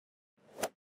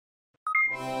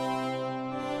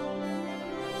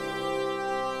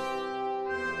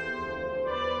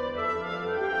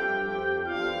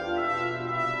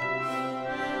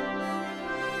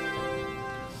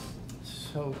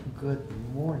Good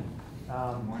morning.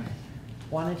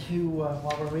 Wanted to,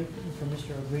 while we're waiting for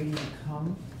Mr. O'Grady to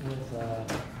come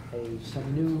with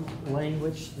some new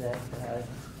language that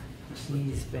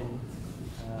he's been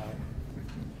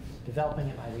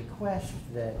developing at my request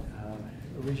that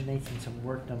originates in some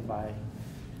work done by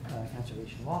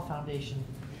Conservation Law Foundation.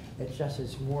 It just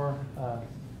is more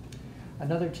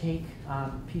another take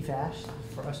on PFAS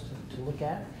for us to look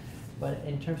at. But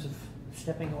in terms of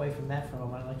stepping away from that for a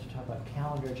moment, I'd like to talk about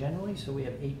calendar generally. So we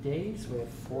have 8 days. We have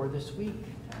 4 this week,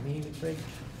 town meeting break,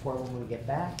 4 when we get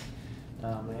back.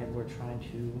 And we're trying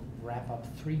to wrap up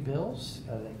 3 bills,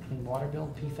 the Clean Water Bill,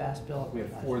 PFAS Bill. We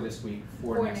have 4 this week,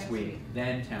 4 next week,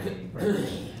 then town meeting break.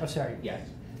 Oh, sorry. Yes.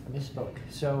 I misspoke.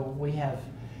 So we have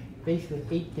basically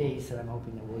 8 days that I'm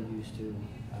hoping that we'll use to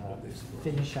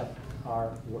finish up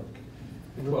our work.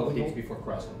 12 days before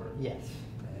crossover. Yes.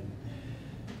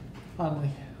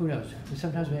 Who knows?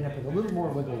 Sometimes we end up with a little more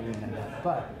wiggle room than that,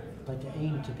 but to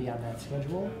aim to be on that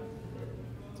schedule.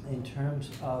 In terms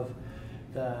of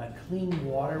the clean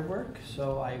water work,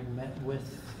 so I met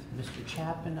with Mr.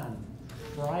 Chapman on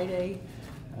Friday,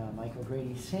 Mike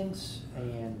O'Grady since,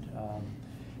 and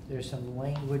there's some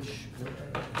language.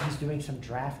 He's doing some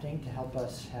drafting to help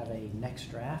us have a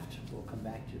next draft. We'll come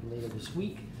back to it later this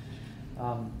week.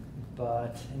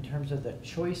 But in terms of the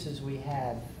choices we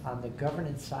had on the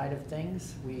governance side of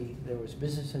things, there was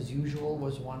business as usual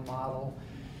was one model.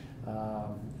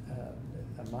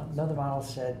 Another model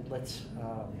said let's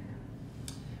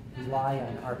rely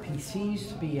on RPCs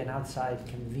to be an outside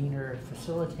convener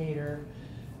facilitator.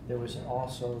 There was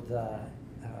also the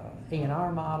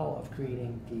A&R model of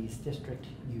creating these district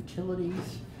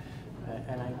utilities.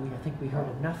 And I think we heard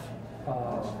enough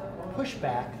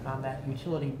pushback on that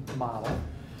utility model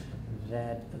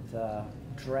that the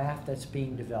draft that's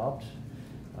being developed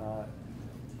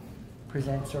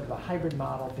presents sort of a hybrid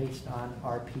model based on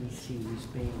RPCs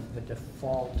being the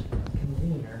default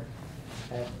convener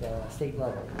at the state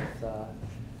level,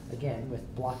 again, with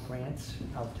block grants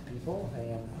out to people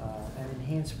and an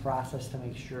enhanced process to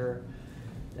make sure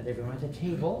that everyone at the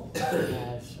table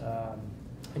has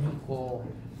an equal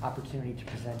opportunity to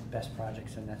present best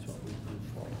projects, and that's what we move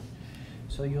forward.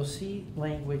 So you'll see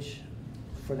language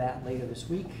for that later this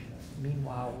week.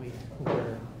 Meanwhile,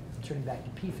 we're turning back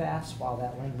to PFAS while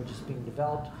that language is being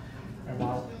developed, and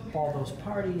while all those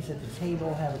parties at the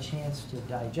table have a chance to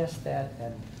digest that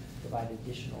and provide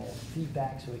additional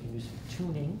feedback so we can do some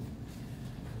tuning.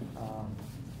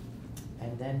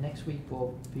 And then next week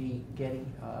we'll be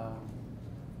getting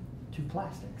to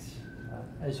plastics,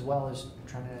 as well as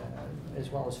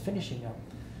finishing up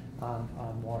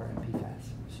on water and PFAS.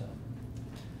 So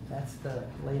that's the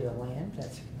lay of the land.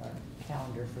 That's our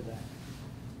calendar for the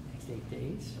next 8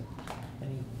 days.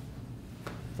 Any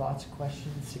thoughts,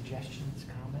 questions, suggestions,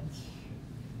 comments?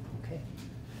 Okay.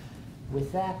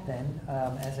 With that then,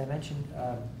 as I mentioned,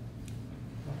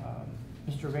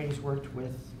 Mr. O'Grady's worked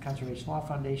with Conservation Law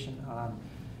Foundation on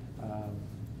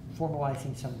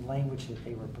formalizing some language that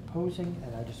they were proposing,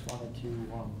 and I just wanted to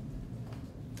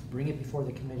bring it before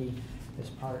the committee as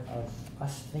part of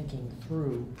us thinking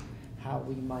through how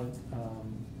we might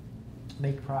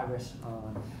make progress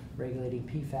on regulating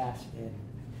PFAS in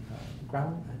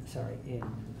in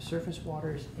surface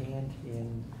waters and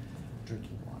in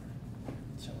drinking water.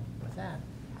 So with that,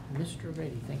 Mr.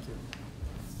 O'Grady, thank you.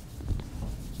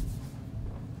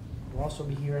 We'll also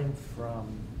be hearing from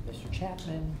Mr.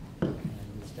 Chapman and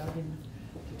Ms. Duggan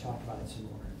to talk about it some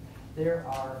more. There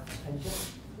are, and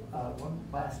just one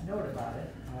last note about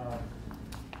it,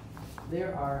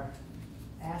 there are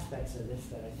aspects of this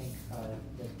that I think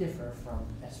that differ from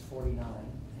S.49,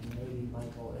 and maybe,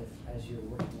 Michael, if as you're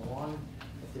working along,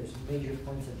 if there's major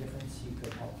points of difference, you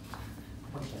could help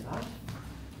point them out,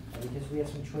 because we have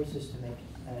some choices to make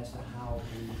as to how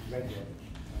we regulate.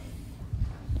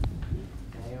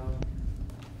 My own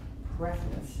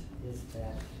preference is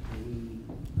that we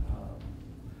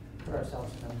put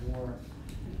ourselves in a more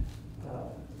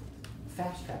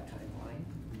fast-track timeline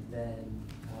than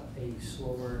a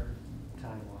slower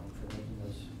timeline for making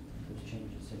those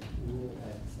changes in rule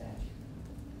and statute.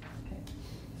 Okay,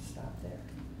 stop there.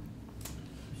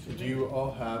 So do you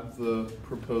all have the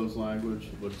proposed language?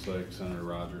 It looks like Senator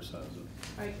Rogers has it.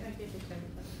 I did it to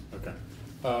everybody. Okay.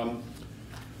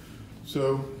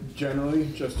 So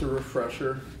generally, just a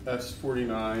refresher,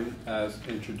 S.49 as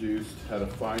introduced had a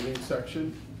finding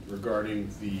section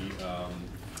regarding the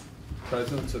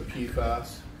presence of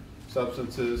PFAS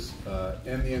substances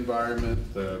in the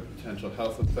environment, the potential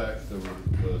health effect, the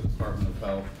Department of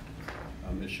Health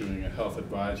issuing a health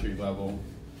advisory level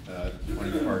at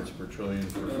 20 parts per trillion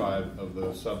for 5 of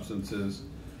those substances.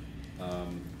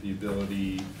 the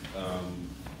ability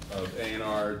of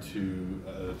A&R to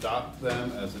adopt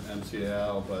them as an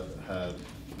MCL, but had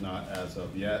not as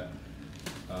of yet,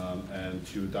 and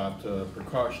to adopt a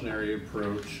precautionary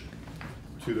approach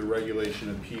to the regulation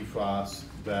of PFAS,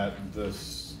 that the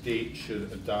state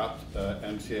should adopt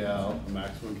MCL, a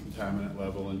maximum contaminant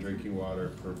level in drinking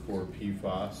water for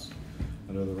PFAS,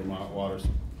 under the Vermont water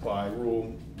supply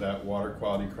rule, that water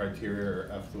quality criteria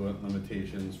or effluent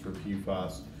limitations for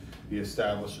PFAS be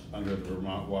established under the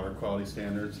Vermont water quality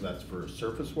standards, that's for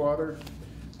surface water,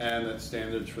 and that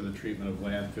standards for the treatment of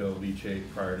landfill leachate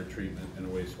prior to treatment in a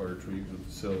wastewater treatment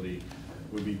facility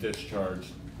would be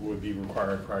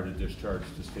required prior to discharge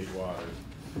to state waters.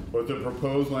 What the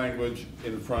proposed language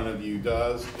in front of you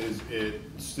does is it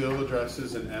still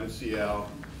addresses an MCL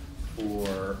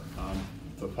for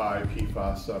the 5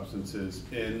 PFAS substances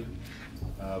in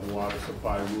the water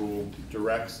supply rule,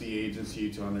 directs the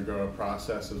agency to undergo a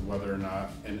process of whether or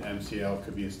not an MCL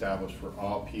could be established for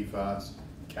all PFAS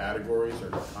categories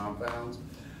or compounds,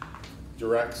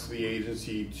 directs the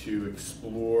agency to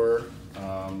explore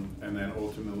and then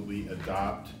ultimately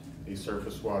adopt a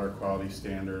surface water quality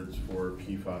standards for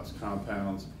PFAS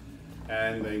compounds,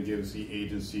 and then gives the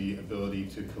agency ability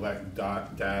to collect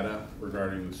data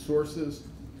regarding the sources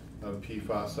of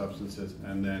PFAS substances,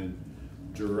 and then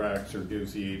directs or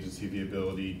gives the agency the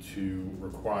ability to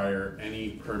require any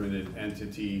permitted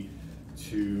entity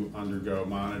to undergo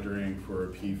monitoring for a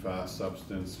PFAS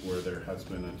substance where there has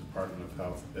been a Department of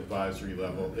Health advisory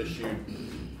level issued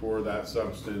for that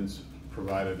substance,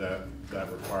 provided that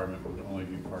that requirement would only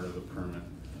be part of the permit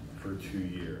for 2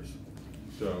 years.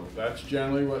 So that's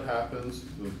generally what happens.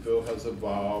 The bill has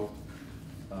evolved.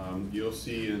 You'll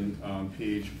see in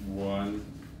page 1,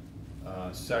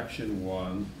 section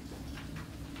 1,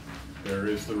 there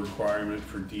is the requirement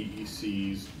for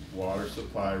DEC's water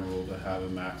supply rule to have a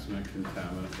maximum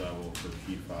contaminant level for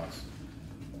PFAS.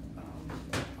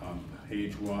 On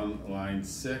page 1, line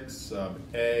 6, sub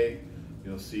A,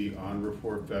 you'll see on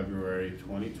report February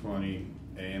 2020,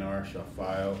 A&R shall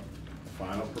file a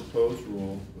final proposed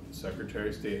rule with the Secretary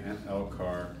of State and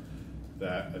LCAR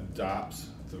that adopts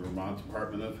the Vermont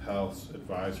Department of Health's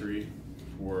advisory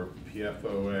for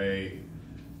PFOA,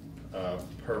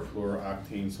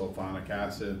 perfluorooctane sulfonic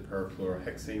acid,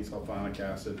 perfluorohexane sulfonic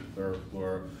acid,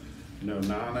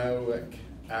 perfluoronanoic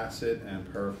acid, and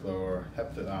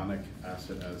perfluoroheptadonic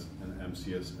acid as an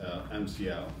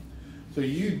MCL. So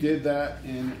you did that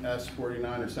in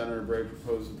S.49, or Senator Bray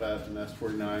proposed that in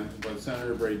S.49, but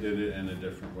Senator Bray did it in a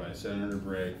different way. Senator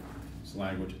Bray's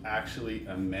language actually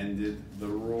amended the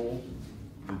rule,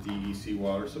 the DEC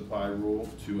water supply rule,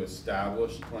 to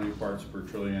establish 20 parts per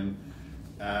trillion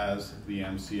as the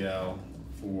MCL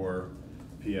for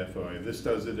PFOA. This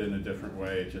does it in a different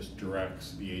way. It just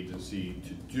directs the agency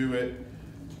to do it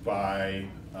by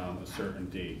a certain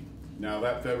date. Now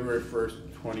that February 1st,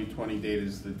 2020 date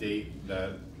is the date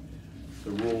that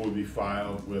the rule will be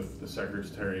filed with the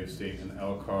Secretary of State and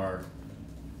LCAR.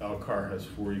 LCAR has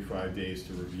 45 days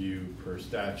to review per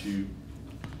statute,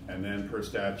 and then per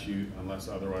statute, unless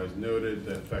otherwise noted,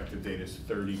 the effective date is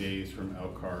 30 days from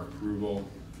LCAR approval.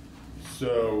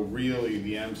 So really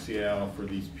the MCL for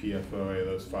these PFOA,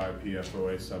 those 5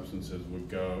 PFOA substances would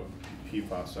go,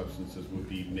 PFAS substances would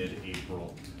be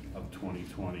mid-April of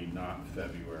 2020, not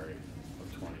February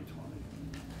of 2020.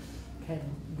 Can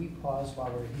we pause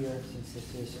while we're here, since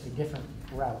this is a different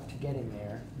route to getting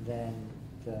there than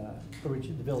the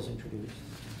bills introduced?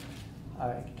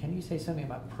 Can you say something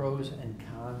about pros and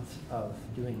cons of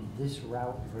doing this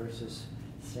route versus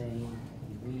saying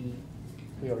we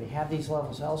already have these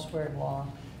levels elsewhere in law,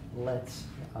 let's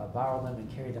borrow them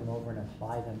and carry them over and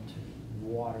apply them to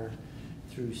water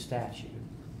through statute?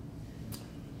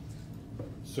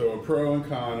 So a pro and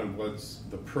con of what's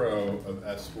the pro of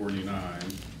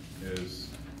S.49 is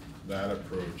that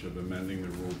approach of amending the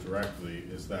rule directly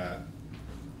is that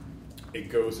it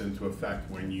goes into effect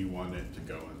when you want it to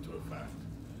go into effect,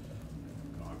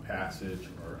 on passage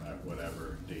or at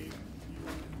whatever date you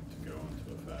want it to go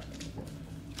into effect.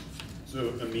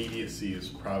 So immediacy is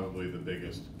probably the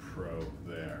biggest pro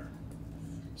there.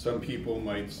 Some people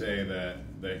might say that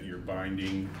you're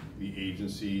binding the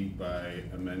agency by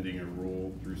amending a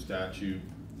rule through statute.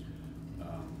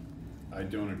 I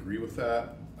don't agree with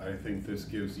that. I think this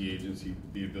gives the agency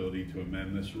the ability to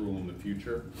amend this rule in the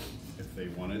future if they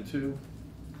wanted to.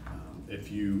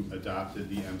 If you adopted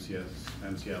the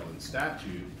MCL in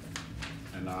statute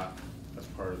and not as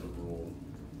part of the rule,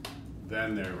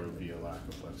 then there would be a lack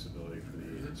of flexibility for the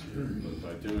agency. But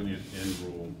by doing it in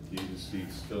rule, the agency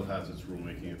still has its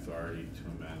rulemaking authority to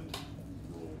amend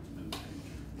rule in the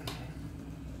future.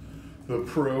 The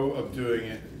pro of doing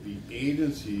it, the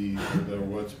agency, or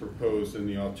what's proposed in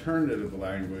the alternative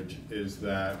language is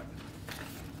that,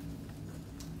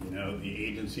 you know, the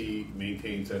agency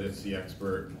maintains that it's the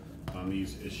expert on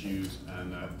these issues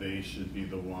and that they should be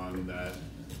the one that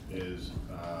is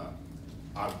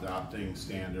adopting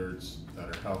standards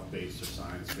that are health-based or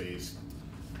science-based.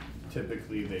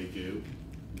 Typically they do.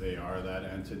 They are that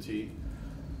entity.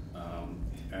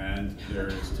 And there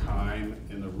is time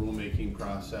in the rulemaking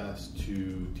process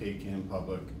to take in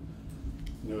public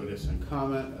notice and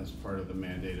comment as part of the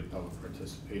mandated public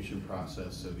participation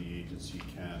process, so the agency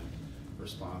can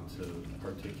respond to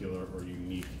particular or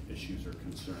unique issues or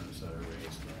concerns that are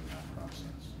raised during that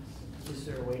process. Is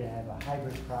there a way to have a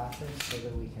hybrid process so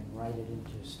that we can write it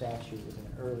into statute with an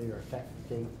earlier effective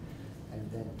date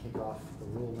and then kick off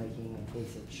the rulemaking in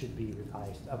case it should be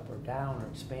revised up or down or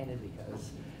expanded,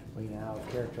 because we now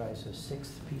characterize the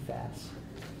sixth PFAS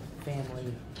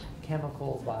family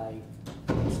chemical by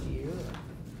next year?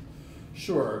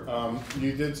 Sure.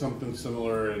 You did something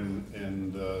similar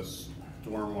in the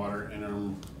stormwater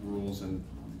interim rules in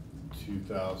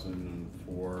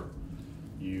 2004.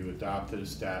 You adopted a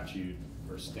statute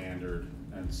or standard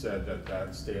and said that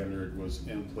that standard was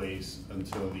in place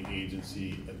until the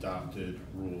agency adopted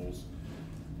rules.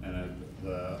 And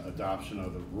the adoption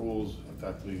of the rules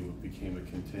effectively became a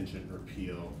contingent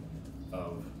repeal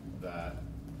of that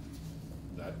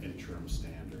interim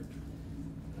standard.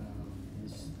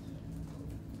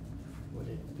 Would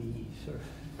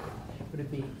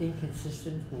it be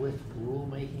inconsistent with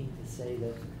rulemaking to say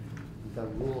that the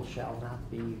rule shall not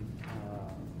be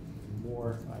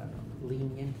more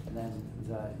lenient than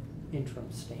the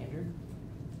interim standard?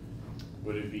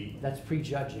 Would it be? That's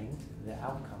prejudging the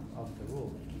outcome of the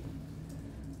rulemaking.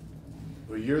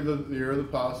 Well, you're the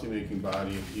policymaking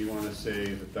body. If you want to say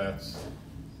that that's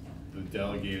the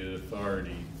delegated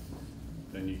authority,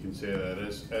 then you can say that.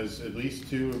 As at least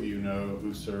two of you know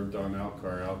who served on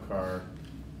LCAR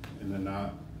in the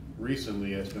not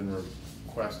recently has been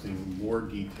requesting more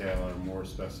detail or more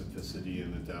specificity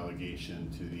in the delegation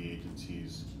to the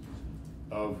agencies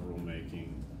of rulemaking.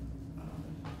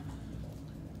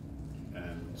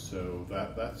 And so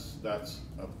that's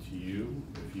up to you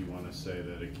if you want to say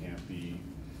that it can't be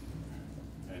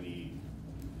any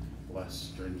less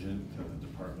stringent than the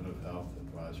Department of Health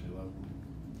advisory level.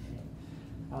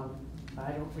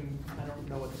 I don't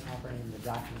know what the comprehensive in the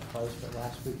document was, but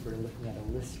last week we were looking at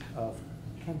a list of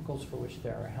chemicals for which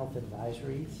there are health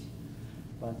advisories,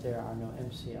 but there are no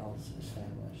MCLs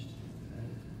established.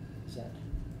 Right? Is that?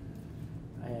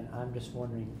 And I'm just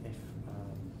wondering if,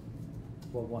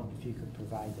 well, one, if you could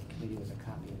provide the committee with a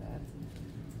copy of that.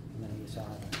 And then I guess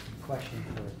I'll have a question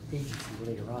for agency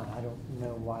later on. I don't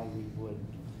know why we would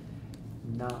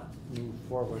not move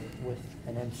forward with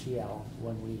an MCL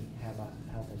when we have a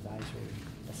health advisory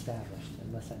established,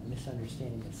 unless I'm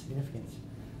misunderstanding the significance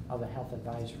of a health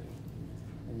advisory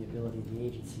and the ability of the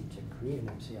agency to create an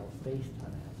MCL based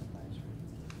on a health advisory.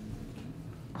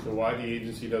 So why the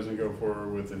agency doesn't go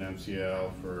forward with an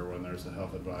MCL for when there's a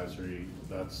health advisory,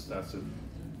 that's a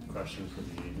question for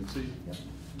the agency. Yep.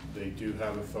 They do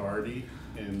have authority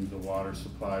in the water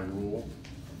supply rule.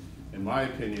 In my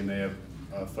opinion, they have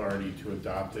authority to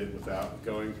adopt it without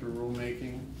going through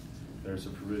rulemaking. There's a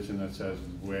provision that says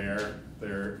where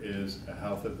there is a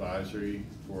health advisory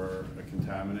for a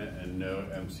contaminant and no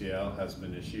MCL has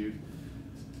been issued,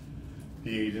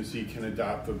 the agency can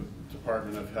adopt the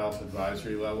Department of Health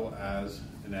advisory level as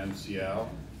an MCL.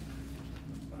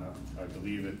 I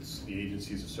believe it's the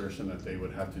agency's assertion that they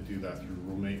would have to do that through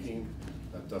rulemaking.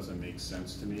 That doesn't make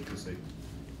sense to me, because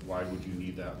why would you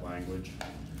need that language?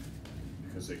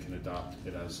 Because they can adopt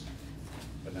it as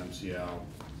an MCL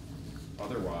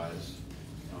otherwise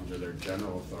under their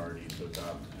general authority to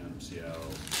adopt an MCL.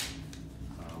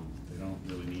 They don't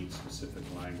really need specific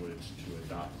language to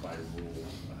adopt by rule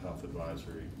a health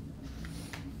advisory.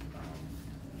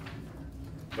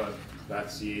 But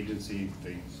that's the agency.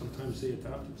 Sometimes they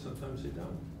adopt it, sometimes they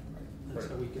don't. That's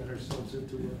Right. how we get ourselves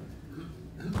into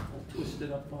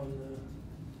twisted up on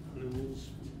the rules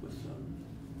with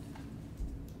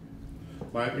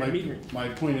My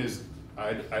point is,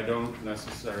 I don't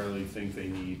necessarily think they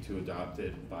need to adopt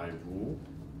it by rule,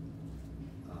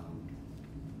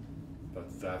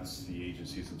 but that's the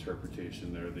agency's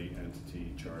interpretation. They're the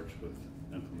entity charged with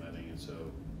implementing it,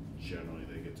 so generally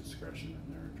they get discretion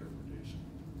in their interpretation.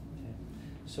 Okay.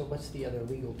 So what's the other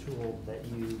legal tool that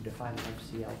you define an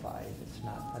MCL by if it's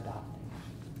not adopting?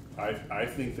 I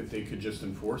think that they could just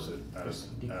enforce it as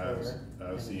Declare the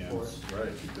and ends, enforce.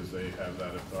 right, because they have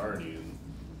that authority in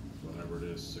whatever it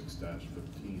is,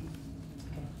 6-15.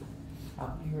 Okay.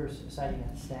 You're citing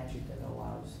a statute that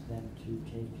allows them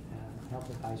to take health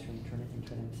advisory and turn it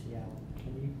into an MCL.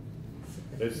 Can you?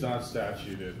 It's not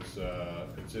statute,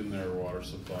 it's in their water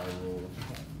supply rules.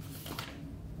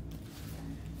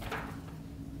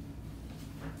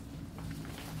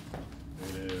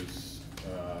 It is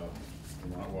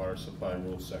Vermont Water Supply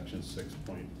Rule Section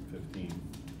 6.15. It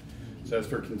says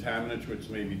for contaminants which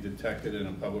may be detected in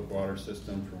a public water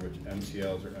system for which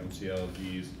MCLs or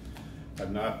MCLGs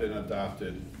have not been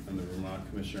adopted and the Vermont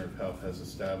Commissioner of Health has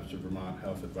established a Vermont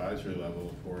Health Advisory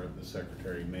level for it, the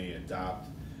Secretary may adopt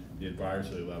the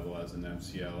advisory level as an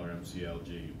MCL or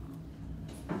MCLG.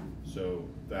 So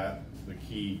that, the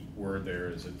key word there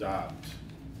is adopt.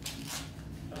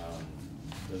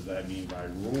 Does that mean by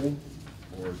rule,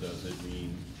 or does it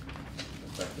mean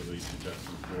effectively to just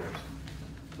enforce?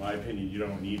 In my opinion, you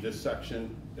don't need this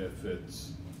section if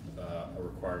it's a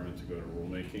requirement to go to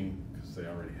rulemaking, because they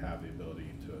already have the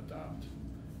ability to adopt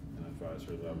an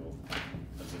advisory level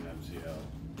as an MCL.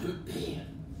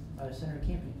 Senator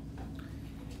Camping.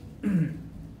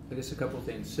 I guess a couple of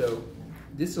things. So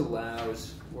this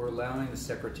allows, we're allowing the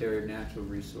Secretary of Natural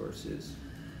Resources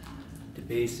to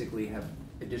basically have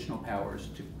additional powers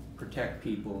to protect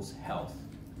people's health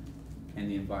and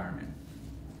the environment.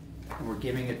 And we're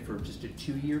giving it for just a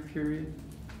 2-year period,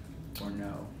 or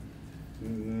no?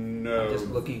 No. I'm just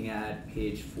looking at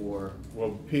page 4.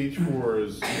 Well, page 4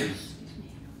 is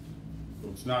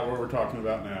it's not what we're talking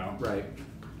about now. Right.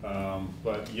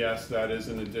 But yes, that is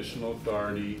an additional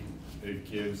authority. It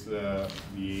gives the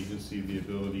agency the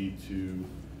ability to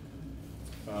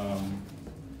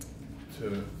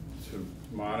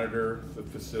monitor the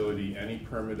facility, any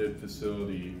permitted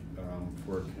facility,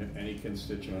 for any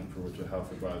constituent for which a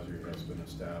health advisory has been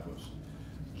established.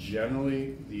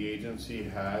 Generally, the agency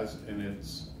has in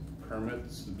its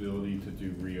permits the ability to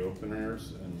do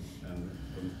reopeners and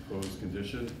impose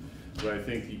conditions. But I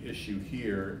think the issue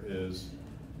here is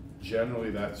generally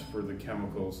that's for the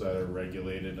chemicals that are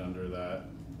regulated under that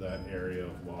area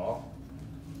of law.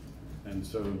 And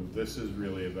so this is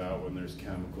really about when there's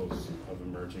chemicals of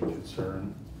emerging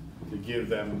concern, to give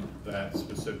them that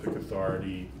specific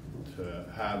authority to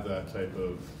have that type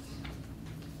of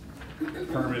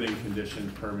permitting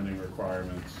conditions, permitting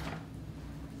requirements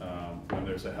when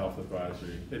there's a health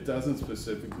advisory. It doesn't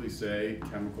specifically say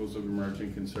chemicals of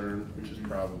emerging concern, which is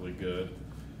probably good.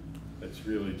 It's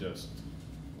really just,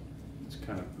 it's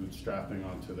kind of bootstrapping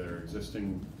onto their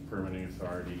existing permitting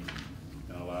authority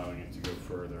and allowing it to go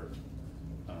further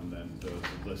than those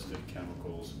listed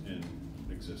chemicals in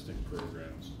existing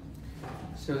programs.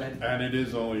 So then, And it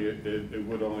is only, it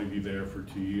would only be there for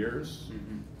 2 years.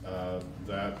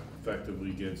 That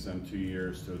effectively gives them 2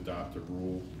 years to adopt a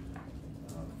rule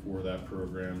for that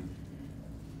program.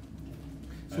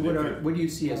 so what do you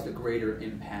see as the greater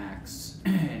impacts,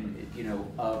 and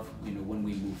of when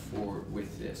we move forward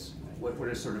with this? What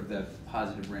are sort of the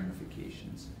positive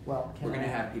ramifications? Well, We're going to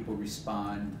have people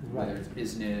respond, Right. whether it's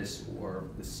business or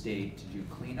the state, to do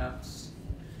cleanups.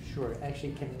 Sure.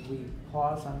 Actually, can we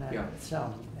pause on that Yeah.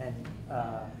 some? And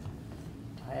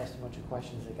I asked a bunch of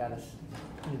questions that got us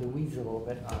into the weeds a little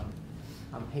bit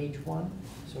on page 1.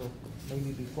 So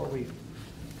maybe before we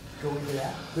go into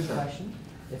that, good Sure. question.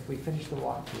 If we finish the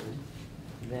walkthrough,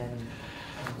 then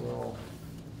we'll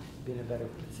be in a better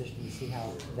position to see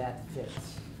how that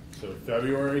fits. So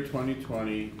February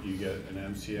 2020, you get an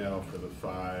MCL for the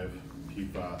 5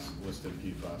 PFAS, listed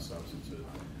PFAS substances.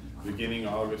 Beginning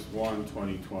August 1,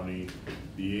 2020,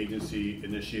 the agency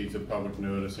initiates a public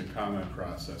notice and comment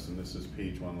process, and this is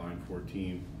page 1, line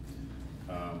 14,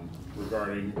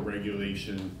 regarding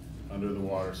regulation under the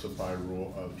water supply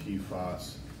rule of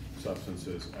PFAS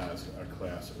substances as a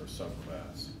class or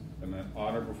subclass. And then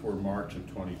on or before March of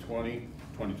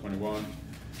 2021,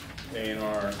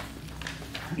 A&R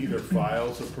either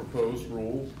files a proposed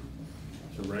rule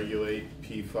to regulate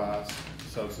PFAS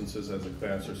substances as a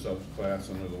class or subclass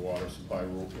under the water supply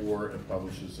rule, or it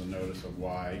publishes a notice of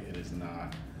why it is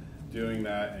not doing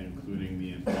that, including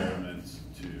the impediments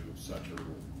to such a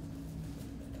rule.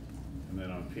 And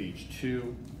then on page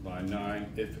 2, line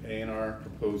 9, if A&R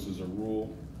proposes a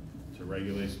rule to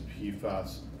regulate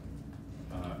PFAS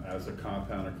as a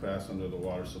compound or class under the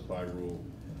water supply rule,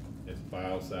 it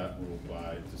files that rule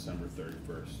by December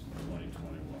 31st, 2021.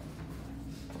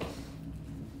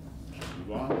 Should we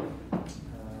move on?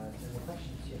 Any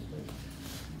questions? Yes,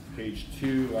 please. Page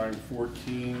 2, line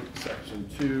 14, section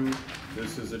 2.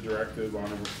 This is a directive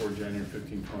on or before January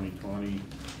 15, 2020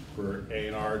 for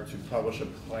A&R to publish a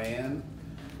plan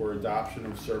for adoption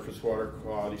of surface water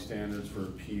quality standards for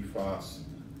PFAS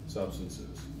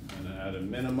substances. And at a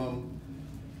minimum,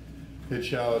 It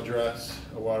shall address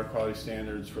water quality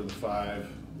standards for the 5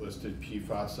 listed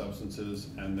PFAS substances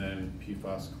and then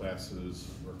PFAS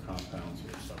classes or compounds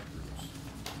or subgroups.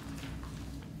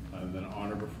 And then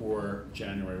on or before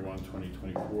January 1,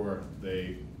 2024,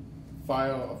 they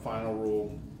file a final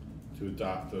rule to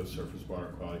adopt those surface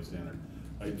water quality standards.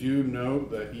 I do note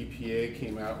that EPA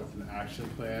came out with an action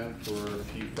plan for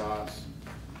PFAS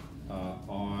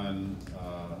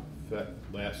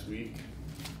last week,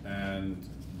 and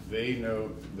they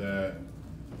note that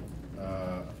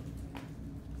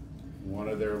one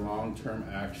of their long-term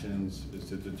actions is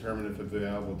to determine if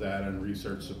available data and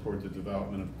research support the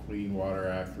development of Clean Water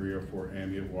Act 304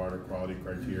 ambient water quality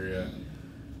criteria,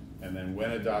 and then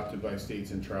when adopted by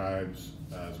states and tribes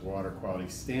as water quality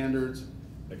standards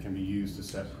that can be used to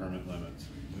set permit limits.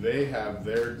 They have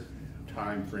their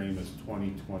time frame as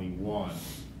 2021.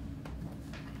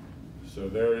 So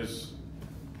there is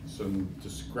some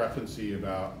discrepancy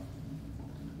about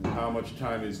how much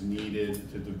time is needed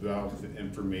to develop the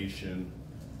information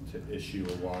to issue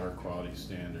a water quality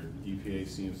standard. EPA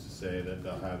seems to say that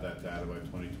they'll have that data by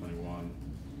 2021,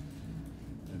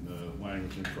 and the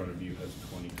language in front of you has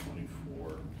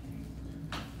 2024.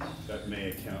 That may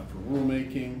account for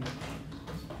rulemaking,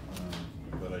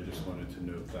 but I just wanted to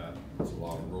note that. It's a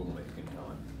lot of rulemaking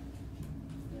time.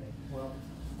 Right. Well,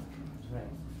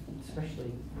 right,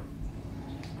 especially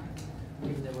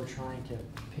given that we're trying to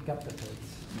pick up the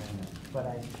pace. But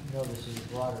I know this is a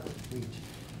broader reach.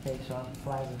 Okay, so I'm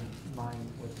flagging mine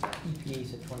with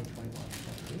EPA's at 2021.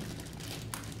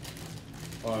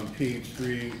 On page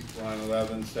 3, line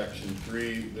 11, section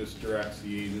 3, this directs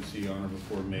the agency on or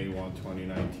before May 1,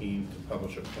 2019 to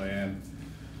publish a plan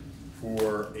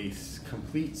for a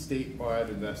complete statewide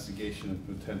investigation of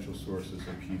potential sources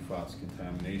of PFAS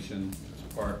contamination. As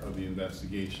part of the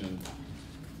investigation,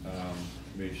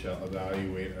 they shall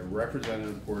evaluate a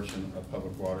representative portion of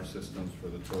public water systems for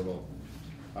the total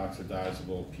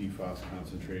oxidizable PFAS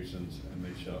concentrations, and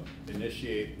they shall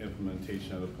initiate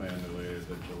implementation of the plan no later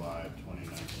than July of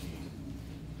 2019.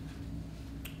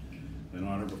 And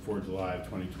on or before July of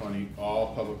 2020,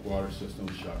 all public water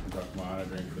systems shall conduct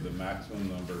monitoring for the maximum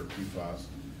number of PFAS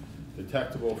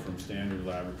detectable from standard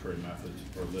laboratory methods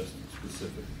or list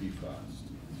specific PFAS.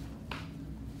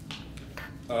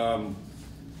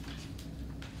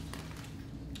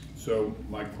 So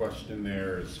my question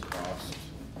there is cost.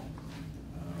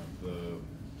 The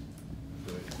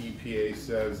EPA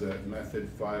says that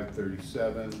method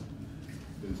 537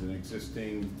 is an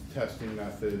existing testing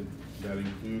method that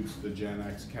includes the Gen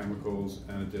X chemicals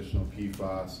and additional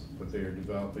PFAS, but they are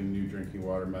developing new drinking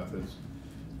water methods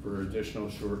for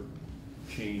additional short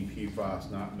chain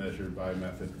PFAS not measured by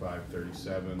method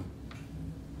 537.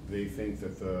 They think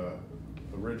that the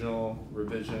original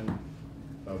revision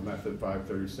of method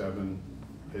 537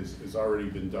 has already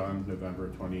been done November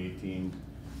 2018,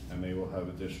 and they will have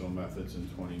additional methods in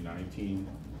 2019.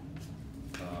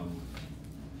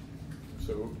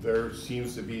 So there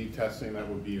seems to be testing that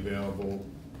would be available.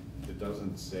 It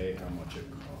doesn't say how much it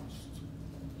costs.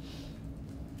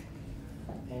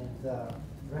 And the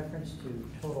reference to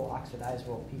total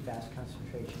oxidizable PFAS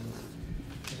concentrations,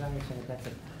 as I understand it, that's a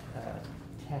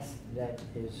test that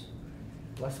is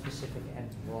less specific and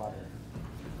broader.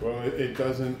 Well, it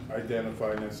doesn't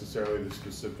identify necessarily the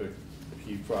specific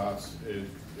PFAS. It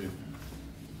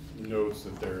notes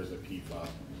that there is a PFAS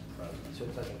present. So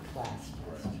it's like a class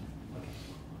test. Right. Okay.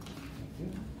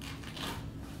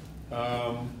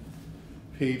 Thank you.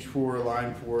 Page 4,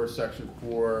 line 4, section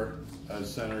 4,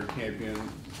 as Senator Campion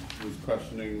was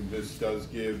questioning, this does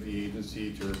give the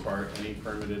agency to require any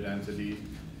permitted entity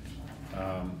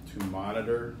to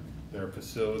monitor their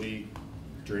facility,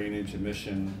 drainage,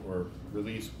 emission, or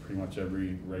release pretty much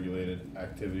every regulated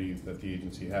activity that the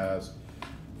agency has,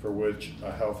 for which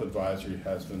a health advisory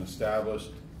has been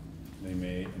established. They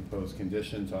may impose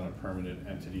conditions on a permanent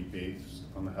entity based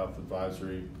on the health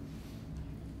advisory.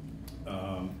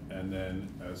 And then,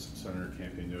 as Senator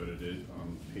Campion noted it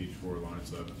on page 4,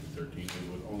 lines 11 to 13, it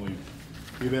would only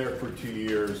be there for 2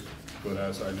 years, but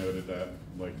as I noted, that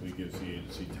likely gives the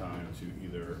agency time to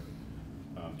either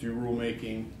do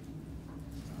rulemaking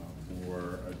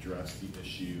or address the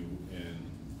issue in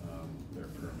their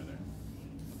permitting.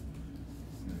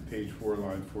 Page 4,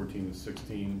 line 14 to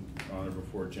 16, on or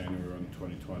before January 1,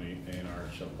 2020, A&R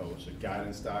shall publish a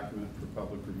guidance document for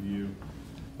public review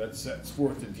that sets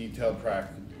forth the detailed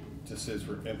practices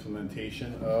for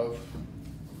implementation of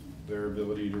their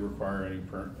ability to require any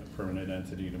permanent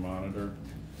entity to monitor.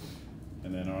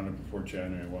 And then on or before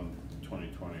January 1,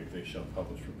 2020, they shall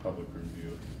publish for public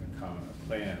review and comment a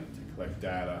plan to collect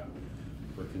data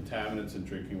for contaminants in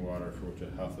drinking water for which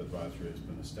a health advisory has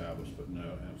been established but no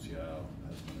MCL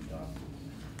has been adopted.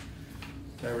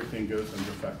 Everything goes into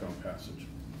effect on passage.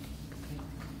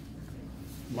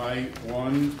 My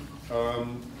one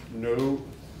note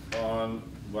on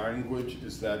language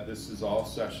is that this is all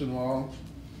session law,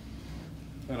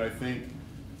 and I think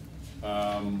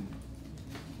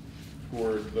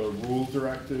for the rule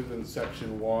directive in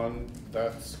section 1,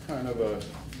 that's kind of a,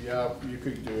 yeah, you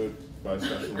could do it by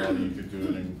session law, you could do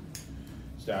it in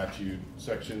statute.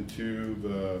 Section 2,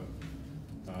 the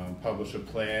publish a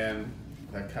plan,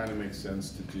 that kind of makes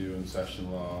sense to do in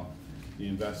session law. The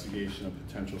investigation of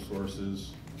potential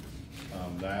sources,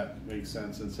 that makes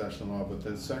sense in session law. But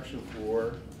then section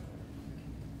 4,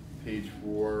 page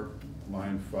 4,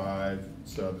 line 5,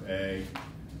 sub A,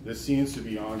 this seems to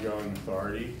be ongoing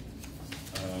authority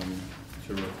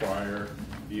to require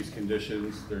these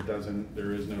conditions.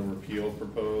 There is no repeal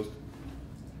proposed.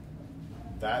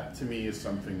 That to me is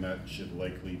something that should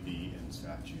likely be in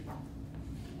statute.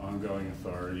 Ongoing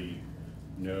authority,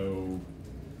 no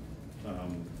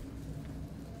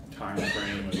time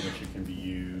frame in which it can be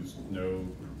used, no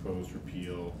proposed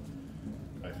repeal.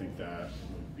 I think that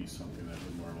would be something that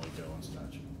would normally go in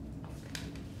statute.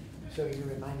 So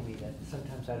you're reminding me that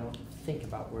sometimes I don't think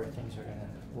about where things are going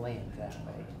to land that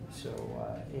way. So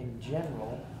in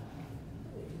general,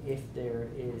 if there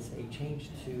is a change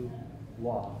to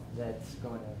law that's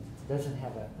going to, doesn't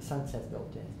have a sunset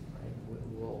built in, right?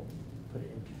 We'll put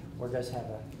it in, or does have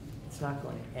a, it's not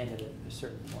going to end at a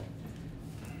certain point.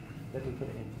 Let me put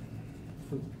it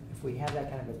in, if we have that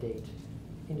kind of a date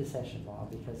into session law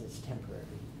because it's temporary,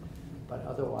 but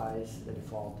otherwise the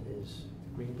default is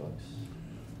green books.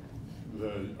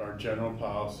 Our general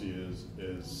policy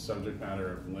is subject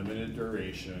matter of limited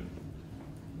duration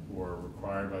or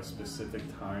required by specific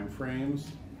time frames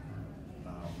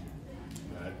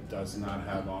that does not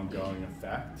have ongoing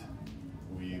effect.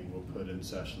 We will put in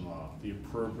session law. The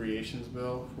appropriations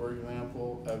bill, for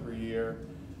example, every year,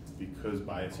 because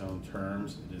by its own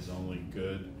terms, it is only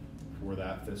good for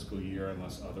that fiscal year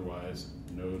unless otherwise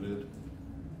noted.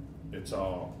 It's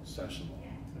all session law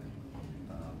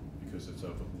because it's of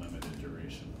a limited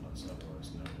duration unless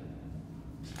otherwise noted.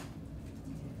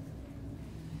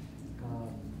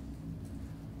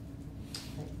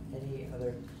 Any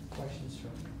other questions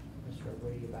from Mr.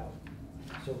 O'Grady about,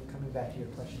 so coming back to your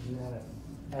question, do you want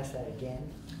to ask that again?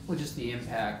 Well, just the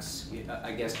impacts,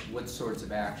 I guess, what sorts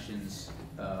of actions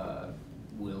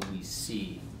will we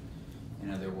see?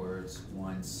 In other words,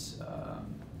 once,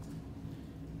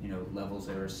 levels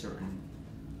that are a certain,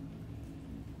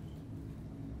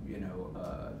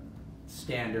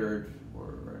 standard,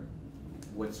 or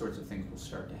what sorts of things will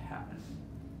start to happen?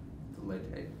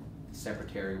 The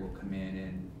secretary will come in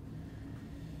and,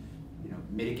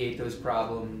 mitigate those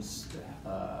problems.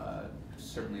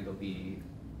 Certainly there'll be,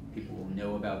 people will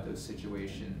know about those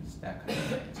situations, that kind of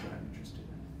thing is what I'm interested in.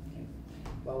 Okay.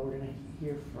 Well, we're going to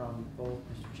hear from both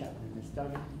Mr. Chapman and Ms.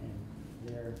 Duggan,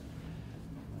 and they're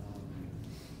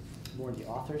more the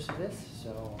authors of this,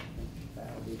 so I think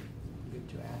that'll be good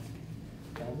to ask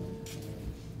them, and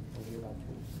we'll hear about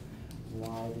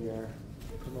why they're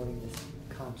promoting this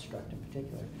construct in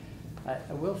particular.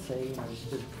 I will say, just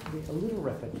to be a little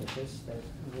repetitious, that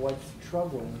what's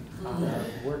troubling our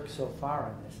work so far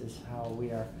on this is how we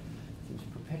are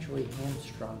perpetually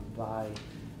hamstrung by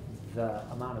the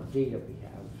amount of data we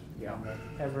have. Yeah.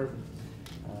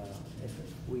 If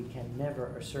we can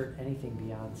never assert anything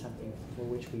beyond something for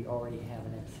which we already have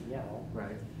an MCL,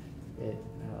 Right. if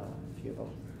you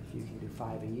can do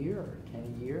 5 a year or 10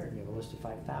 a year, and you have a list of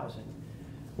 5,000.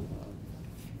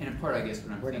 And in part, I guess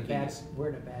what I'm thinking is, we're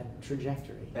in a bad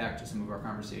trajectory. back to some of our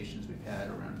conversations we've had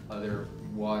around other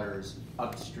waters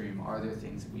upstream, are there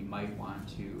things that we might want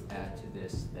to add to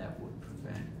this that would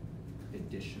prevent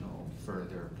additional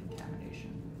further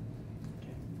contamination?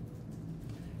 Okay.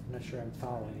 I'm not sure I'm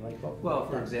following. Like, Well,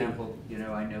 for example,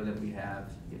 I know that we have,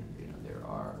 there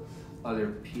are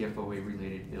other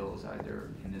PFOA-related bills, either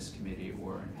in this committee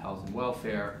or in health and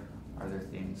welfare. Are there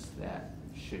things that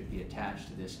should be attached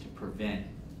to this to prevent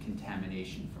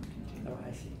contamination from continuing? Oh,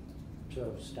 I see.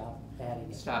 So stop adding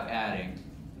it. Stop adding,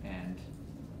 and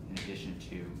in addition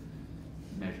to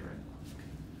measuring.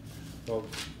 Well,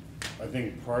 I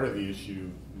think part of the issue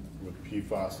with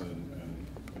PFAS and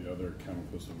the other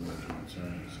chemicals of major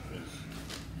concern is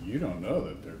you don't know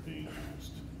that they're being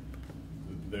used.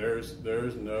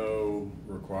 There's no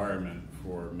requirement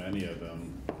for many of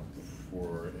them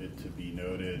for it to be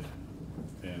noted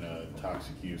in a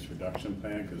toxic use reduction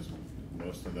plan, because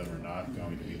most of them are not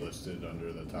going to be listed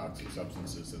under the toxic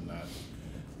substances in that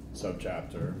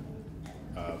subchapter.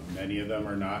 Many of them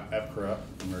are not EPCRA,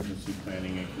 Emergency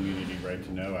Planning and Community Right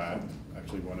to Know Act.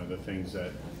 Actually, one of the things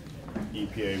that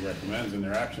EPA recommends in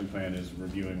their action plan is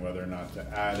reviewing whether or not to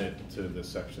add it to the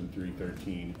Section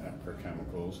 313 EPCRA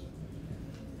chemicals.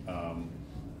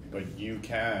 But you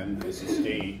can, as a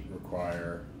state,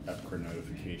 require EPCRA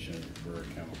notification for a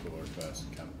chemical or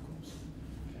pest chemicals.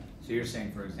 So you're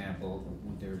saying, for example,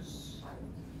 there's...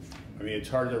 I mean, it's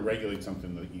hard to regulate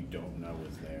something that you don't know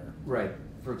is there. Right.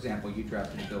 For example, you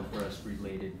drafted a bill for us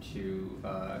related to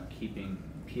keeping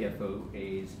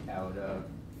PFOAs out of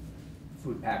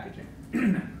food packaging.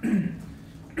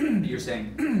 You're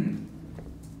saying,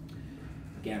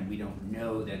 again, we don't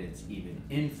know that it's even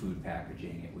in food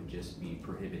packaging. It would just be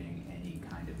prohibiting any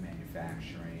kind of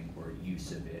manufacturing or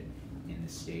use of it in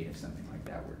the state if something like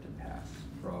that were to pass.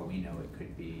 For all we know, it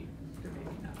could be, there may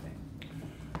be nothing.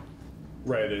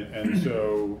 Right, and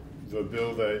so the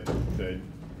bill that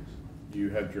you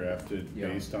had drafted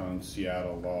based on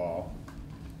Seattle law,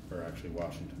 or actually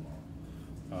Washington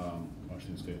law,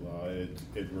 Washington state law,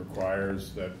 it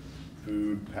requires that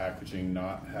food packaging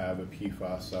not have a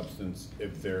PFAS substance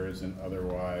if there is an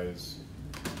otherwise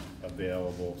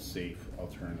available safe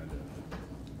alternative.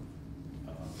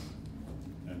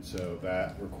 And so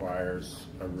that requires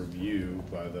a review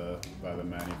by the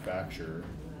manufacturer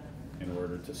in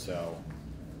order to sell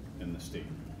in the state.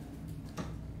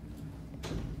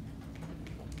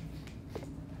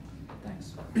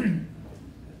 Thanks.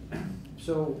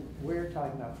 So we're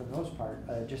talking about, for the most part,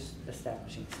 just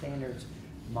establishing standards,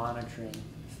 monitoring,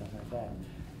 stuff like that,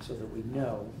 so that we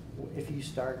know if you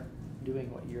start doing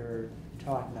what you're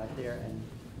talking about there and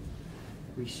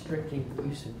restricting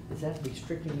use in, is that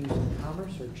restricting use in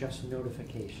commerce or just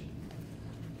notification?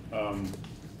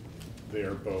 They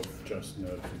are both just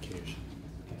notification.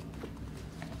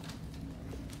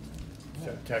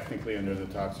 So technically, under the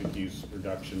Toxic Use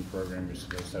Reduction Program, you're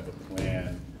supposed to have a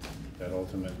plan that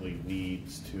ultimately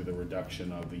leads to the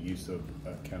reduction of the use of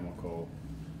a chemical.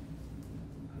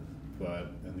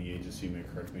 But, and the agency may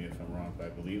correct me if I'm wrong, but I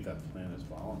believe that plan is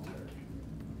voluntary.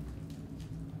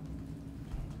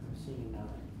 I'm seeing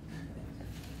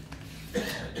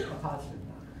a positive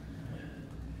now.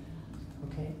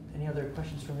 Okay, any other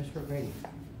questions for Mr. O'Grady?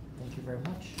 Thank you very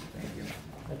much. Thank you.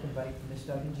 I'd like to invite Ms.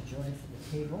 Duggan to join us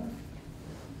at the table.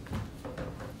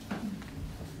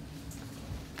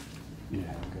 Yeah,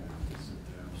 okay.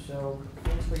 So,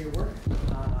 thanks for your work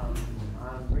on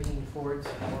bringing forward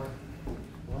some more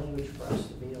language for us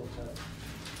to be able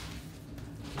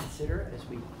to consider as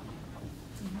we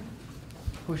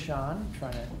push on,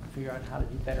 trying to figure out how to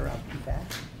do better on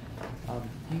PFAS.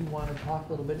 Do you want to talk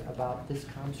a little bit about this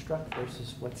construct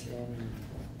versus what's in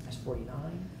S.49?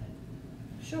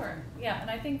 Sure, yeah, and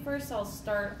I think first I'll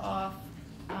start off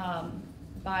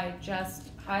by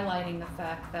just highlighting the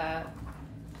fact that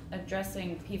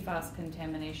addressing PFAS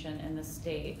contamination in the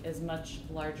state is much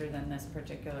larger than this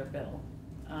particular bill.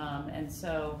 And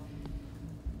so,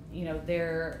 you know,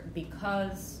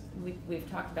 because we've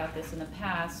talked about this in the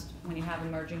past, when you have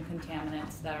emerging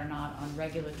contaminants that are not on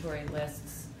regulatory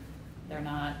lists, they're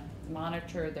not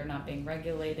monitored, they're not being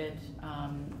regulated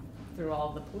through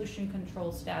all the pollution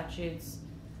control statutes,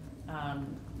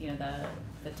 you know,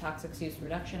 the Toxic Use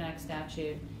Reduction Act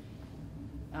statute,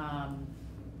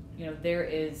 you know, there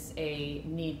is a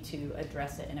need to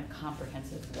address it in a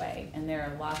comprehensive way. And there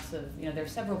are lots of, you know, there are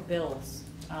several bills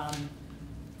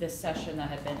this session that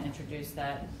have been introduced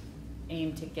that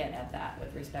aim to get at that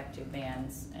with respect to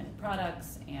bans and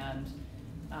products and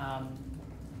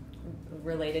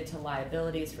related to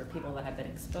liabilities for people that have been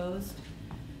exposed.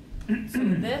 So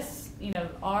this, you know,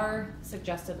 our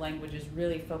suggested language is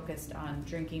really focused on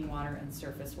drinking water and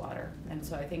surface water. And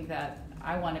so I think that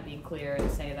I want to be clear and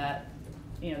say that,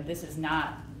 you know, this is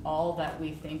not all that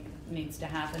we think needs to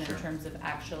happen in terms of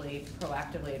actually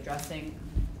proactively addressing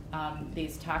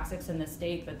these toxics in the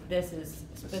state, but this is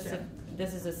specific.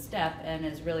 This is a step and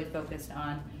is really focused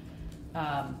on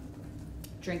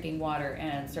drinking water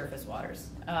and surface waters.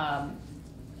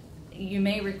 You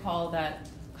may recall that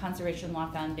Conservation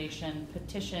Law Foundation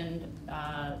petitioned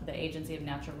the Agency of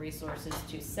Natural Resources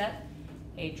to set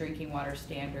a drinking water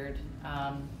standard.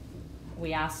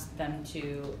 We asked them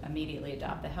to immediately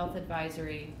adopt the health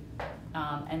advisory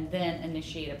and then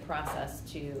initiate a process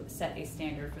to set a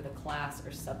standard for the class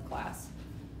or subclass.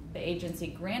 The agency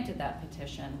granted that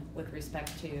petition with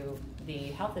respect to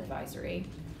the health advisory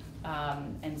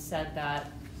and said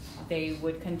that they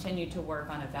would continue to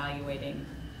work on evaluating,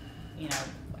 you know,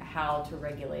 how to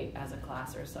regulate as a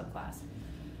class or a subclass.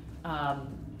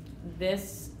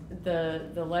 This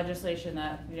the legislation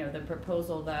that, the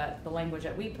proposal that, the language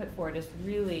that we put forward is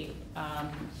really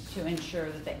to ensure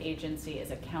that the agency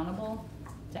is accountable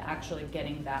to actually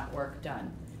getting that work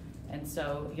done. And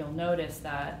so you'll notice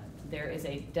that there is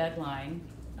a deadline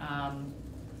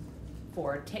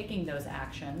for taking those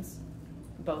actions,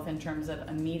 both in terms of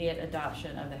immediate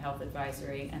adoption of the health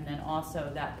advisory and then also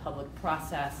that public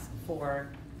process for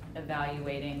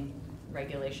evaluating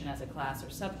regulation as a class or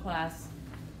subclass.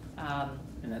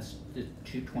 And that's the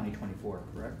 2024,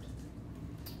 correct?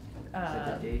 Is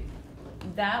that the date?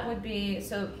 That would be,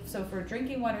 so for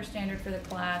drinking water standard for the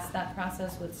class, that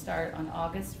process would start on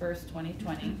August 1st,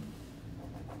 2020.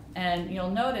 And you'll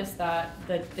notice that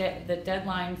the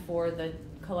deadline for the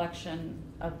collection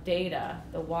of data,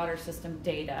 the water system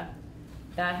data,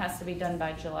 that has to be done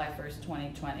by July 1st,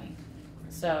 2020.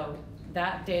 So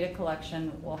that data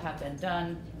collection will have been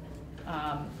done,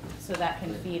 so that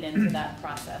can feed into that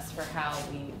process for how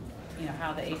we,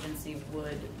 how the agency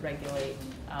would regulate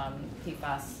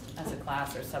PFAS as a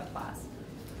class or subclass.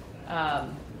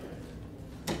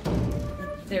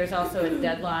 There's also a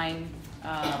deadline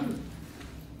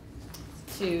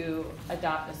to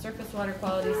adopt a surface water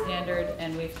quality standard,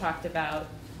 and we've talked about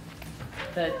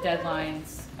the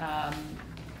deadlines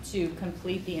to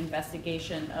complete the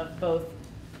investigation of both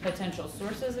potential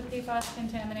sources of PFAS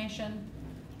contamination,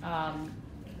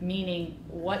 meaning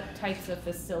what types of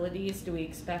facilities do we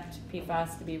expect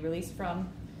PFAS to be released from.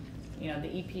 The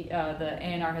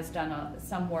ANR has done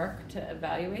some work to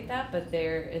evaluate that, but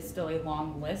there is still a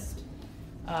long list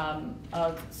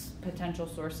of potential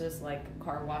sources like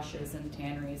car washes and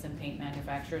tanneries and paint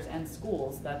manufacturers and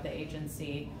schools that the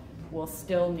agency will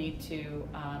still need to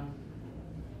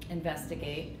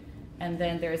investigate. And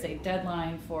then there's a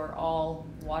deadline for all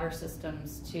water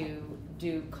systems to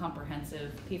do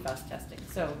comprehensive PFAS testing.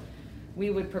 So we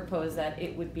would propose that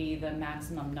it would be the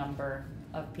maximum number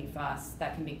of PFAS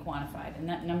that can be quantified, and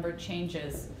that number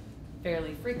changes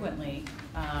fairly frequently.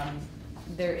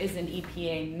 There is an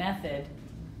EPA method,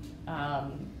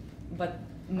 but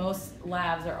most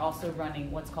labs are also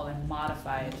running what's called a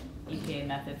modified EPA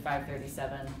method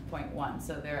 537.1.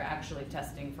 So they're actually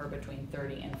testing for between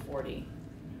 30 and 40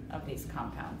 of these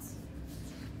compounds.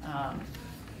 And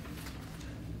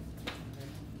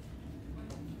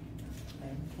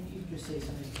can you just say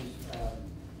something, because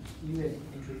you had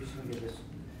introduced me to this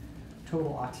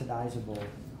total oxidizable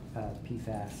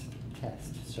PFAS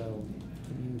test. So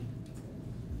can you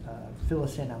fill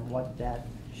us in on what that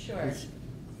Sure. is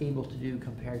able to do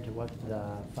compared to what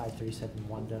the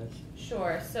 537.1 does?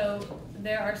 Sure. So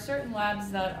there are certain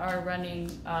labs that are running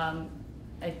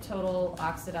a total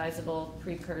oxidizable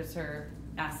precursor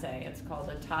assay. It's called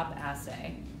a TOP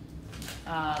assay.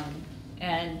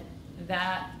 And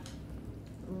that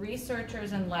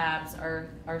researchers and labs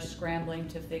are scrambling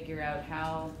to figure out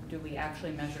how do we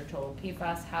actually measure total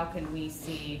PFAS, how can we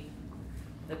see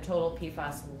the total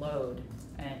PFAS load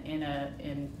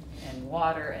in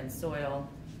water and soil.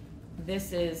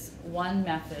 This is one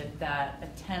method that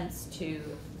attempts to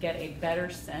get a better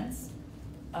sense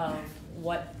of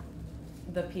what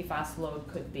the PFAS load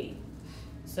could be.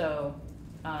 So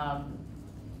I'm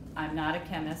not a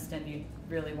chemist, and you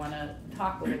really want to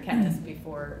talk with a chemist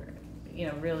before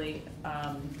really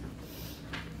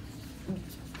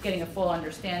getting a full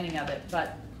understanding of it.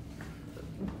 But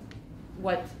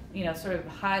what sort of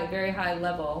very high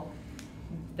level,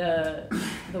 the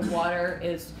water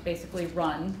is basically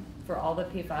run for all the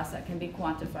PFAS that can be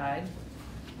quantified,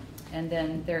 and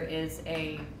then there is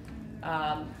a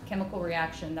chemical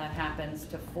reaction that happens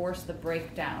to force the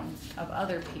breakdown of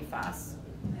other PFAS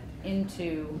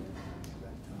into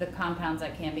the compounds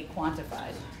that can be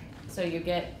quantified. So you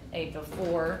get a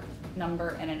before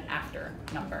number and an after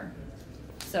number.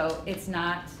 So it's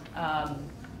not,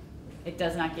 it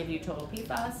does not give you total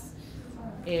PFAS.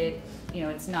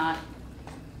 It's not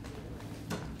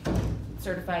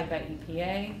certified by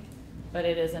EPA, but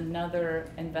it is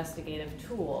another investigative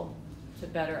tool to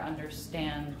better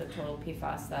understand the total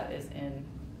PFAS that is in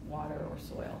water or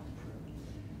soil.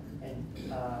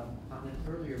 And on an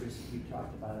earlier visit, you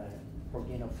talked about an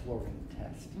organofluorine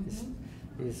test.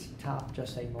 Mm-hmm. Is TOP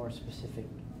just a more specific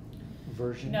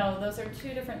version? No, those are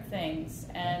two different things.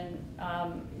 And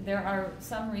there are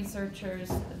some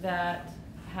researchers that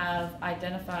have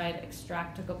identified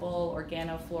extractable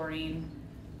organofluorine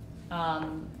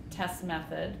test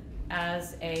method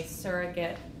as a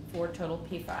surrogate for total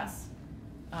PFAS.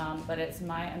 But it's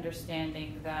my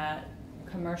understanding that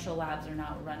commercial labs are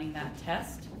not running that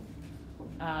test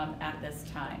at this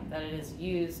time, that it is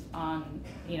used on,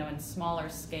 in smaller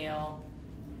scale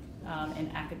in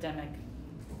academic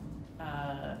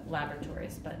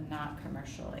laboratories, but not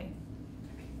commercially.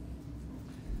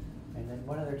 And then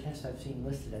one other test I've seen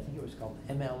listed, I think it was called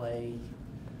MLA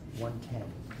 110,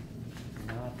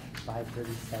 not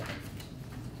 537.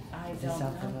 I Does this don't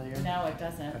sound know. familiar? No, it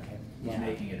doesn't. Okay. He's Yeah.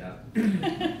 making it up.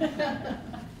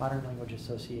 Modern Language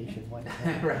Association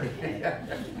 110. Right.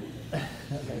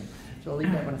 Okay, so I'll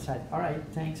leave that one aside. All right,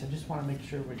 thanks. I just want to make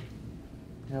sure we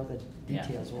know the Yeah.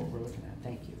 details of what we're looking at.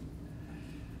 Thank you.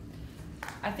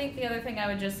 I think the other thing I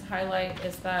would just highlight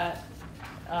is that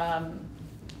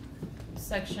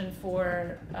Section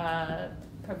 4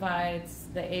 provides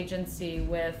the agency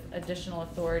with additional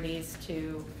authorities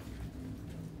to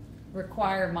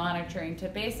require monitoring to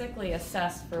basically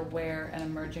assess for where an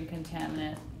emerging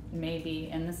contaminant may be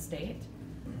in the state.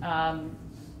 And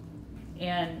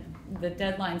the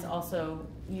deadlines also,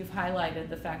 you've highlighted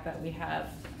the fact that we have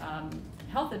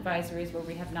health advisories where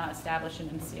we have not established an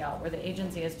MCL, where the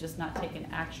agency has just not taken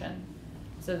action.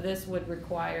 So this would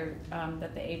require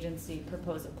that the agency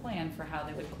propose a plan for how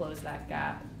they would close that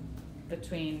gap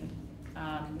between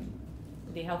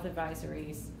the health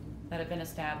advisories that have been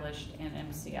established and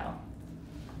MCL,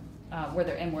 where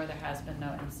there has been no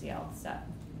MCL set.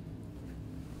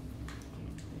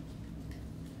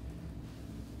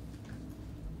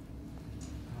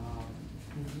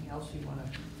 Anything else you want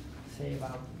to say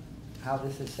about how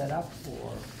this is set up?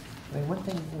 Or, I mean, one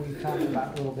thing we've talked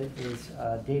about a little bit is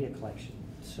data collection.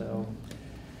 So,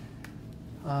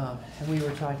 and we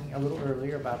were talking a little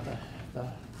earlier about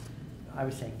I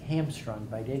was saying hamstrung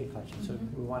by data collection. So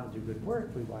we want to do good work,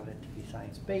 we want it to be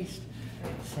science-based.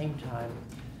 At the same time,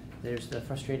 there's the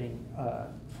frustrating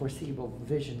foreseeable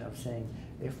vision of saying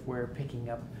if we're picking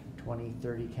up 20,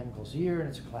 30 chemicals a year and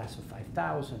it's a class of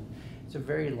 5,000, it's a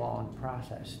very long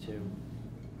process to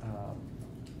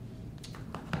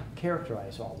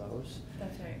characterize all those.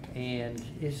 That's right. And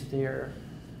is there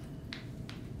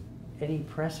any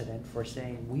precedent for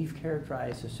saying we've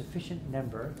characterized a sufficient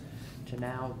number to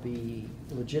now be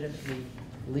legitimately,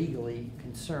 legally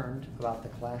concerned about the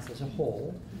class as a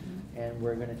whole, and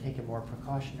we're going to take a more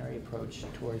precautionary approach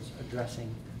towards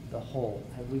addressing the whole?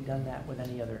 Have we done that with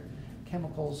any other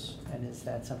chemicals, and is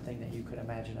that something that you could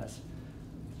imagine us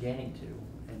getting to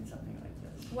in something like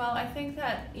this? Well, I think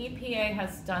that EPA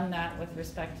has done that with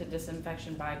respect to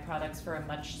disinfection byproducts for a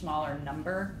much smaller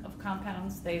number of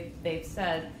compounds. They've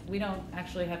said we don't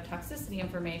actually have toxicity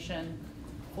information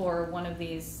for one of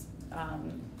these,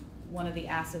 one of the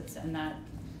acids in that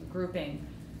grouping,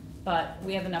 but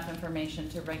we have enough information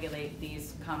to regulate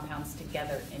these compounds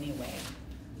together anyway.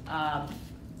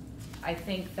 I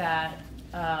think that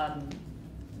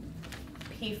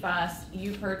PFAS,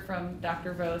 you've heard from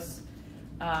Dr. Vos,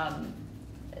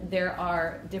 there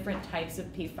are different types of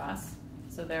PFAS.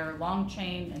 So there are long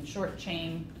chain and short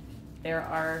chain. There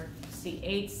are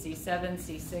C8, C7,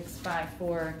 C6, 5,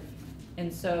 4.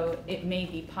 And so it may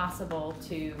be possible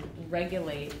to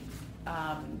regulate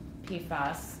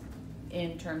PFAS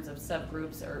in terms of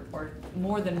subgroups or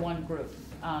more than one group.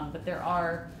 But there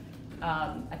are,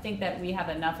 I think that we have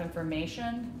enough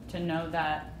information to know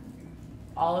that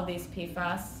all of these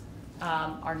PFAS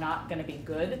are not going to be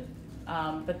good,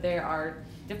 but there are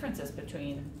differences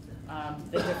between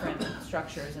the different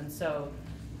structures, and so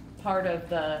part of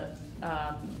the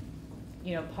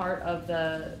part of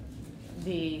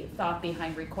the thought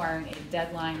behind requiring a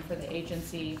deadline for the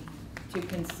agency to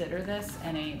consider this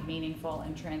in a meaningful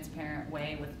and transparent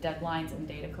way with deadlines and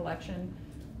data collection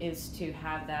is to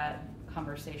have that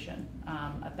conversation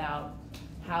about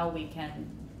how we can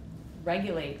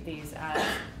regulate these as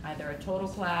either a total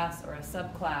class or a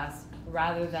subclass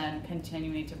rather than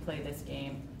continuing to play this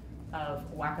game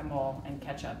of whack-a-mole and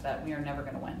catch-up that we are never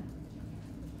going to win.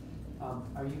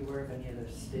 Are you aware of any other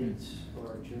states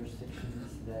or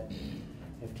jurisdictions that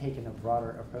have taken a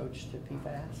broader approach to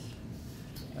PFAS,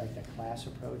 like a class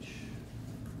approach?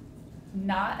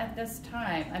 Not at this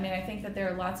time. I mean, I think that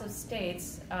there are lots of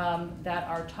states that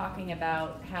are talking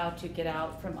about how to get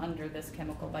out from under this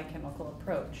chemical by chemical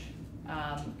approach.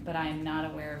 But I am not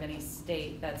aware of any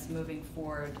state that's moving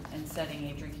forward and setting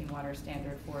a drinking water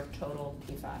standard for total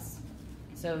PFAS.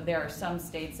 So there are some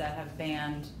states that have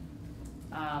banned,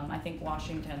 I think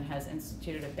Washington has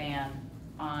instituted a ban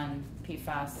on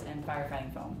PFAS and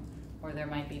firefighting foam, or there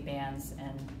might be bans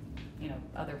in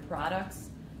other products.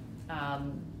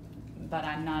 But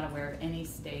I'm not aware of any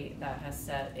state that has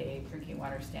set a drinking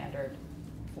water standard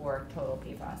for total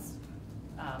PFAS.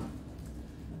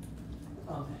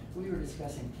 We were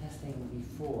discussing testing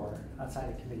before, outside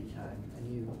of committee time,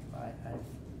 and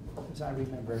as I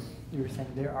remember, you were saying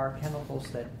there are chemicals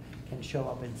that can show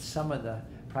up in some of the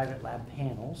private lab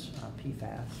panels on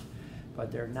PFAS,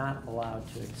 but they're not allowed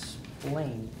to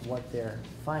explain what they're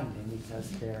finding because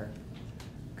they're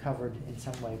covered in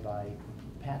some way by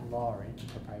patent law or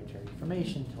proprietary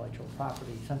information, intellectual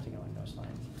property, something along those lines.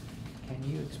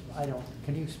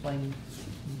 Can you explain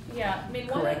Yeah, I mean,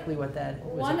 correctly what that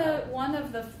was about? one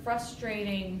of the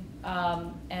frustrating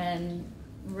and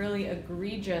really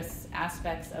egregious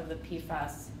aspects of the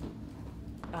PFAS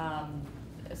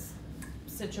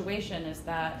situation is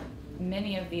that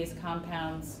many of these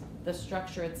compounds, the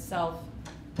structure itself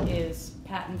is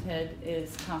patented,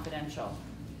 is confidential.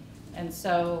 And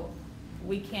so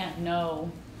we can't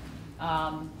know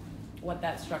what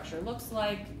that structure looks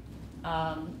like.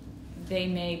 They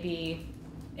may be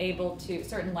able to,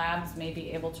 certain labs may be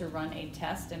able to run a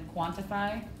test and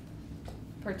quantify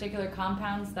particular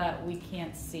compounds that we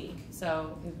can't see.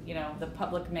 So, you know, the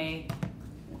public may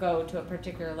go to a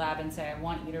particular lab and say, I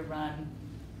want you to run,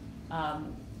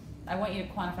 I want you to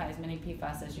quantify as many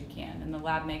PFAS as you can. And the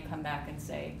lab may come back and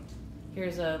say,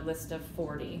 here's a list of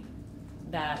 40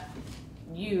 that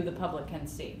you, the public, can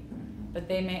see. But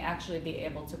they may actually be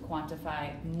able to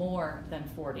quantify more than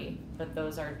 40, but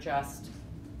those are just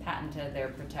patented, they're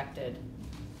protected.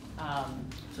 So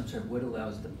I'm sorry, what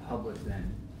allows the public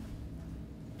then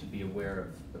to be aware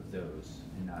of those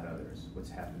and not others? What's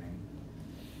happening?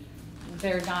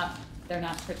 They're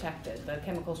not protected. The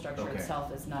chemical structure Okay.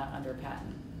 itself is not under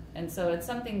patent. And so it's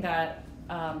something that,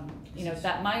 you know,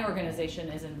 that my organization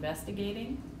is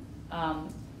investigating,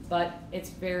 but it's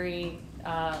very,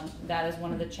 that is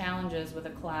one of the challenges with a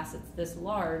class that's this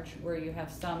large, where you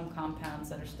have some compounds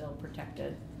that are still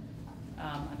protected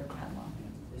under patent law.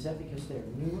 Is that because they're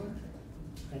newer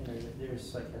and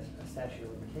there's like a statute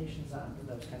of limitations on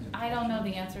those kinds of? I don't know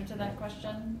the answer to that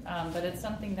question, but it's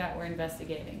something that we're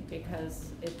investigating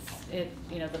because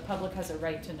you know, the public has a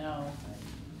right to know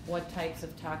what types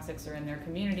of toxics are in their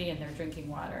community and their drinking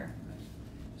water.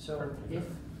 So if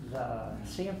the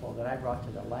sample that I brought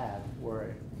to the lab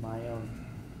were my own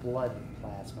blood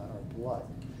plasma or blood,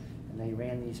 and they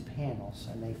ran these panels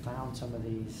and they found some of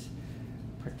these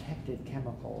protected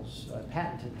chemicals,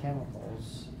 patented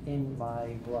chemicals in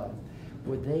my blood,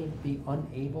 would they be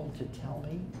unable to tell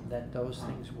me that those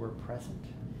things were present?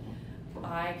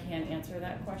 I can't answer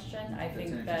that question. I That's think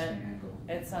an that interesting angle.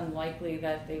 it's unlikely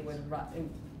that they would run.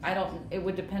 It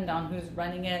would depend on who's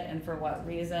running it and for what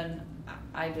reason.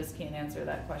 I just can't answer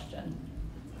that question.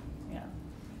 Yeah.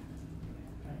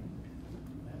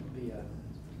 That would be a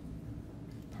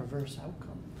perverse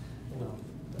outcome. Well,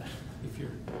 if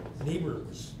your neighbor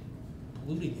was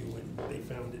polluting you and they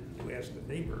found it, and you asked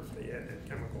the neighbor if they had that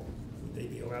chemical, would they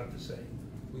be allowed to say,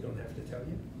 we don't have to tell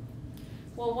you?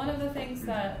 Well, one of the things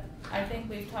that I think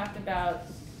we've talked about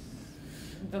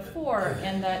before,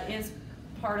 and that is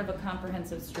part of a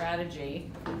comprehensive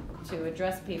strategy to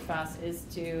address PFAS, is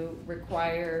to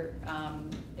require,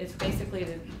 it's basically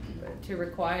to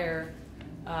require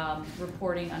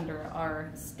reporting under our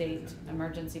state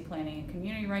Emergency Planning and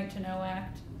Community Right to Know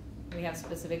Act. We have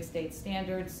specific state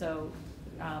standards, so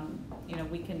you know,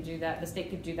 we can do that. The state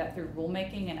could do that through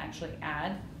rulemaking and actually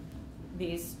add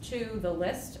these to the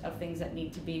list of things that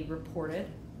need to be reported,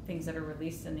 things that are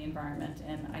released in the environment.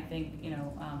 And I think, you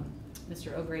know,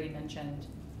 Mr. O'Grady mentioned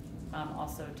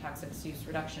also Toxic Use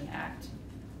Reduction Act,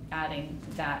 adding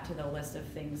that to the list of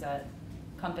things that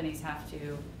companies have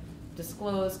to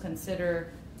disclose,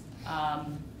 consider,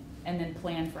 and then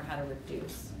plan for how to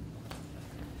reduce.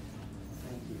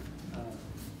 Thank you.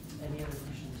 Any other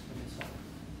questions for Ms. Hall?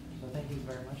 So thank you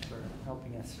very much for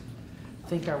helping us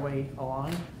think our way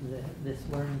along this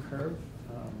learning curve.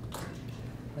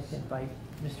 I'd like to invite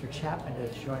Mr. Chapman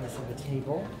to join us at the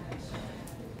table.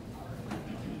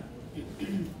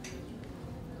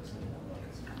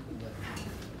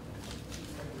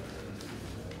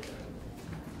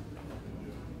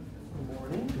 Good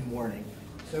morning. Good morning.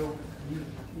 So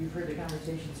you've heard the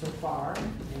conversation so far,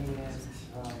 and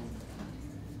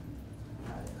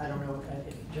I don't know,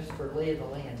 if, just for lay of the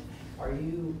land, are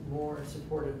you more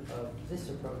supportive of this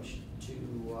approach to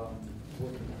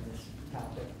working on this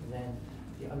topic than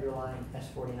the underlying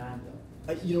S.49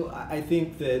 bill? You know, I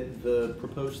think that the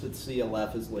proposal that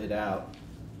CLF has laid out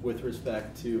with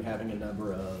respect to having a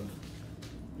number of,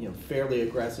 you know, fairly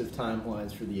aggressive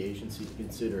timelines for the agency to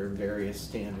consider various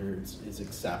standards is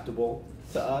acceptable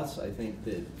to us. I think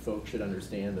that folks should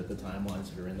understand that the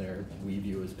timelines that are in there we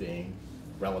view as being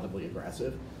relatively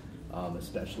aggressive,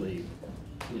 especially,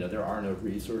 you know, there are no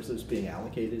resources being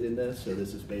allocated in this, so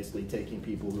this is basically taking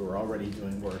people who are already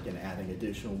doing work and adding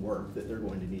additional work that they're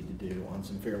going to need to do on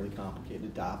some fairly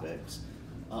complicated topics.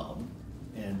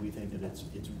 And we think that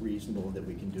it's reasonable that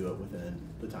we can do it within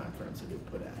the timeframes that we've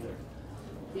put out there.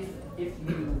 If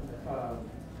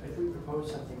we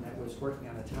proposed something that was working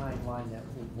on a timeline that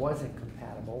wasn't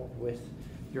compatible with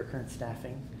your current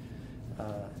staffing,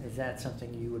 is that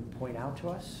something you would point out to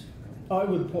us? I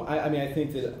would point. I mean, I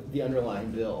think that the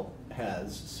underlying bill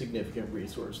has significant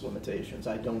resource limitations.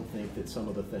 I don't think that some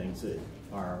of the things that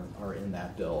are in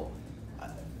that bill,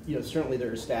 certainly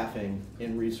there are staffing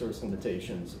and resource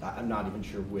limitations. I'm not even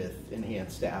sure with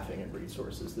enhanced staffing and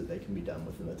resources that they can be done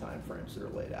within the timeframes that are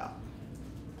laid out.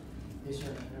 Is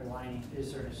there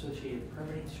an associated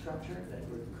permitting structure that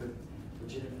could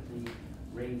legitimately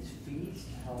raise fees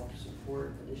to help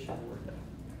support additional work?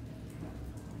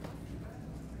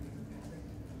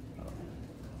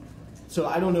 So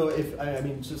I don't know if, I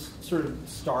mean, just sort of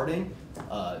starting,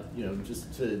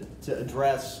 just to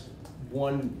address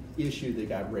one issue that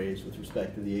got raised with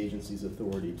respect to the agency's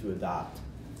authority to adopt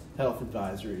health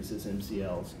advisories as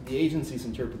MCLs. The agency's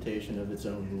interpretation of its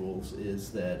own rules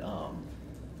is that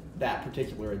that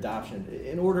particular adoption,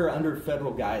 in order under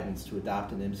federal guidance to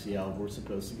adopt an MCL, we're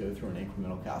supposed to go through an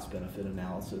incremental cost-benefit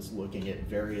analysis looking at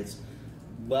various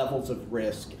levels of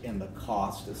risk and the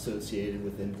cost associated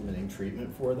with implementing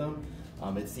treatment for them.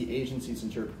 It's the agency's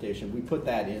interpretation. We put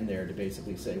that in there to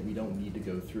basically say we don't need to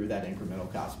go through that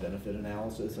incremental cost-benefit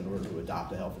analysis in order to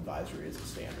adopt a health advisory as a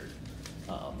standard.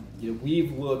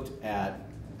 We've looked at,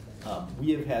 we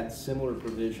have had similar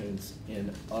provisions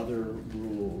in other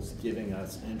rules giving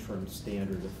us interim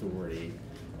standard authority,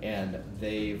 and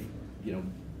they've,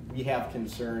 we have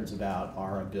concerns about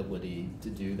our ability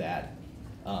to do that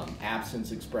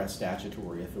absence express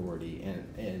statutory authority,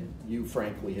 and you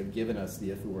frankly have given us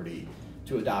the authority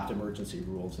to adopt emergency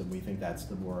rules, and we think that's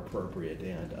the more appropriate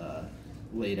and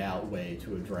laid out way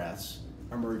to address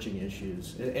emerging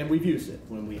issues, and we've used it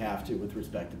when we have to with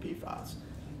respect to PFAS.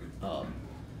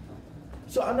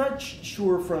 So I'm not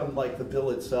sure from the bill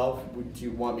itself, do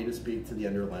you want me to speak to the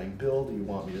underlying bill? Do you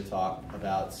want me to talk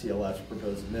about CLF's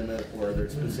proposed amendment, or are there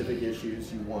specific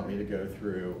issues you want me to go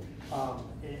through? I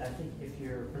think if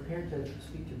you're prepared to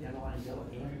speak to the underlying bill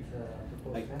and the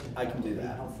proposed amendment, I can do would be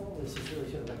that. helpful. This is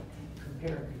really sort of a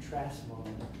compare and contrast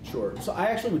moment. Sure. So I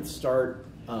actually would start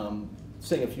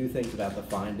saying a few things about the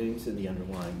findings in the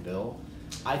underlying bill.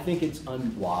 I think it's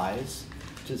unwise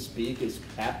to speak to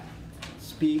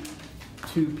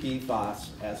PFAS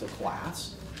as a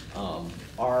class.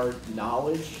 Our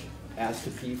knowledge as to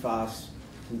PFAS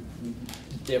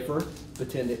differ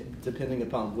depending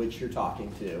upon which you're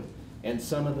talking to, and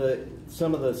some of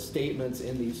the statements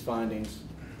in these findings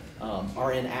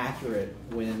are inaccurate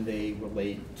when they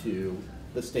relate to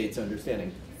the state's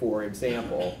understanding. For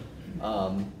example,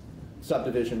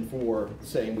 subdivision 4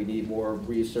 saying we need more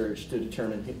research to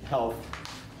determine health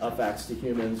effects to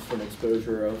humans from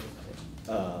exposure of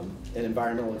and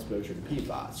environmental exposure to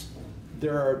PFAS.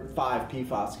 There are 5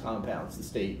 PFAS compounds the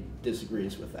state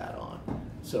disagrees with that on.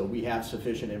 So we have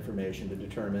sufficient information to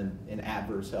determine an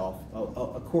adverse health,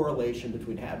 a correlation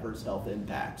between adverse health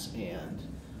impacts and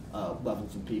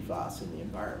levels of PFAS in the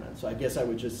environment. So I guess I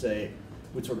would just say,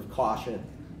 would sort of caution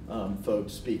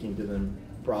folks speaking to them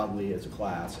broadly as a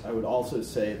class. I would also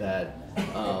say that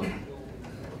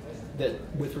that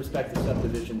with respect to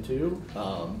subdivision 2,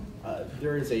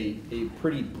 there is a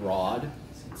pretty broad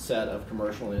set of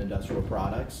commercial and industrial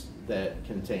products that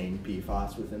contain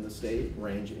PFAS within the state,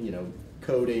 ranging,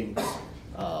 coatings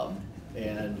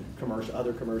and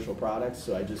other commercial products.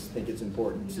 So I just think it's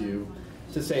important to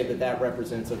say that that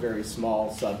represents a very small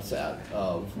subset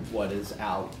of what is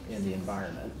out in the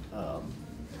environment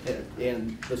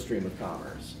and the stream of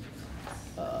commerce.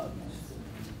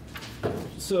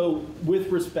 So with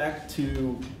respect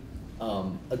to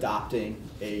adopting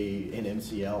an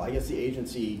MCL, I guess the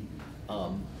agency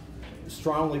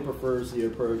strongly prefers the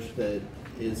approach that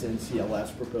is in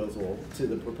CLF's proposal to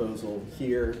the proposal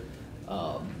here.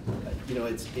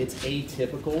 It's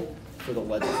atypical for the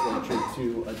legislature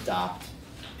to adopt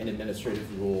an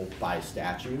administrative rule by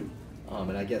statute.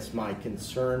 And I guess my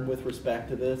concern with respect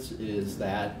to this is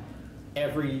that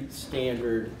every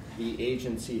standard the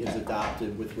agency has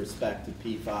adopted with respect to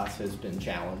PFAS has been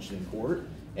challenged in court,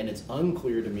 and it's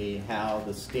unclear to me how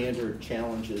the standard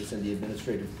challenges in the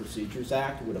Administrative Procedures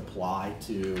Act would apply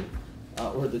to,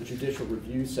 or the judicial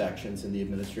review sections in the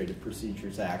Administrative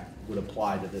Procedures Act would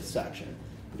apply to this section.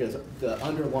 Because the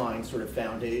underlying sort of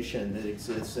foundation that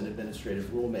exists in administrative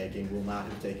rulemaking will not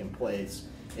have taken place.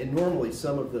 And normally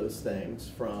some of those things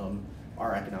from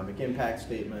our economic impact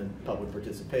statement, public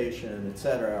participation, et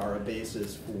cetera, are a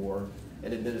basis for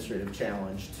an administrative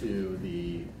challenge to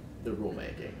the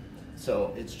rulemaking.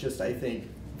 So it's just, I think,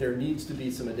 there needs to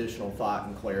be some additional thought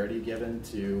and clarity given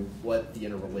to what the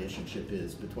interrelationship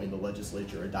is between the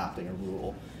legislature adopting a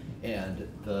rule and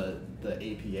the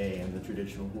APA and the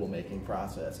traditional rulemaking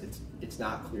process. It's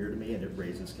not clear to me, and it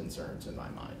raises concerns in my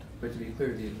mind. But to be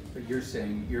clear, but you're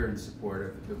saying you're in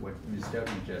support of what Ms.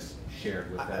 Duggan just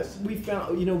shared with us. We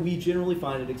found, we generally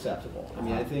find it acceptable. I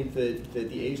mean, I think that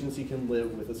the agency can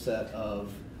live with a set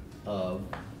of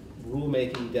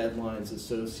rulemaking deadlines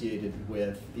associated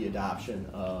with the adoption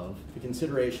of, the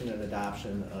consideration and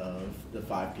adoption of the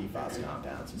 5 PFAS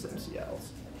compounds as MCLs.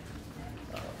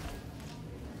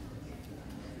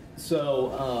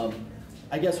 So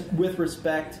I guess with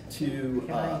respect to...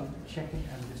 Can I check in?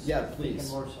 I'm just yeah,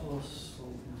 please. thinking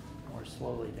more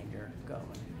slowly than you're going.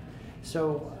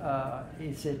 So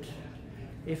is it,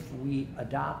 if we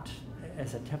adopt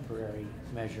as a temporary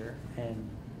measure and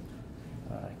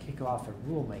kick off a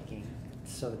rulemaking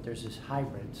so that there's this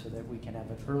hybrid so that we can have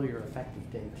an earlier effective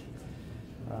date,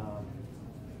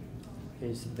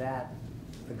 is that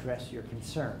address your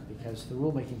concern? Because the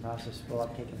rulemaking process will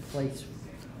have taken place.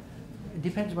 It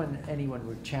depends when anyone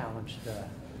would challenge the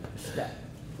step.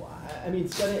 Well, I mean,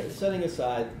 setting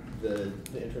aside the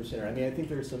interim standard, I mean, I think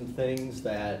there's some things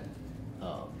that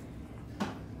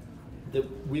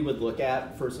that we would look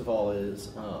at. First of all,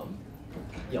 is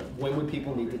when would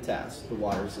people need to test the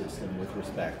water system with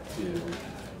respect to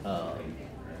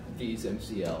these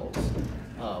MCLs?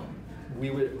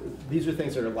 These are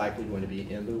things that are likely going to be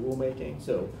in the rulemaking.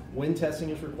 So when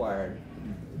testing is required,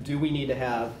 do we need to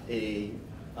have a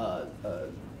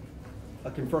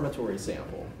confirmatory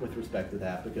sample with respect to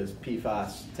that? Because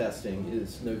PFAS testing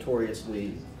is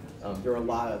notoriously, there are a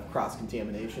lot of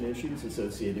cross-contamination issues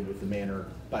associated with the manner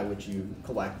by which you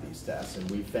collect these tests, and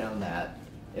we've found that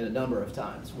in a number of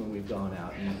times when we've gone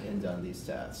out and done these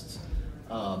tests.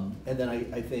 And then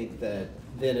I think that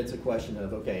then it's a question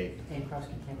of, okay. And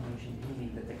cross-contamination, you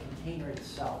mean that the container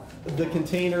itself? The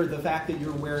container, the fact that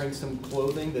you're wearing some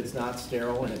clothing that's not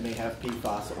sterile and it may have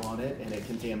PFAS on it and it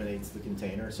contaminates the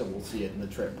container, so we'll see it in the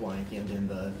trip blank and in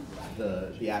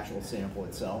the actual sample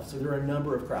itself. So there are a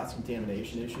number of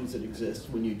cross-contamination issues that exist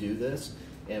when you do this,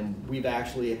 and we've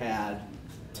actually had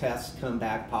tests come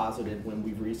back positive when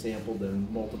we've resampled them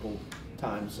multiple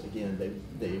times. Again,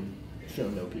 they've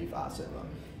shown no PFAS in them.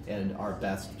 And our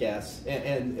best guess,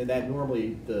 and that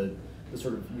normally the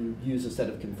sort of, you use a set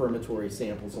of confirmatory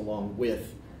samples along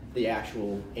with the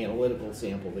actual analytical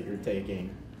sample that you're taking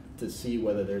to see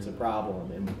whether there's a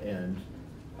problem, and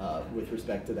with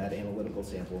respect to that analytical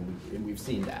sample, and we've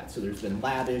seen that. So there's been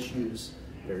lab issues,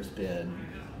 there's been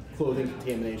clothing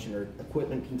contamination or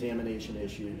equipment contamination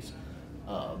issues.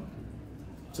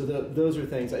 So those are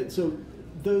things. So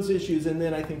those issues, and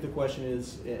then I think the question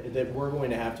is that we're going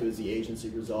to have to, as the agency,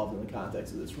 resolve in the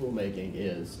context of this rulemaking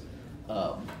is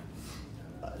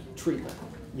treatment.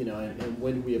 And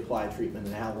when do we apply treatment,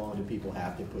 and how long do people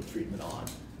have to put treatment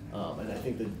on? And I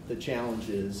think that the challenge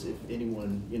is, if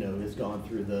anyone has gone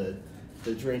through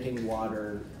the drinking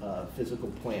water physical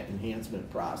plant enhancement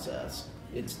process,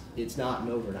 it's not an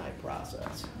overnight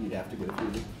process. You'd have to go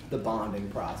through the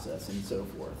bonding process and so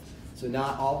forth. So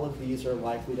not all of these are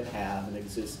likely to have an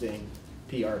existing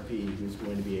PRP who's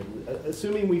going to be able to,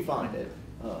 assuming we find it,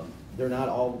 they're not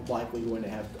all likely going to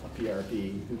have a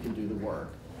PRP who can do the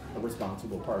work, a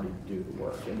responsible party to do the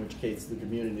work, in which case the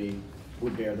community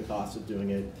would bear the cost of doing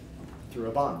it through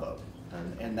a bond vote.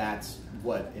 And that's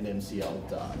what an MCL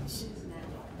does.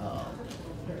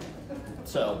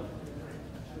 So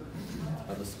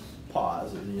I'll just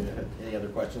pause. If you have any other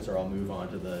questions, or I'll move on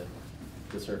to the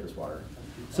surface water.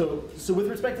 So with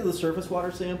respect to the surface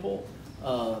water sample,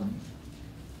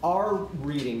 our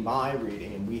reading, my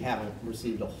reading, and we haven't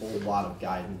received a whole lot of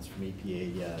guidance from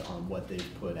EPA yet on what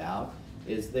they've put out,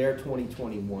 is their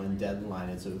 2021 deadline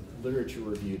is a literature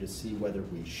review to see whether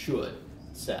we should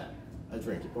set a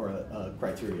drink or a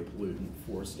criteria pollutant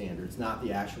for standards, not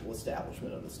the actual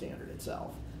establishment of the standard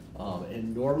itself.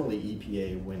 And normally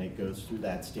EPA, when it goes through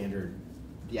that standard,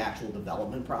 the actual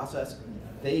development process,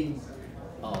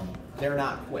 they're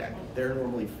not quick. They're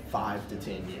normally 5 to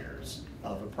 10 years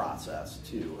of a process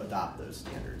to adopt those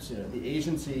standards. The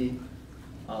agency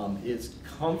is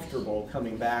comfortable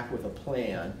coming back with a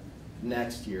plan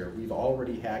next year. We've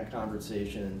already had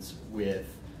conversations with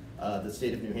the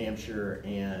state of New Hampshire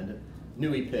and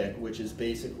NUIPIC, which is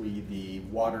basically the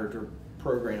water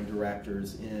program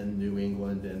directors in New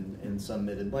England and some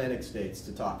mid-Atlantic states,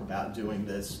 to talk about doing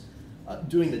this,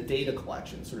 doing the data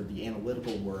collection, sort of the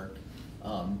analytical work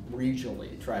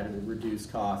regionally, try to reduce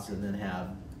costs, and then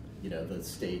have the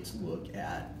states look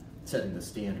at setting the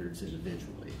standards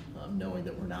individually, knowing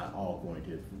that we're not all going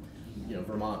to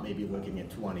Vermont may be looking at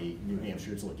 20, New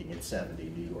Hampshire's looking at 70,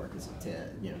 New York is at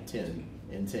 10, 10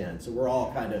 and 10. So we're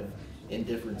all kind of in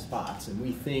different spots, and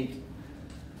we think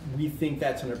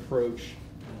that's an approach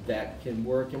that can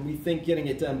work, and we think getting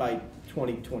it done by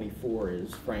 2024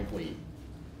 is frankly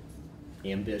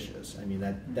ambitious. I mean,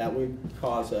 that would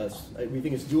cause us, we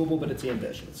think it's doable, but it's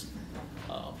ambitious.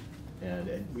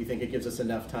 And we think it gives us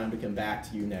enough time to come back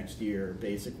to you next year,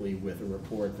 basically with a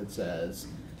report that says,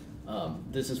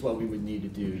 this is what we would need to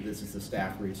do, this is the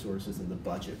staff resources and the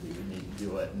budget we would need to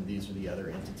do it, and these are the other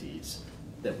entities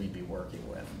that we'd be working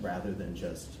with, rather than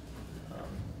just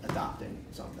adopting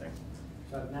something.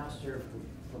 So I've now served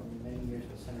for many years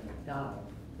with Senator McDonald,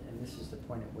 and this is the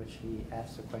point at which he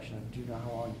asked the question of, do you know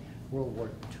how long World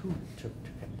War II took to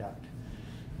conduct,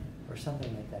 or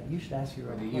something like that? You should ask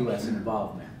your The U.S.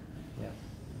 involvement. Yeah.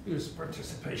 U.S.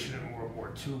 participation in World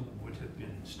War II would have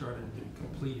been started and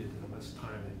completed in less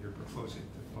time than you're proposing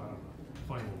to file a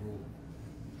final rule.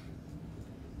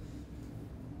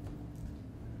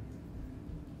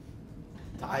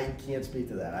 I can't speak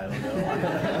to that, I don't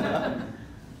know.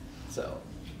 So.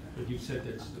 But you said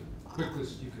that's the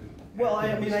quickest you can. Well,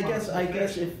 I mean, I guess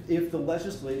if the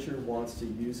legislature wants to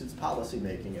use its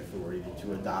policymaking authority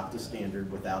to adopt a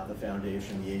standard without the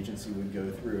foundation, the agency would go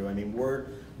through. I mean, we're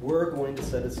going to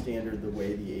set a standard the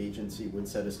way the agency would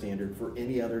set a standard for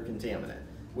any other contaminant,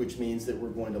 which means that we're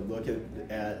going to look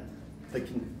at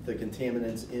the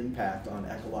contaminant's impact on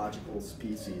ecological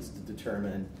species to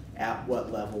determine at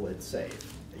what level it's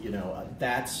safe.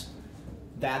 That's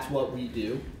what we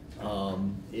do.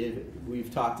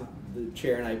 We've talked. The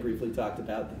chair and I briefly talked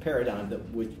about the paradigm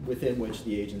within which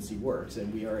the agency works,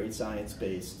 and we are a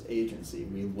science-based agency.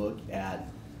 We look at,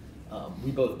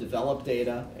 we both develop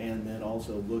data and then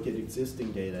also look at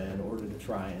existing data in order to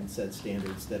try and set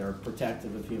standards that are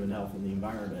protective of human health and the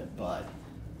environment, but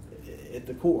at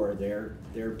the core, they're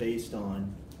based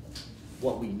on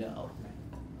what we know.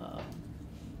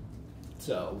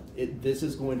 This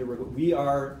is going to, we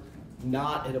are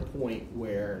not at a point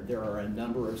where there are a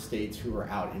number of states who are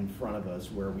out in front of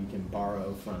us where we can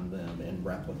borrow from them and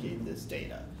replicate this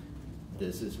data.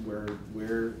 This is where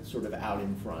we're sort of out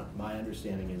in front. My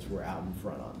understanding is we're out in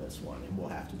front on this one, and we'll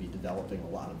have to be developing a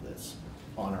lot of this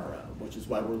on our own, which is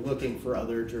why we're looking for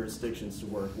other jurisdictions to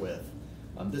work with.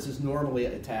 This is normally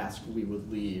a task we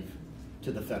would leave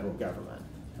to the federal government.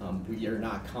 We are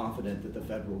not confident that the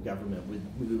federal government would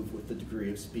move with the degree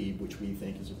of speed which we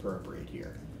think is appropriate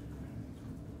here.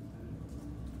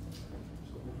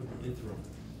 Interim.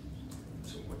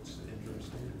 So what's the interim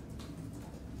standard?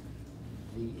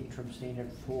 The interim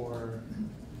standard for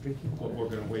drinking water. Well,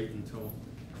 we're going to wait until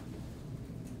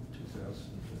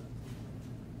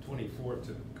 2024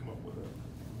 to come up with a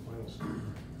final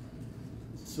standard.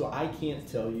 So I can't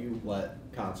tell you what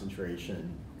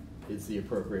concentration is the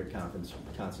appropriate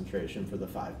concentration for the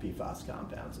 5 PFAS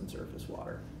compounds in surface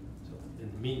water. So in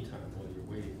the meantime, while you're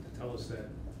waiting to tell us that,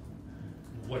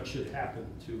 what should happen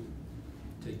to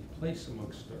take place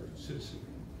amongst our citizenry?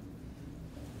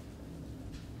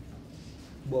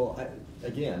 Well,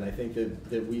 again, I think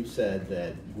that we've said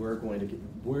that we're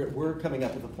coming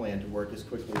up with a plan to work as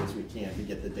quickly as we can to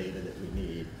get the data that we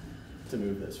need to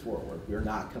move this forward. We're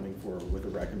not coming forward with a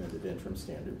recommended interim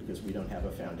standard because we don't have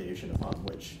a foundation upon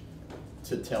which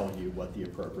to tell you what the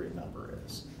appropriate number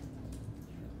is.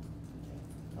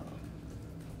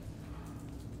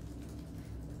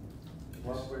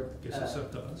 Guess it's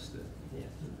up to us then.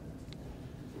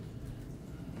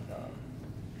 Yeah.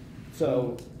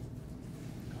 So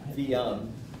the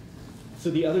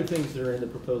other things that are in the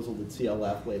proposal that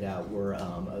CLF laid out were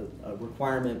a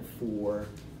requirement for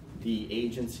the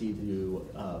agency to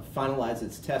finalize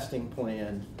its testing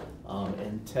plan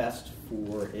and test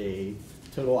for a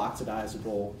total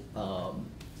oxidizable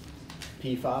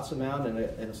PFAS amount in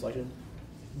a selection.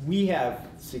 We have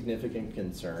significant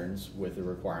concerns with the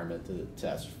requirement to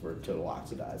test for total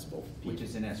oxidizable PFAS. Which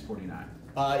is in S.49.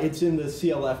 It's in the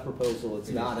CLF proposal. It's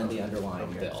not in the underlying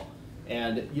bill.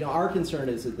 And our concern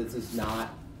is that this is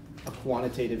not a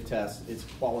quantitative test. It's a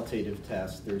qualitative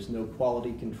test. There's no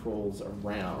quality controls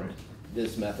around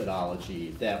this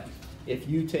methodology. That if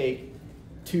you take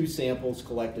 2 samples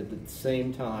collected at the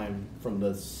same time from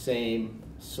the same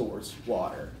source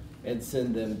water and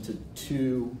send them to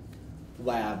 2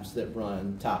 labs that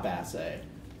run top assay,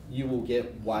 you will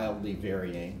get wildly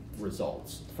varying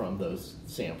results from those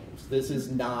samples. This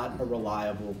is not a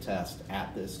reliable test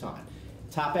at this time.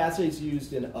 Top assay is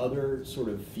used in other sort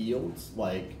of fields,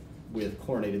 like with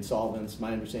chlorinated solvents.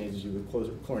 My understanding is you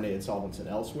with chlorinated solvents and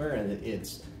elsewhere, and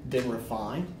it's been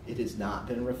refined. It has not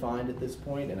been refined at this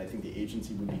point, and I think the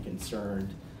agency would be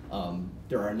concerned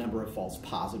There are a number of false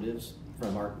positives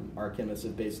from our chemists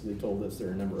have basically told us there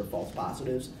are a number of false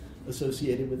positives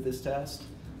associated with this test.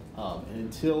 And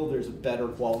until there's a better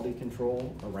quality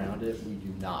control around it, we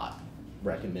do not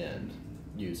recommend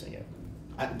using it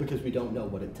because we don't know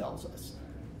what it tells us.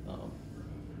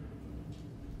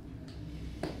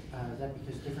 Is that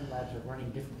because different labs are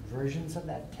running different versions of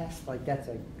that test? Like that's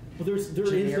a Well, there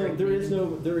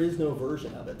is no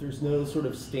version of it. There's no sort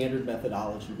of standard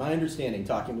methodology. My understanding,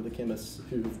 talking with the chemists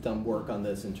who've done work on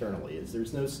this internally, is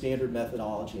there's no standard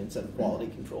methodology and set of quality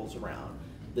controls around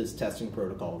this testing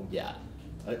protocol yet.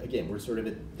 Again, we're sort of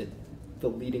at the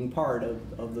leading part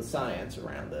of the science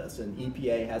around this, and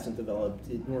EPA hasn't developed.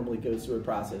 It normally goes through a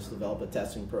process to develop a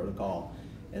testing protocol,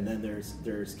 and then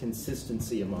there's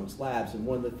consistency amongst labs. And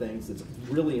one of the things that's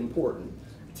really important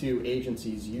to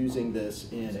agencies using this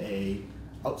in a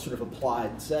sort of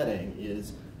applied setting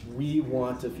is we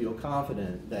want to feel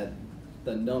confident that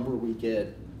the number we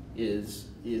get is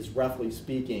roughly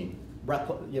speaking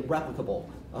replicable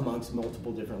amongst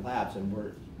multiple different labs,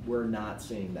 and we're not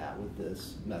seeing that with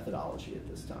this methodology at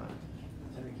this time.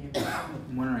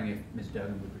 I'm wondering if Ms.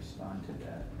 Duggan would respond to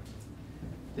that,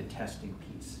 the testing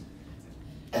piece.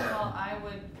 Well, I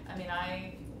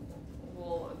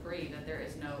will agree that there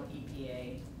is no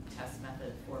EPA test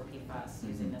method for PFAS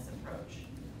using this approach.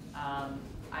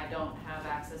 I don't have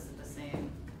access to the same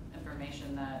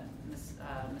information that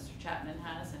Mr. Chapman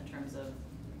has in terms of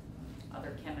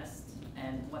other chemists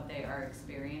and what they are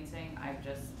experiencing. I've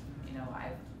just,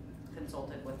 I've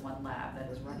consulted with one lab that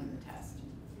is running the test.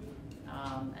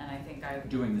 And I think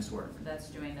doing this work. That's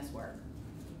doing this work.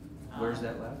 Where's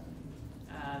that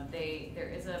lab? There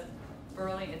is a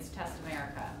it's Test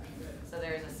America. So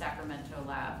there's a Sacramento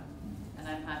lab. And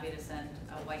I'm happy to send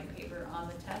a white paper on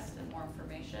the test and more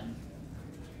information.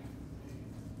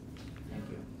 Thank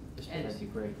you. And- That'd be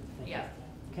great. Yeah.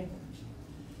 Okay.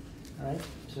 All right.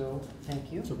 So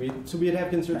thank you. So we'd have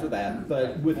concerns with that,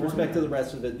 but with respect to the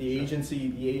rest of it, the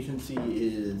agency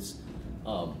is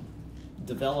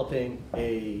developing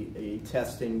a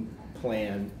testing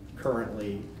plan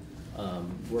currently.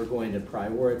 We're going to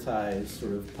prioritize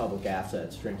sort of public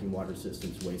assets, drinking water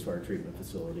systems, wastewater treatment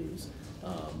facilities,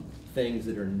 things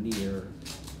that are near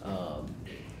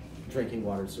drinking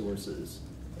water sources,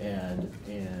 and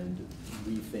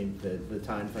we think that the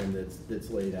time frame that's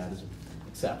laid out is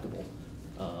acceptable.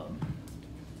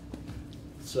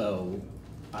 So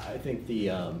I think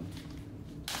I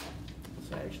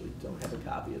actually don't have a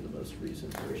copy of the most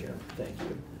recent version. Thank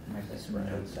you. That's right.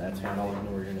 That's fine. I'll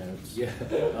ignore your notes. Yeah.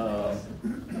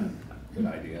 Good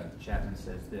idea. Chapman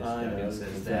says this, I know, Duggan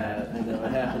says that. I know,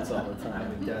 it happens all the I'm time.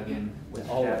 with Duggan, with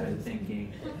Always. Chapman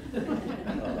thinking.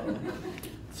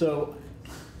 So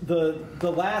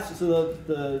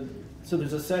so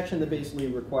there's a section that basically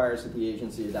requires that the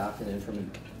agency adopt an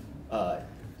interim,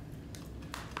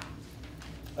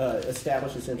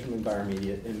 establishes interim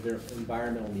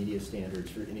environmental media standards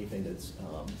for anything that's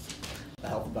a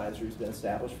health advisory has been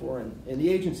established for, and the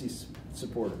agency's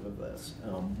supportive of this.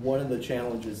 One of the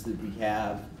challenges that we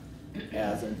have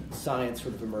as a science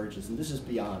sort of emerges, and this is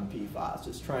beyond PFAS,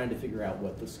 is trying to figure out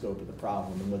what the scope of the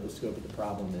problem and what the scope of the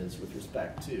problem is with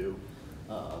respect to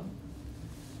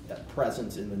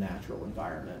presence in the natural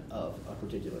environment of a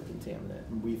particular contaminant.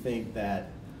 And we think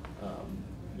that,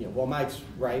 while Mike's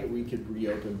right, we could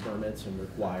reopen permits and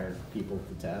require people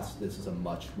to test. This is a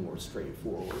much more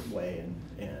straightforward way,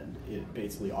 and it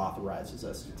basically authorizes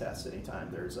us to test anytime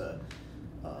there's an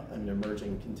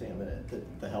emerging contaminant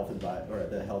that the health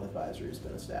advisory has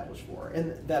been established for,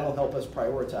 and that'll help us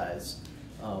prioritize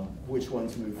which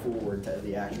ones move forward to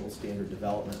the actual standard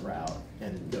development route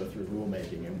and go through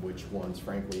rulemaking, and which ones,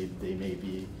 frankly, they may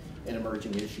be an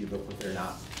emerging issue, but they're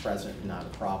not present, not a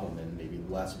problem, and maybe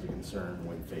less of a concern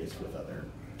when faced with other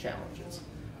challenges.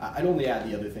 I'd only add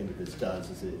the other thing that this does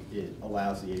is it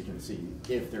allows the agency,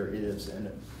 if there is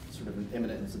an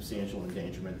imminent and substantial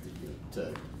endangerment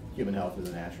to human health or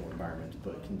the natural environment, to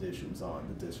put conditions on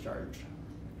the discharge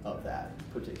of that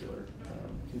particular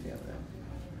contaminant.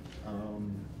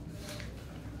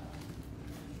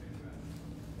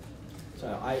 So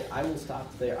I will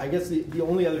stop there. I guess the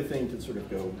only other thing to sort of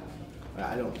go,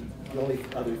 the only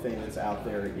other thing that's out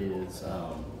there is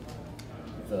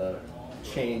the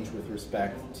change with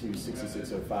respect to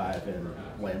 6605 and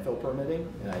landfill permitting.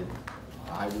 And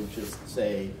I would just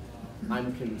say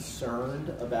I'm concerned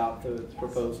about the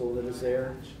proposal that is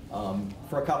there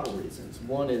for a couple reasons.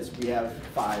 One is we have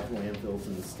 5 landfills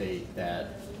in the state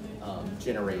that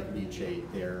generate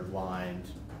leachate. They're lined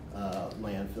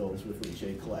landfills with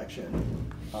leachate collection.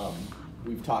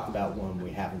 We've talked about one,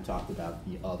 we haven't talked about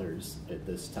the others at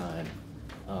this time.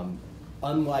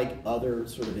 unlike other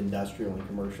sort of industrial and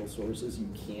commercial sources, you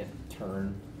can't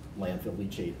turn landfill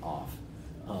leachate off.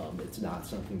 It's not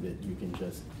something that you can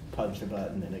just punch a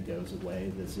button and it goes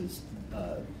away. This is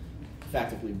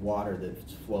effectively water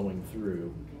that's flowing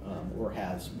through or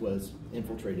was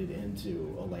infiltrated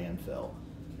into a landfill,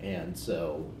 and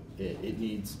so it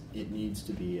needs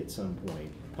to be at some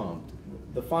point pumped.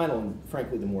 The final, and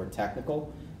frankly the more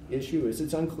technical issue is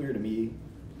it's unclear to me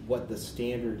what the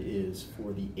standard is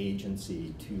for the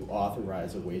agency to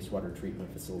authorize a wastewater treatment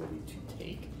facility to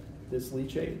take this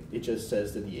leachate. It just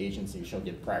says that the agency shall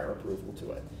give prior approval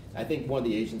to it. I think one of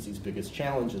the agency's biggest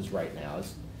challenges right now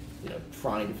is,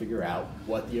 trying to figure out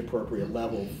what the appropriate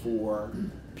level for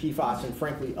PFAS and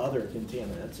frankly other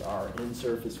contaminants are in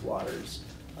surface waters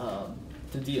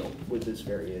to deal with this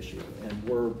very issue. And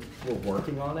we're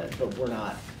working on it, but we're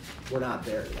not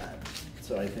there yet.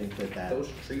 So I think that Those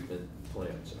treatment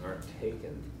plants aren't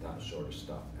taking that sort of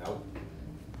stuff out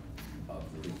of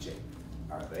the leachate,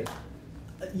 are they?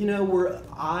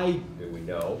 Do we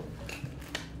know?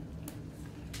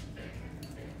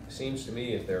 Seems to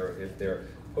me if they're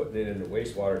putting it into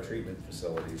wastewater treatment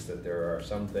facilities, that there are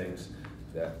some things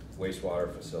that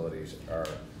wastewater facilities are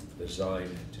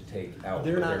designed to take out.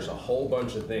 But there's a whole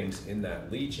bunch of things in that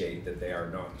leachate that they are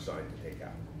not designed to take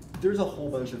out. There's a whole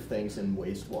bunch of things in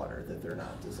wastewater that they're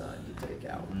not designed to take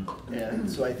out.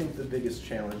 And so I think the biggest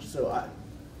challenge,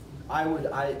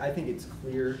 I think it's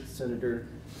clear, Senator,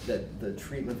 that the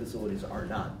treatment facilities are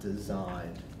not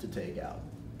designed to take out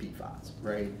PFAS,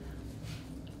 right?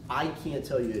 I can't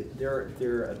tell you,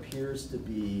 there appears to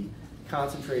be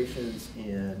concentrations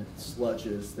in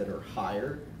sludges that are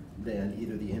higher than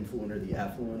either the influent or the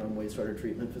effluent on wastewater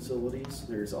treatment facilities.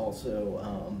 There's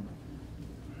also,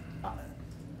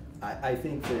 I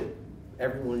think that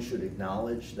everyone should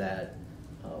acknowledge that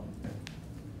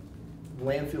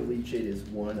landfill leachate is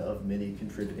one of many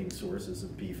contributing sources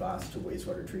of PFAS to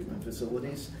wastewater treatment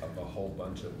facilities. Of a whole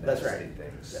bunch of That's nasty right.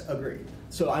 things. Agreed.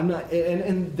 So I'm not,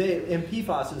 and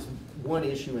PFAS is one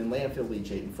issue in landfill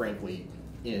leachate, and frankly,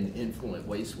 in influent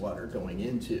wastewater going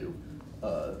into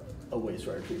a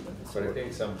wastewater treatment facility. But I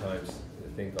think sometimes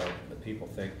people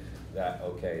think that,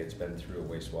 okay, it's been through a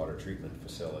wastewater treatment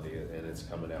facility and it's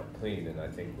coming out clean, and I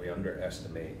think we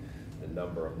underestimate the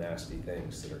number of nasty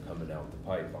things that are coming out the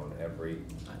pipe on every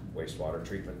wastewater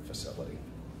treatment facility.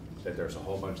 That there's a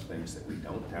whole bunch of things that we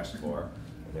don't test for,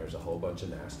 and there's a whole bunch of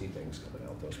nasty things coming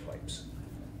out those pipes.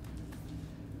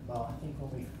 Well, I think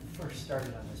when we first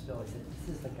started on this bill, I said,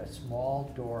 this is like a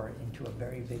small door into a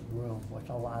very big room with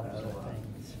a lot of other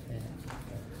things in it.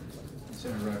 It's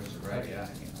in a variety, yeah,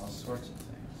 all sorts of things.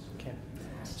 Okay,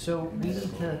 so we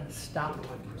need to stop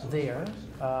there.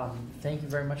 Thank you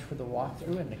very much for the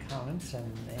walkthrough and the comments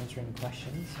and answering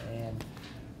questions, and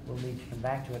we'll need to come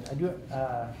back to it. I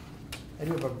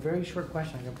do have a very short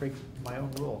question. I'm going to break my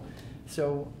own rule.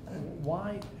 So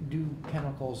why do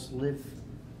chemicals live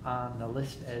on the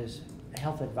list as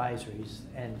health advisories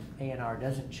and A&R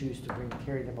doesn't choose to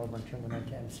carry them over and turn them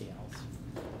into MCLs?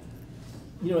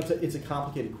 It's a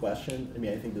complicated question. I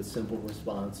mean, I think the simple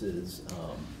response is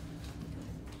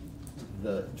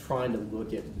trying to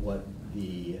look at what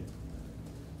the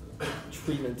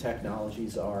treatment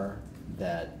technologies are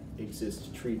that exist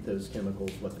to treat those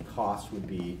chemicals, what the cost would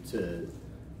be to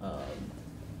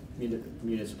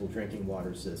municipal drinking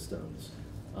water systems.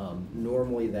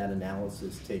 Normally that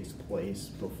analysis takes place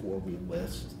before we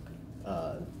list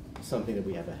something that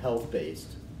we have a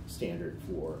health-based standard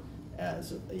for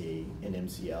as an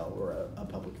MCL or a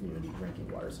public community drinking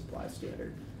water supply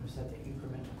standard. Was that the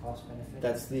incremental cost benefit?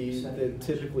 That's the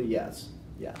typically, yes.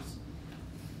 Thank you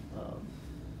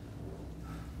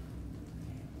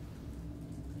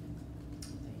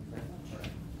very much.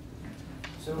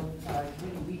 So,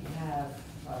 committee, we have,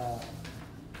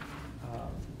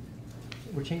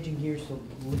 we're changing gears to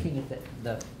looking at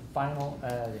the final,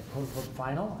 quote-unquote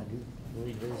final, I do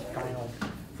believe it is final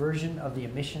version of the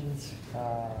emissions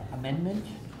amendment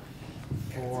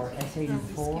for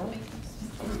S.84.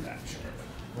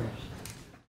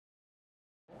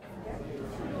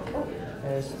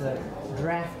 As the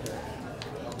drafter.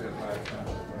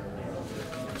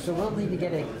 So we'll need to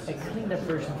get a cleaned up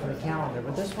version for the calendar,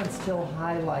 but this one still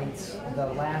highlights the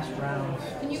last round.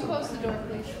 Can you close the door,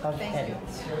 please? Of Thank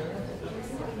edits.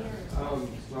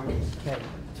 Okay,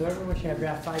 so everyone should have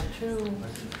draft 5.2,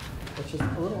 which is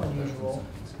a little unusual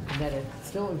in that it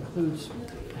still includes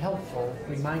helpful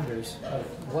reminders of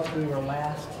what we were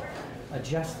last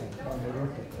adjusting when we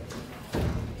looked at this.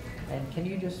 And can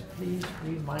you just please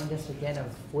remind us again of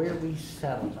where we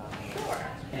settled on? Sure.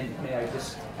 And may I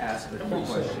just ask a quick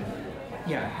question?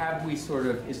 Yeah, have we sort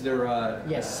of, is there a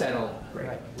Yes. settled?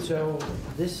 Right, so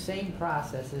this same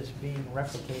process is being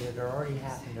replicated, or already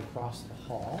happened across the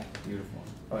hall. Beautiful.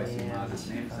 Oh, I see And, Maz's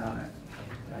name's on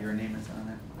it. Your name is on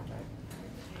it.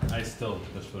 I still,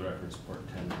 just for the record, support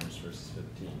 10 years versus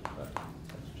 15, but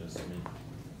that's just me.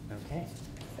 Okay.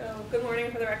 So, good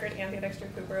morning, for the record, Anthea Dexter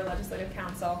Cooper, Legislative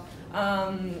Counsel.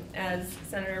 As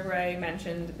Senator Bray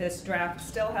mentioned, this draft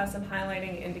still has some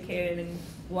highlighting indicated in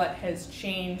what has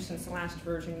changed since the last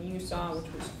version you saw,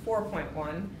 which was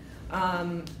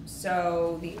 4.1.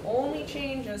 So the only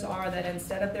changes are that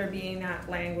instead of there being that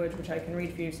language, which I can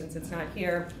read for you since it's not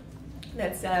here,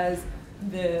 that says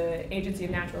the Agency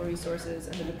of Natural Resources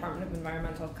and the Department of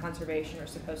Environmental Conservation are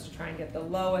supposed to try and get the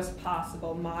lowest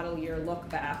possible model year look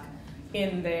back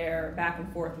in their back and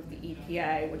forth with the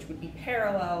EPA, which would be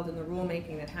paralleled in the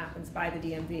rulemaking that happens by the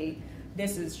DMV.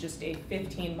 This is just a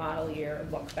 15 model year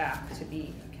look back to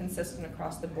be consistent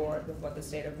across the board with what the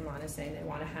state of Vermont is saying they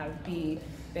want to have be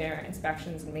their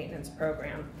inspections and maintenance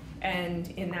program. And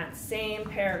in that same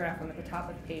paragraph on the top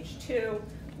of page 2,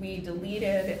 we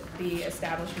deleted the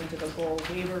establishment of a goal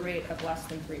waiver rate of less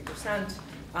than 3%.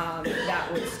 That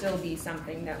would still be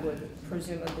something that would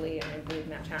presumably, and I believe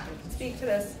Matt Chapman can speak to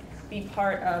this, be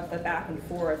part of the back and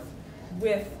forth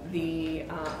with the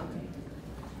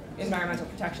Environmental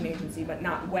Protection Agency, but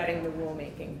not wedding the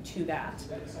rulemaking to that.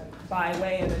 By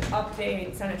way of an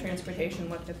update, Senate Transportation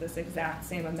looked at this exact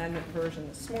same amendment version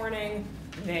this morning.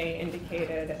 They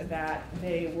indicated that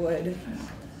they would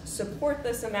support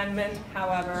this amendment.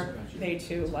 However, they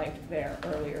too liked their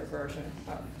earlier version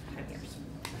of 10 years.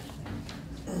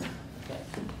 Okay.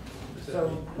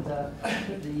 So the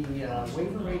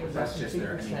waiver rate of That's less than just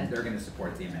their, I mean, 3%. they're gonna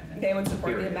support the amendment. They would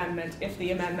support the Period. amendment if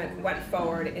the amendment went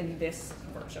forward in this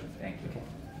version. Thank you.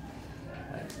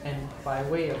 Okay. And by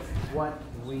way of what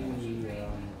we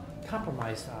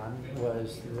compromised on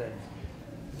was that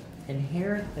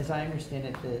inherent, as I understand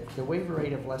it, the waiver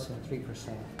rate of less than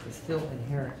 3% is still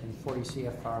inherent in 40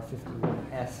 CFR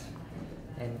 51S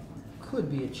and could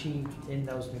be achieved in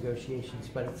those negotiations,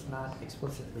 but it's not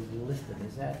explicitly listed.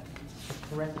 Is that the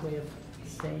correct way of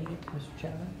saying it, Mr.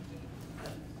 Chapman?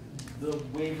 The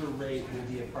waiver rate will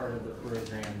be a part of the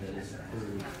program that is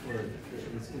approved, or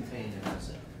is contained in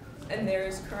this. And there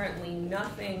is currently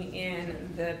nothing in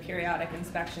the periodic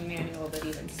inspection manual that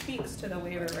even speaks to the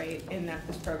waiver rate, in that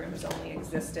this program has only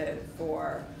existed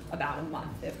for about a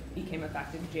month. It became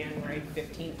effective January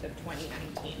 15th of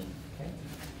 2019. Okay.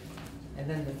 And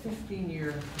then the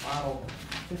 15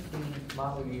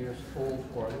 model years old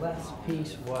or less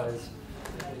piece was,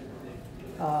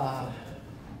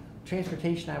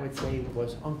 transportation, I would say,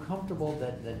 was uncomfortable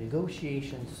that the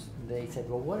negotiations, they said,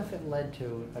 well, what if it led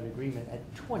to an agreement at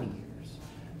 20 years?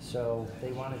 So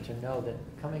they wanted to know that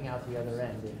coming out the other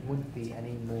end, it wouldn't be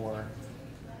any more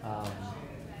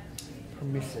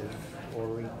permissive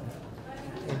or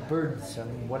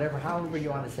burdensome, whatever, however you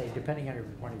want to say, depending on your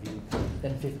point of view,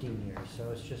 than 15 years. So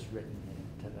it's just written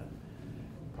into the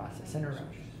process.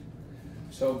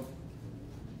 So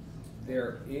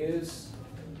there is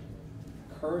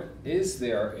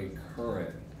there a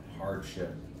current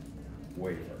hardship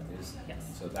waiver? Yes.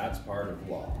 So that's part of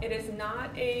law. It is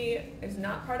not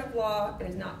part of law. It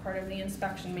is not part of the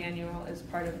inspection manual. It is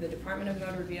part of the Department of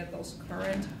Motor Vehicles'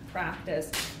 current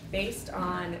practice based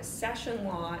on session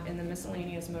law in the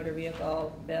miscellaneous motor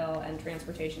vehicle bill and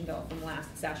transportation bill from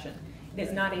last session. It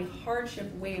is not a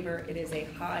hardship waiver. It is a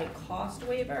high cost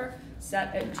waiver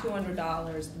set at $200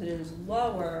 that is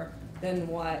lower than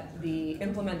what the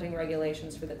implementing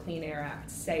regulations for the Clean Air Act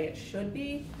say it should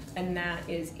be, and that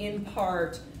is in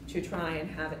part to try and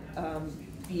have it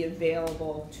be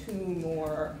available to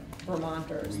more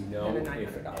Vermonters Do we know than a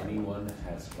if $900. anyone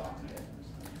has gotten it?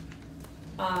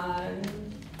 As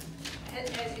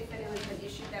if anyone's been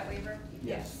issued that waiver?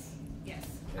 Yes. Yes.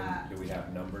 And do we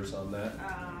have numbers on that?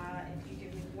 If you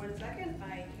give me 1 second,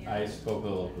 I can. I spoke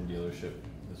with a local dealership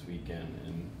this weekend,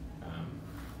 and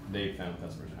they found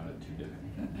customers found it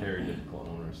very difficult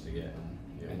owners to get,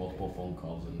 and multiple phone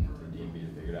calls and the DMV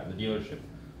to figure it out. The dealership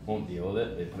won't deal with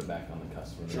it; they put it back on the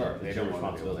customer. Sure, it's they your don't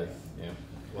want to deal with responsibility. it. Yeah.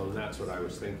 Well, and that's what I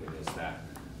was thinking, is that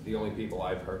the only people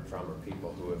I've heard from are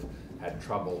people who have had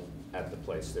trouble at the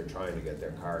place they're trying to get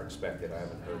their car inspected. I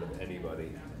haven't heard of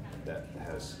anybody that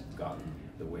has gotten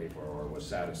the waiver or was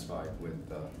satisfied with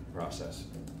the process.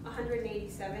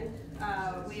 187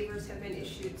 waivers have been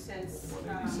issued since.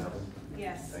 187?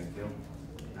 Yes. Thank you.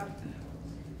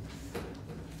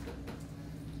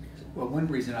 Well, one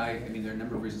reason I mean, there are a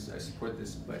number of reasons I support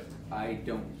this, but I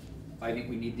think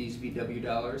we need these VW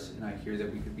dollars, and I hear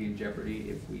that we could be in jeopardy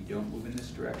if we don't move in this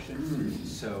direction.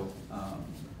 So,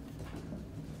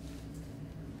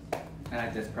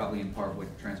 And that's probably in part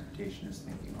what transportation is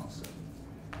thinking also.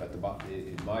 But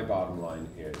my bottom line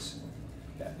is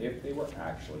that if they were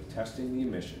actually testing the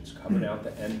emissions coming out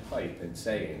the end pipe and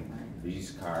saying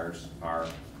these cars are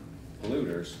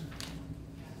polluters,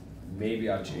 maybe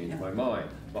I'd change my mind.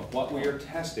 But what we are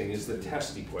testing is the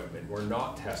test equipment. We're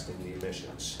not testing the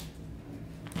emissions.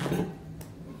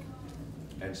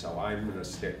 And so I'm going to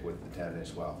stick with the 10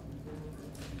 as well.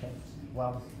 Okay,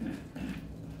 well.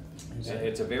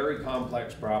 It's a very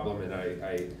complex problem, and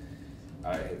I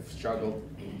have struggled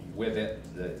with it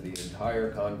the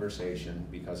entire conversation,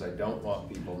 because I don't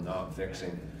want people not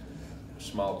fixing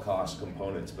small cost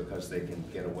components because they can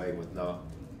get away with not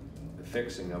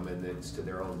fixing them, and it's to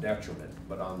their own detriment.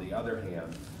 But on the other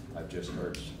hand, I've just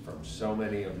heard from so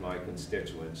many of my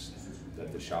constituents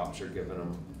that the shops are giving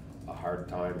them a hard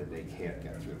time and they can't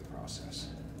get through the process.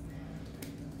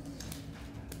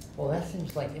 Well, that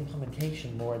seems like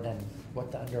implementation more than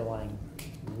what the underlying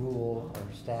rule or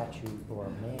statute or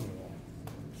manual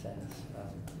says.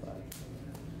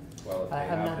 Well, if they I'm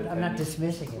have not, I'm not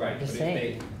dismissing it, Right, I'm just but if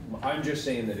saying. I'm just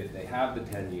saying that if they have the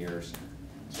 10 years,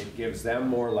 it gives them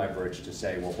more leverage to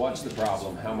say, well, what's the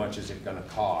problem? How much is it gonna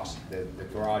cost? The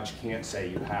garage can't say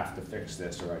you have to fix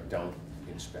this or I don't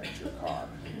inspect your car.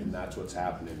 And that's what's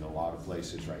happening in a lot of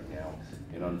places right now.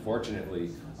 And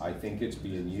unfortunately, I think it's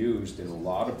being used in a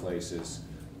lot of places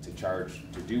to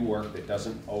do work that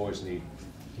doesn't always need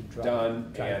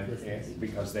done, and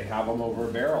because they have them over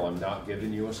a barrel. I'm not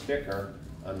giving you a sticker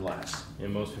unless.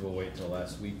 And most people wait till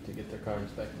last week to get their car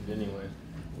inspected anyway.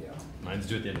 Yeah. Mine's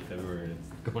due at the end of February, and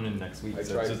it's going in next week. I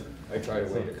so try, it's just, I try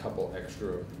to wait a couple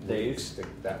extra days,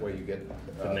 that way you get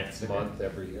The next month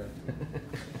every year.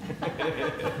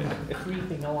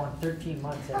 Creeping along 13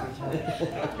 months every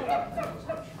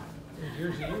time.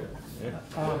 Years a year.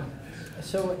 yeah.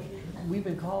 So we've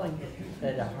been calling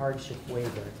it a hardship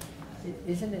waiver.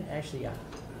 Isn't it actually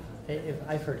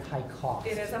I've heard high cost?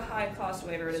 It is a high cost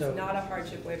waiver, it is So- not a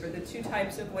hardship waiver. The two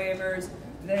types of waivers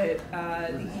that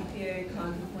the EPA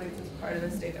contemplates as part of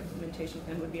the state implementation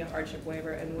plan would be a hardship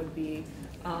waiver and would be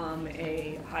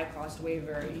a high cost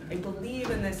waiver. I believe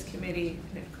in this committee,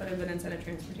 and it could have been in Senate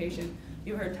Transportation,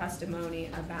 you heard testimony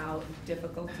about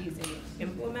difficulties in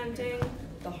implementing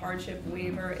the hardship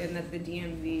waiver, and that the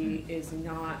DMV is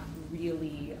not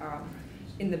really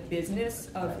in the business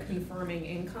of confirming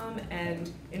income,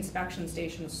 and inspection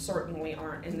stations certainly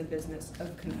aren't in the business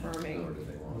of confirming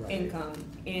income.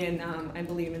 In, I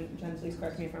believe, in, Jen, please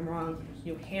correct me if I'm wrong,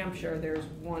 New Hampshire, there's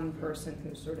one person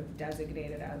who's sort of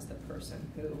designated as the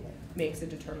person who makes a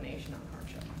determination on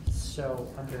hardship. So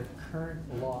under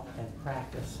current law and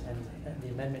practice and the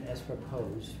amendment as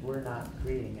proposed, we're not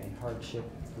creating a hardship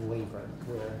waiver.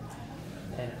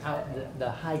 The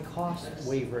high cost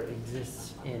waiver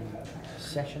exists in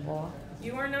session law.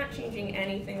 You are not changing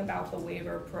anything about the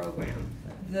waiver program.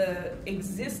 The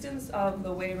existence of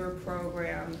the waiver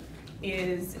program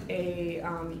is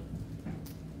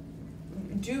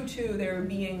due to there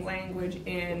being language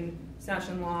in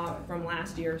session law from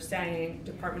last year saying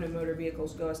Department of Motor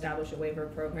Vehicles go establish a waiver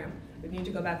program. We need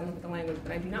to go back and look at the language,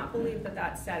 but I do not believe that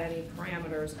that set any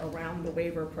parameters around the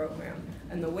waiver program.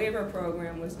 And the waiver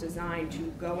program was designed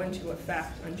to go into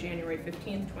effect on January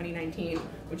 15th, 2019,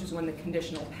 which is when the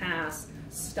conditional pass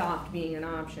stopped being an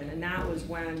option. And that was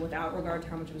when, without regard to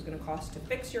how much it was going to cost to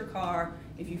fix your car,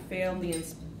 if you failed the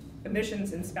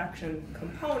emissions inspection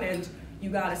component, you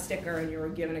got a sticker and you were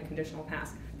given a conditional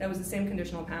pass. That was the same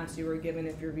conditional pass you were given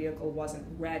if your vehicle wasn't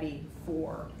ready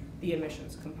for the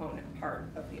emissions component part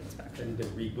of the inspection. And then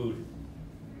rebooted.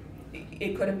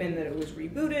 It could have been that it was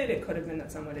rebooted, it could have been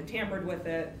that someone had tampered with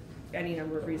it, any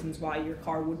number of reasons why your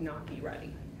car would not be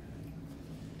ready.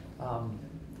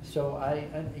 So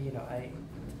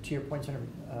to your point, Senator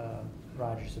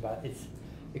Rogers, about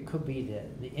it could be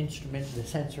the instrument, the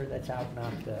sensor that's out,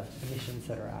 not the emissions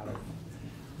that are out of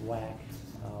whack.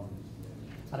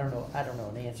 I don't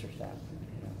know an answer to that.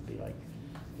 It'd be like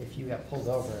if you got pulled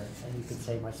over and you could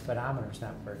say my speedometer's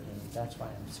not working, that's why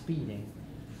I'm speeding.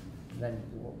 Then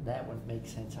that wouldn't make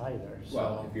sense either. So,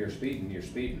 Well, if you're speeding, you're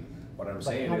speeding. What I'm But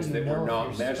saying how is do that you we're know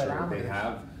if not your measuring, they speedometer's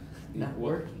have. not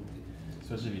well, working.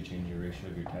 Especially if you change your ratio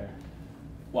of your tire.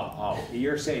 Well,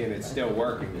 you're saying it's still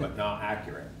working but not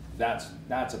accurate. That's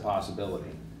a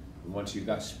possibility. And once you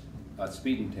got a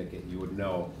speeding ticket, you would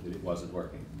know that it wasn't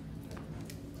working.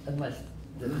 Unless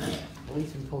the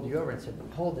policeman pulled you over and said,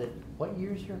 hold it, what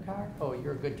year's your car? Oh,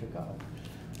 you're good to go.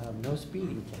 No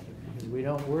speeding ticket, because we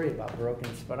don't worry about broken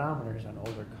speedometers on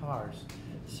older cars.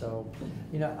 So,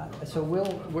 so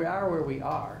we are where we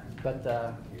are, but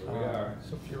Here we are.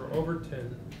 So if you're over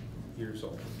 10 years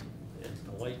old and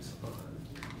the light's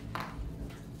on,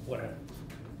 what happened?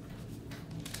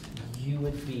 You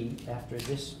would be, after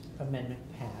this amendment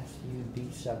passed, you'd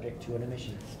be subject to an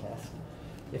emissions test.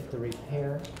 If the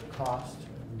repair cost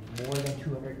more than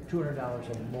 $200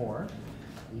 or more,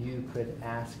 you could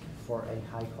ask for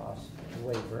a high-cost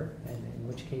waiver, and in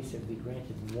which case it would be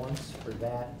granted once for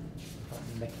that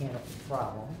mechanical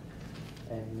problem.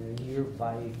 And a year,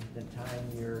 by the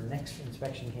time your next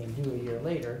inspection came due a year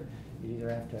later, you'd either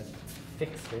have to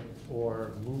fix it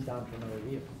or move on to another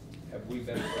vehicle. Have we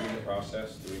been through the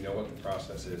process? Do we know what the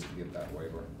process is to get that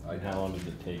waiver? And how long does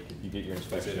it take if you get your Is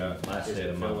inspection it last day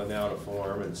of the month? filling out a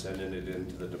form and sending it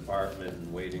into the department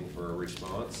and waiting for a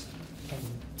response?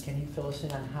 Can you fill us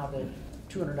in on how the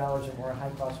 $200 or more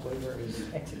high-cost waiver is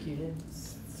executed?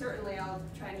 Certainly, I'll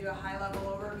try and do a high-level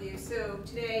overview. So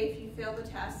today, if you fail the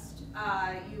test,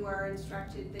 you are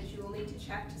instructed that you will need to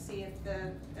check to see if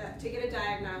to get a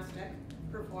diagnostic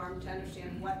performed to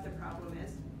understand what the problem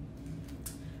is.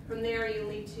 From there, you'll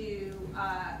need to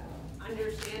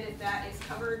understand if that is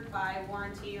covered by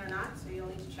warranty or not. So you'll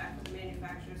need to check with the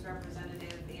manufacturer's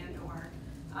representative and/or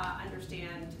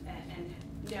understand and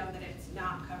know that it's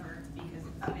not covered because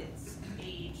of its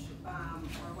age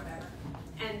or whatever.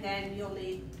 And then you'll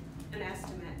need an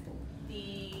estimate.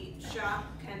 The shop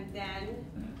can then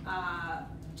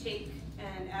take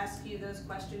and ask you those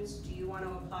questions. Do you want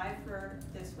to apply for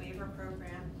this waiver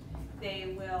program?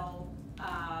 They will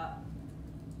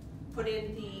put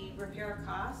in the repair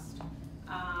cost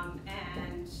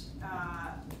and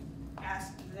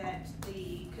ask that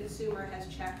the consumer has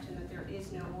checked and that there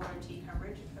is no warranty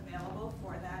coverage available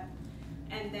for that.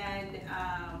 And then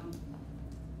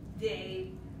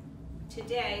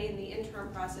today in the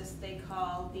interim process, they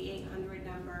call the 800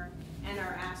 number and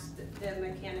are asked, the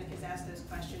mechanic is asked those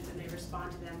questions and they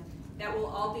respond to them. That will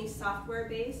all be software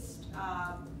based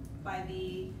by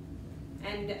the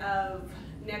end of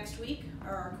next week.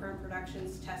 Our current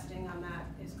production's testing on that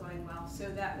is going well. So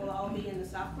that will all be in the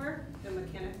software. The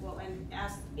mechanic will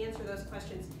answer those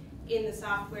questions in the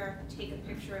software, take a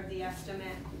picture of the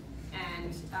estimate,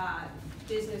 and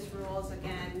business rules,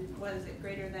 again, was it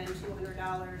greater than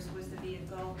 $200? Was the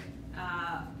vehicle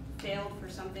failed for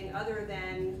something other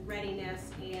than readiness,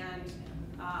 and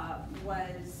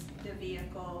was the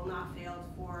vehicle not failed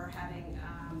for having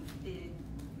the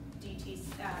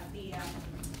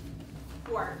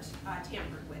port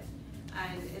tampered with?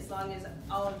 And as long as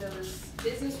all of those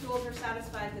business rules are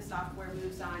satisfied, the software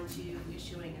moves on to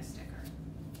issuing a sticker.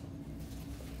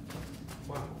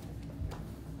 Wow.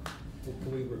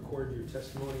 Can we record your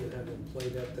testimony and have them play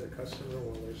that to the customer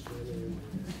while they're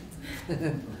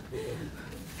standing?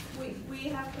 We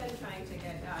have been trying to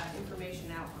get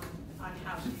information out on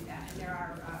how to do that, and there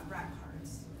are rap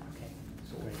cards. Okay.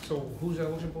 So who's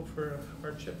eligible for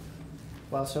hardship?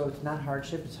 Well, so it's not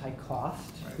hardship, it's high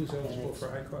cost. Who's and eligible it's for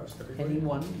high cost? Everybody?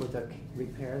 Anyone with a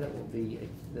repair that will be,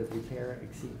 the repair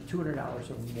exceed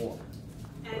 $200 or more.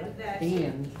 And that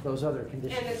And those other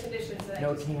conditions. and the conditions that I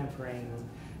No just- tampering,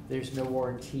 there's no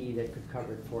warranty that could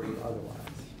cover it for you otherwise.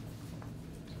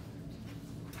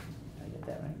 Did I get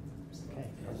that right? Okay,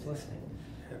 I was listening.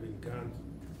 Having gone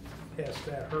past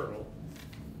that hurdle,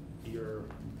 your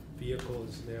vehicle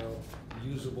is now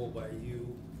usable by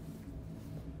you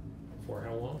for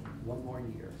how long? 1 more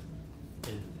year.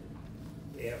 And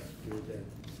after that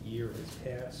year has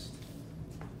passed,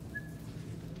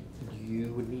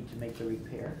 You would need to make the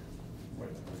repair.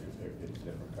 It's a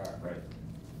different car, right?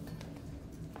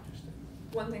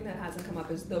 One thing that hasn't come up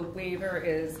is the waiver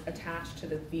is attached to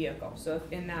the vehicle. So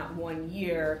if in that 1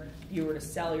 year you were to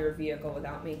sell your vehicle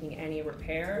without making any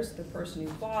repairs, the person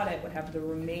who bought it would have the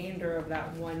remainder of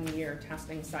that 1 year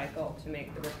testing cycle to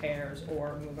make the repairs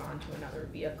or move on to another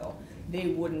vehicle. They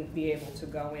wouldn't be able to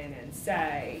go in and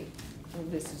say, well,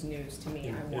 this is news to me,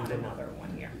 I want another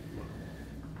 1 year.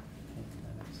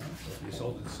 if you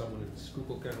sold it to someone in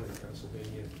Schuylkill County,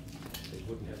 Pennsylvania, they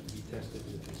wouldn't have to be tested.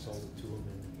 If you sold it to them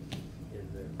in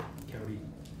the county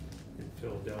in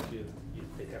Philadelphia,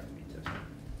 they'd have to be tested.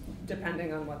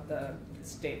 Depending on what the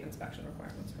state inspection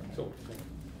requirements are. So,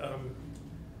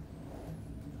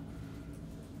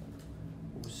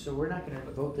 So we're not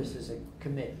gonna vote this as a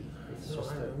committee, it's no,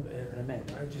 just an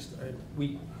amendment.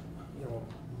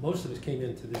 Most of us came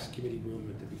into this committee room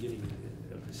at the beginning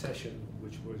of the session,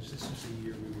 which was, this was the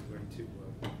year we were going to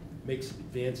make some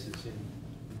advances in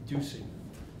reducing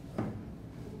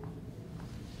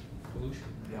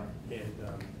pollution and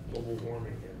global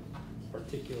warming and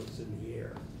particulates in the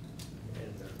air.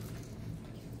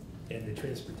 And the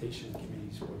transportation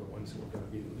committees were the ones who were going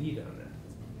to be the lead on that.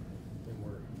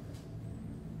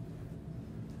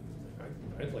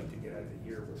 And I'd like to get out of the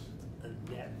year with a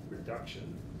net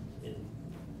reduction in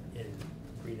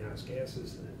greenhouse greenhouse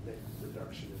gases and a net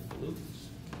reduction in pollutants,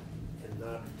 and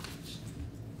not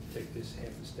take this half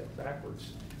a step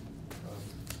backwards,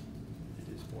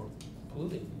 it is more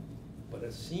polluting. But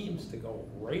it seems to go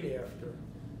right after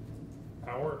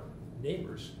our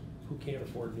neighbors who can't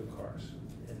afford new cars,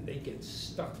 and they get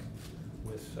stuck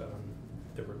with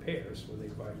the repairs when they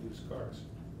buy used cars.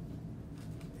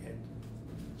 And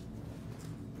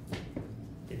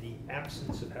in the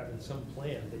absence of having some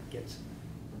plan that gets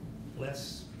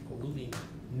less polluting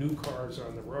new cars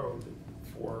on the road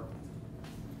for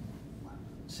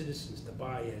citizens to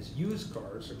buy as used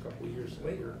cars a couple of years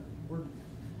later, we're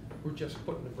just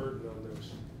putting the burden on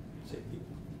those same people.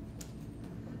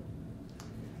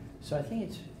 So I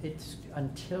think it's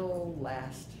until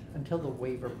the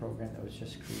waiver program that was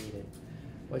just created,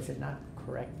 was it not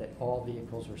correct that all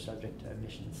vehicles were subject to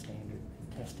emission standard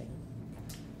testing?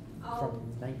 From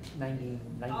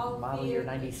model year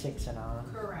 96 and on?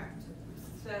 Correct.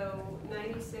 So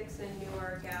 96 and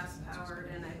newer gas powered,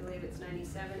 and I believe it's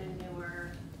 97 and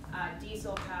newer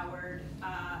diesel powered,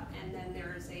 and then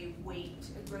there is a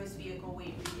gross vehicle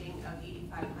weight reading of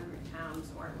 8,500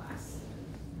 pounds or less.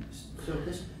 So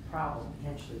this problem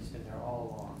potentially has been there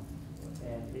all along,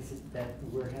 and is it that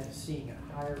we're seeing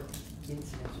a higher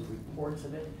incidence of reports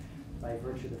of it by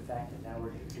virtue of the fact that now we're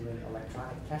doing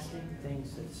electronic testing?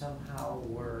 Things that somehow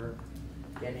were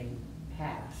getting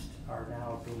passed are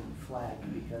now being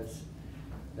flagged because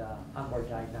the onboard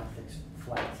diagnostics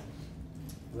flags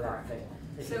it without fail.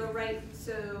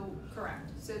 Correct.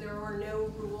 So there were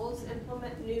no rules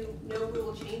no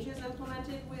rule changes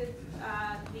implemented with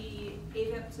the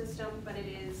AVIP system, but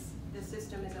the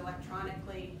system is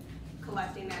electronically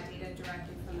collecting that data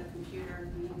directly from the computer.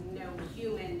 No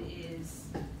human is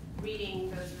reading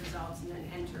those results and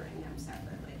then entering them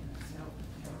separately.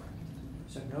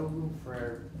 So no room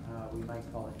for, we might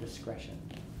call it discretion.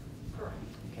 Correct.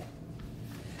 Okay.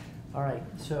 All right,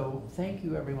 so thank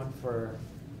you everyone for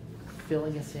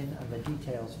filling us in on the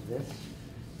details of this.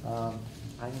 I'm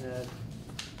gonna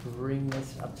bring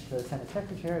this up to the Senate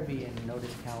Secretary, be in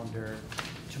notice calendar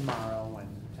tomorrow and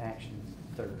action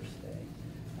Thursday.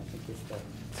 I think it's the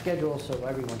schedule so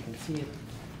everyone can see it.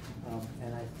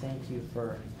 And I thank you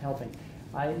for helping.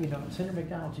 Senator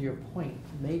McDonald, to your point,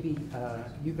 maybe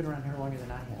you've been around here longer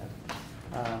than I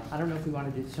have. I don't know if we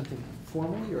want to do something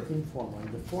formally or informally.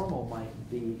 The formal might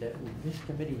be that this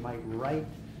committee might write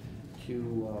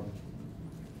to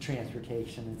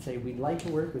transportation and say, we'd like to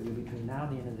work with you between now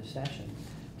and the end of the session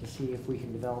to see if we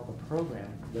can develop a program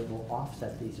that will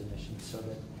offset these emissions so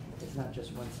that it's not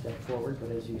just one step forward, but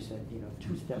as you said,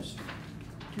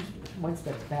 one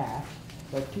step back,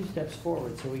 but 2 steps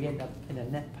forward, so we end up in a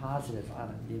net positive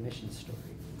on the emissions story,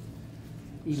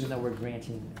 even though we're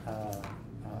granting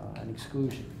an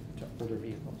exclusion to older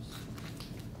vehicles.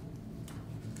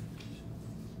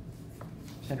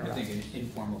 I think an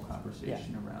informal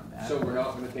conversation around that. So we're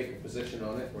not gonna take a position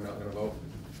on it, we're not gonna vote?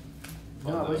 No,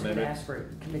 I on the wasn't gonna amendment? ask for a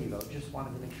committee vote, just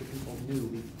wanted to make sure people knew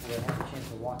we had a chance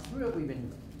to walk through it. We've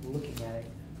been looking at it.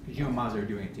 Because you and Maz are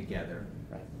doing it together.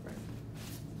 Right.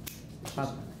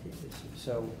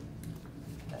 So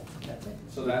that's it.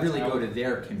 So It that's really how- go to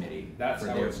their committee That's for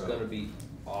how their it's vote. gonna be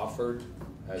offered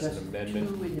as Just an amendment?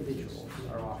 2 individuals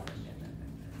are offering the amendment.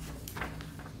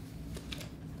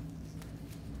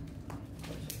 Of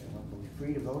course, everyone will be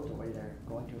free to vote the way they're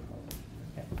going to vote.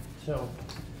 Okay. So,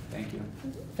 Thank you.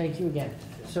 thank you again.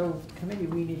 So, committee,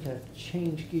 we need to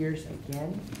change gears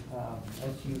again.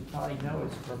 As you probably know,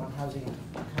 it's Vermont Housing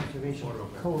and Conservation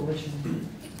Coalition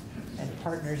and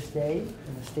Partners Day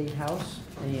in the State House.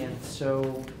 And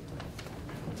so,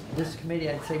 this committee,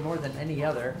 I'd say more than any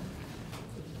other,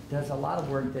 does a lot of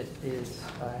work that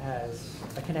has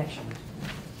a connection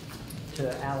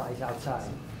to allies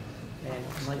outside. And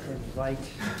I'd like to invite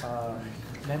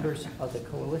members of the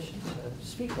coalition to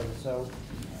speak with us. So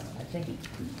I think,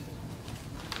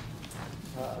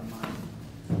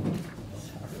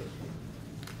 sorry,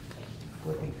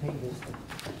 flipping pages.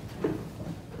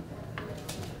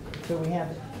 So we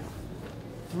have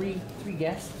three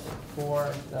guests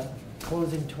for the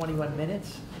closing 21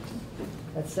 minutes.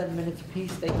 That's 7 minutes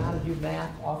apiece. They know how to do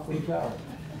math. Off we go.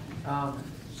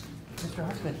 Mr.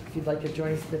 Huffman, if you'd like to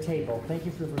join us at the table. Thank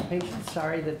you for your patience.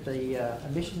 Sorry that the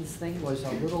emissions thing was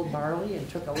a little gnarly and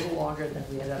took a little longer than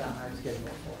we had on our schedule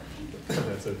for.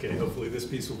 That's okay. Hopefully this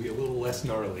piece will be a little less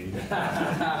gnarly,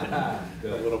 a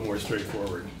little more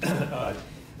straightforward.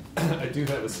 I do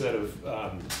have a set of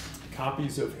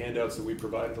copies of handouts that we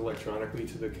provided electronically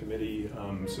to the committee.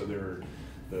 So there are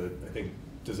I think,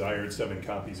 desired 7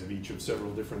 copies of each of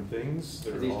several different things.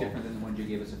 Are these different than the ones you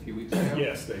gave us a few weeks ago?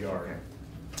 Yes, they are. Okay.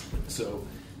 So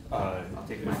I'll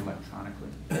take mine electronically.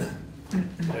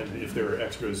 And if there are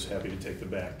extras, happy to take them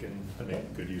back and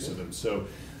make good use of them. So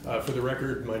for the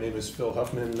record, my name is Phil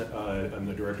Huffman. I'm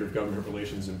the Director of Government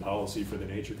Relations and Policy for the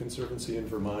Nature Conservancy in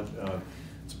Vermont.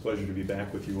 It's a pleasure to be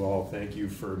back with you all. Thank you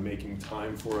for making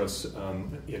time for us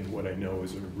in what I know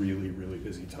is a really, really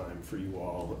busy time for you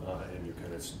all, and you're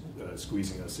kind of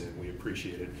squeezing us in. We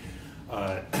appreciate it.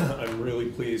 I'm really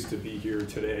pleased to be here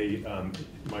today.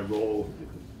 My role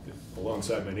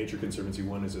alongside my Nature Conservancy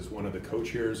one is as one of the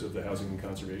co-chairs of the Housing and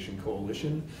Conservation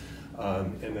Coalition.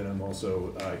 And then I'm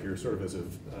also here sort of as a,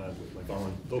 with my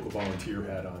local volunteer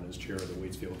hat on as chair of the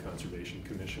Waitsfield Conservation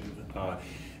Commission.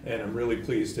 And I'm really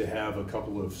pleased to have a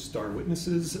couple of star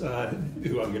witnesses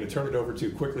who I'm going to turn it over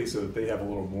to quickly so that they have a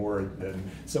little more than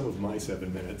some of my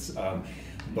 7 minutes.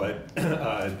 But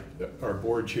our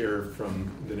board chair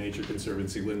from the Nature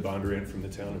Conservancy, Lynn Bondurant from the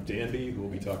town of Danby, who will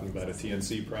be talking about a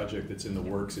TNC project that's in the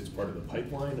works. It's part of the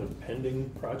pipeline of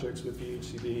pending projects with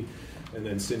VHCB. And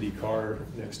then Cindy Carr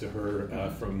next to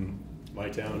her from my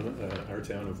town, our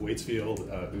town of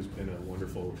Waitsfield, who's been a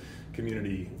wonderful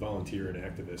community volunteer and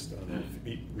activist on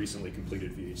a recently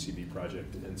completed VHCB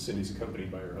project. And Cindy's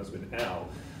accompanied by her husband, Al,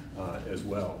 as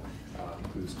well,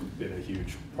 who's been a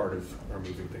huge part of our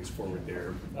moving things forward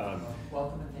there.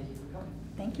 Welcome and thank you for coming.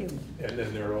 Thank you. And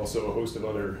then there are also a host of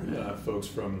other folks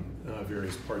from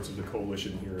various parts of the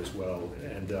coalition here as well.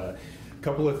 And a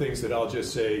couple of things that I'll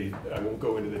just say, I won't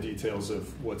go into the details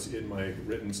of what's in my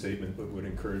written statement, but would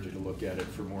encourage you to look at it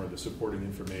for more of the supporting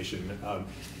information.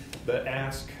 The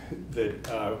ask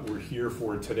that we're here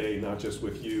for today, not just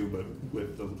with you, but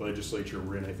with the legislature,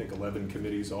 we're in, I think, 11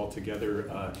 committees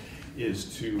altogether,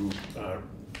 is to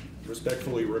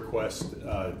respectfully request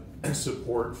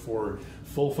support for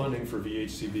full funding for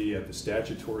VHCB at the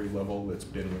statutory level that's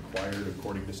been required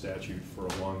according to statute for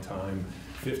a long time.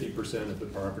 50% of the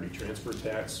property transfer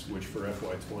tax, which for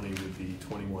FY20 would be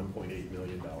 $21.8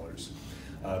 million.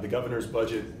 The governor's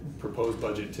proposed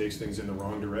budget takes things in the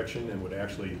wrong direction and would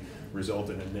actually result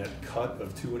in a net cut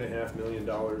of $2.5 million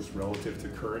relative to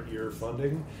current year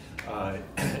funding.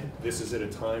 This is at a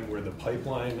time where the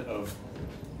pipeline of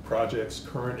projects,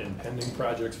 current and pending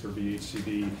projects for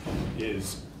VHCB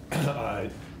is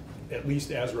at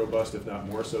least as robust, if not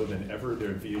more so than ever. Their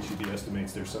VHCB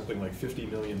estimates there's something like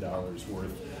 $50 million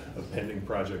worth of pending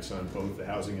projects on both the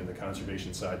housing and the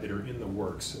conservation side that are in the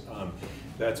works.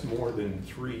 That's more than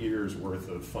 3 years worth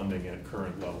of funding at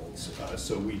current levels.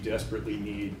 So we desperately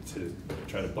need to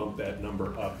try to bump that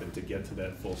number up and to get to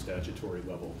that full statutory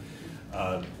level.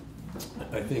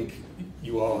 I think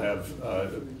you all have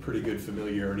a pretty good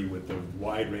familiarity with the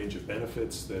wide range of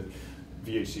benefits that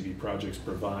VHCB projects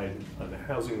provide on the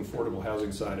housing, affordable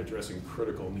housing side, addressing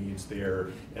critical needs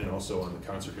there, and also on the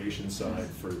conservation side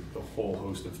for the whole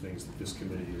host of things that this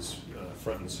committee is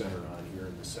front and center on here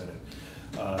in the Senate.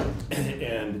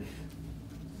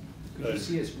 Could you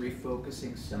see us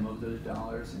refocusing some of those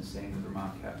dollars and saying the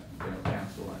Vermont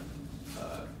Council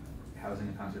on Housing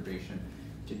and Conservation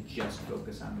to just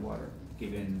focus on water,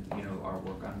 given our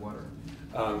work on water?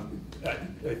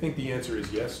 I think the answer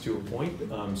is yes to a point.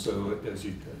 So as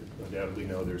you undoubtedly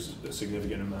know, there's a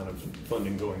significant amount of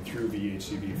funding going through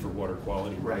VHCB for water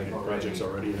quality related projects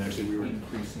already, and actually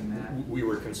we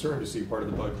were concerned to see part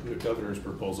of the governor's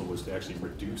proposal was to actually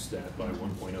reduce that by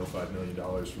 $1.05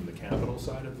 million from the capital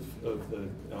side of the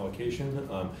allocation.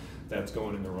 That's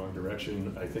going in the wrong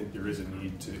direction. I think there is a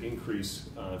need to increase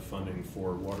funding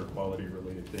for water quality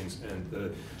related things,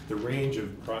 and the range of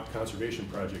conservation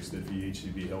projects that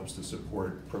VHCB helps to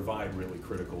support provide really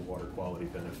critical water quality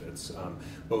benefits.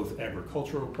 Both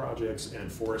agricultural projects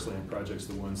and forest land projects,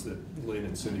 the ones that Lynn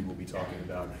and Cindy will be talking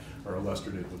about, are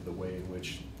illustrative of the way in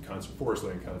which forest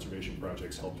land conservation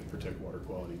projects help to protect water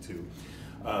quality too.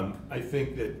 I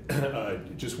think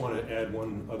that just want to add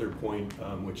one other point,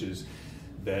 which is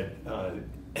that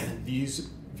these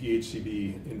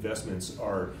VHCB investments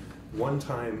are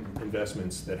one-time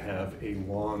investments that have a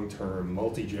long-term,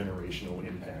 multi-generational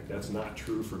impact. That's not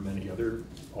true for many other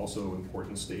also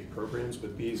important state programs,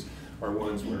 but these are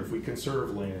ones where if we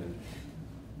conserve land,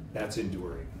 that's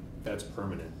enduring, that's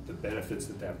permanent. The benefits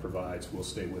that provides will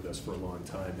stay with us for a long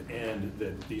time, and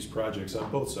that these projects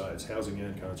on both sides, housing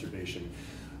and conservation,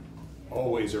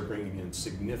 always are bringing in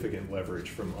significant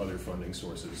leverage from other funding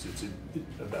sources. It's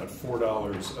about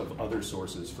 $4 of other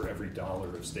sources for every dollar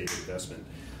of state investment,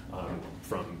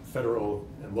 from federal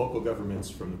and local governments,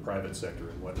 from the private sector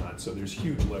and whatnot. So there's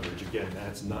huge leverage. Again,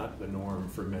 that's not the norm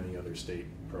for many other state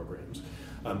programs.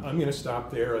 I'm going to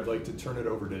stop there. I'd like to turn it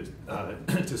over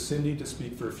to Cindy to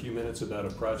speak for a few minutes about a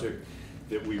project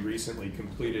that we recently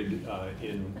completed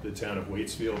in the town of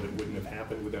Waitsfield. It wouldn't have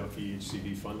happened without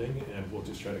VHCC funding, and we'll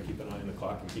just try to keep an eye on the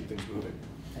clock and keep things moving.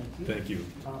 Thank you. Thank you.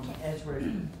 As we're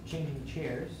changing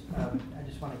chairs, I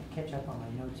just want to catch up on my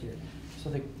notes here.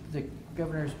 So the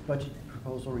governor's budget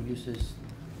proposal reduces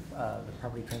the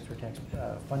property transfer tax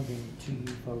funding to you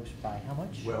folks by how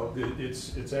much? Well,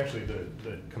 it's actually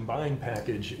the combined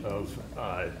package of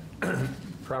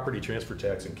property transfer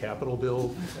tax and capital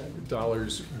bill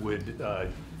dollars would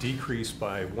decrease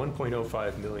by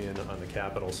 1.05 million on the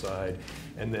capital side,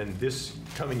 and then this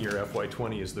coming year,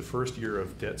 FY20, is the first year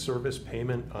of debt service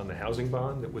payment on the housing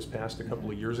bond that was passed a couple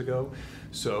of years ago.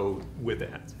 So with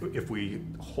that, if we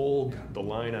hold the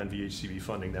line on VHCB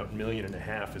funding, that $1.5 million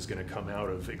is going to come out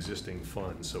of existing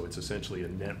funds. So it's essentially a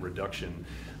net reduction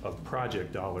of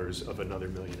project dollars of another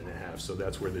 $1.5 million. So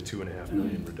that's where the $2.5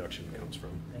 million reduction comes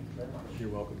from. Thank you very much. You're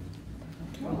welcome.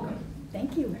 Okay.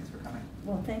 Thank you. Thanks for coming.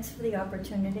 Well, thanks for the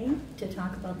opportunity to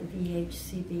talk about the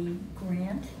VHCB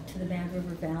grant to the Bad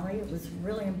River Valley. It was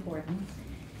really important.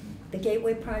 The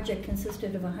Gateway project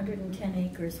consisted of 110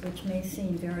 acres, which may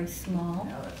seem very small.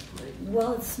 Yeah, that's great.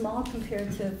 Well, it's small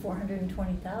compared to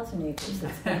 420,000 acres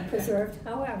that's been preserved.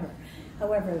 However,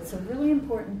 it's a really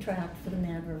important tract for the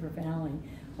Mad River Valley.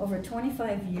 Over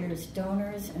 25 years,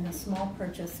 donors and a small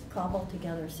purchase cobbled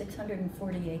together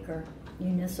 640-acre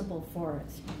municipal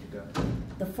forest.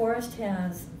 The forest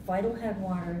has vital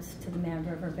headwaters to the Mad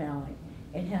River Valley.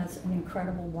 It has an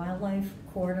incredible wildlife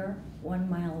corridor, 1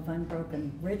 mile of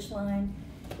unbroken ridgeline.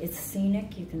 It's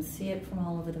scenic, you can see it from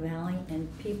all over the valley, and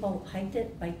people hiked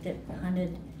it, biked it,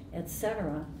 hunted,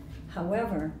 etc.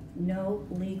 However, no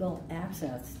legal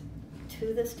access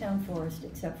to this town forest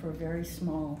except for a very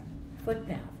small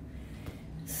footpath.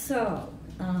 So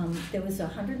there was a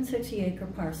 160-acre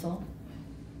parcel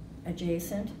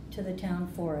adjacent to the town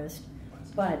forest,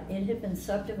 but it had been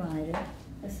subdivided.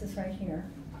 This is right here.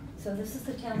 So this is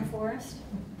the town forest,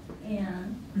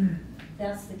 and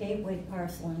that's the Gateway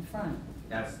parcel in front.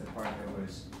 That's the part that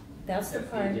was. That's the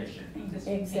part. addition.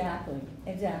 Exactly.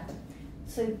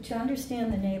 So to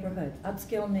understand the neighborhood,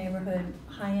 upscale neighborhood,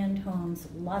 high-end homes,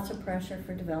 lots of pressure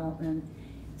for development.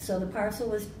 So the parcel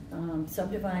was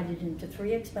subdivided into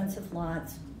 3 expensive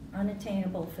lots,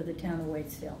 unattainable for the town of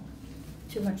Waitsfield.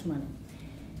 Too much money.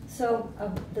 So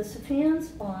the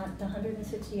Safans bought the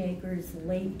 160 acres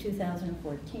late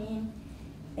 2014,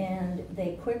 and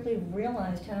they quickly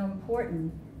realized how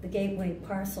important the Gateway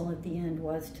parcel at the end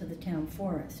was to the town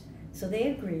forest. So they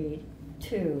agreed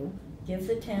to give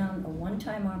the town a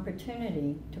one-time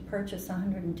opportunity to purchase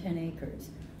 110 acres.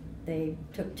 They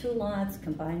took 2 lots,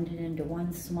 combined it into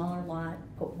 1 smaller lot,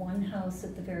 put 1 house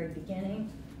at the very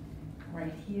beginning,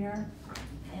 right here,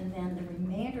 and then the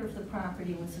remainder of the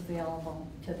property was available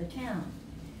to the town.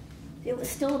 It was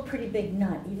still a pretty big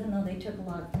nut, even though they took a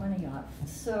lot of money off.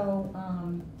 So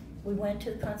we went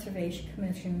to the Conservation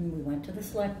Commission, we went to the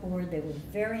Select Board, they were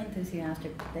very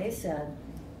enthusiastic. They said,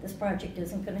 this project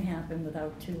isn't going to happen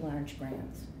without 2 large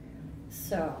grants.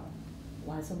 So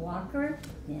Liza Walker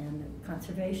and the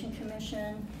Conservation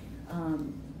Commission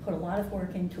put a lot of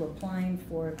work into applying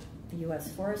for the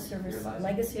U.S. Forest Service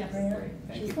Legacy Grant.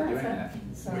 Thank you for doing that.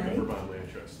 Sorry. We're the Vermont Land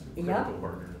Trust, Yep. critical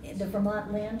partner. The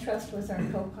Vermont Land Trust was our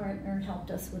co-partner,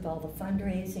 helped us with all the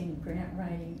fundraising, grant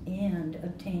writing, and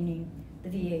obtaining the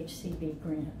VHCB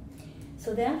grant.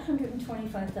 So that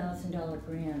 $125,000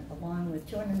 grant, along with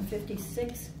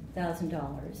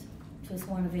 $256,000, which was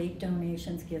one of 8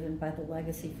 donations given by the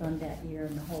Legacy Fund that year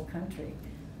in the whole country.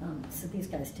 So these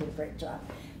guys did a great job.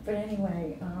 But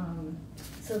anyway,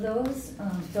 so those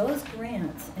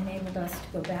grants enabled us to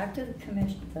go back to the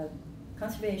commission, the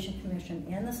Conservation Commission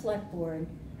and the Select Board,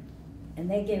 and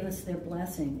they gave us their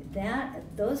blessing.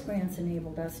 Those grants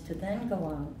enabled us to then go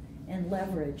out and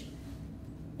leverage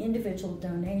individual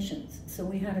donations. So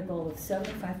we had a goal of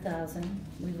 $75,000.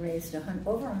 We raised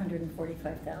over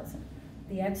 $145,000.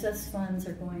 The excess funds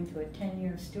are going to a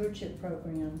 10-year stewardship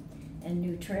program and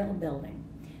new trail building.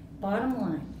 Bottom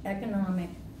line, economic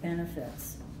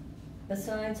benefits.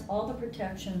 Besides all the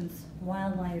protections,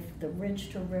 wildlife, the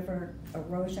ridge-to-river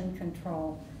erosion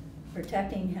control,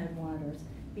 protecting headwaters,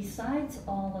 besides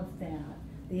all of that,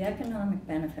 the economic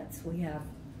benefits, we have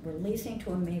releasing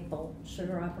to a maple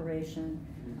sugar operation,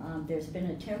 there's been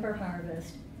a timber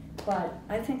harvest, but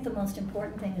I think the most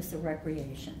important thing is the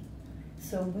recreation.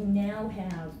 So we now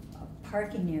have a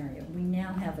parking area, we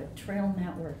now have a trail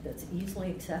network that's easily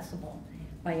accessible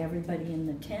by everybody in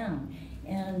the town.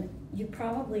 And you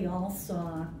probably all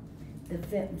saw the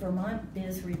Vermont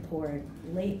Biz report,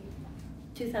 late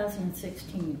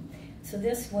 2016. So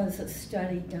this was a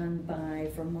study done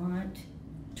by Vermont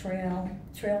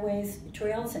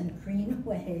Trails and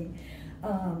Greenway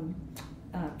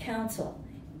Council.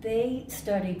 They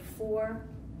studied 4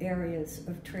 areas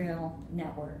of trail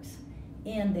networks,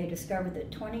 and they discovered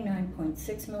that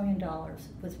 $29.6 million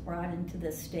was brought into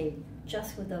the state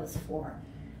just with those 4.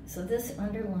 So this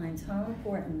underlines how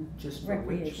important Just for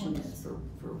which recreation ones? is. For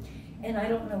And I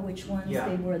don't know which ones Yeah,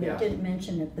 they were. They yeah. didn't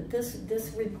mention it, but this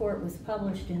report was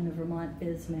published in the Vermont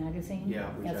Biz magazine. Yeah,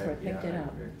 which That's where I picked it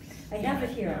up. agree. I have it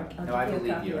here. Yeah. I'll No, I give you a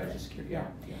believe copy you. of I it. just curious.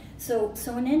 Yeah. So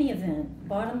in any event,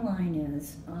 bottom line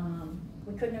is,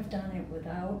 we couldn't have done it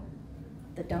without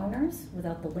the donors,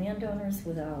 without the landowners,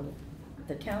 without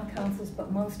the town councils,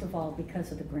 but most of all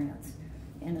because of the grants,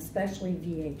 and especially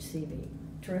VHCB.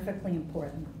 Terrifically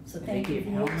important. So thank you,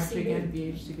 How much VHCB. again,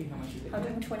 VHCB? How much did they give?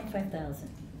 125,000.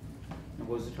 And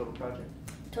what was the total project?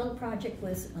 Total project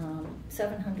was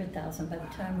 700,000 by the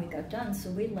time we got done, so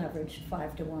we leveraged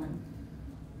 5 to 1.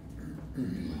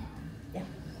 Yeah.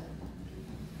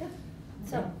 Yeah.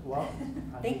 So, Well,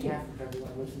 on thank you. behalf of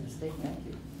everyone who lives in the state, thank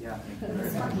you. Yeah. It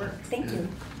was hard work. Thank you.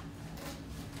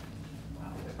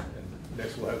 And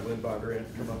next we'll have Lynn Bondurant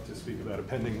come up to speak about a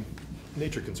pending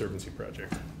Nature Conservancy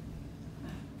project.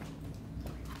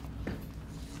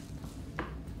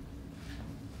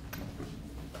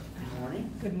 Good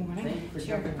morning. Good morning. Thank you for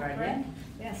Chair jumping right Brett. in.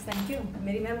 Yes, thank you.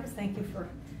 Committee members, thank you for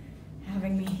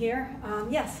having me here.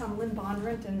 Yes, I'm Lynn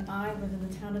Bondurant, and I live in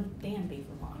the town of Danby,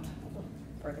 Vermont, a little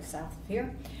further south of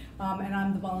here. And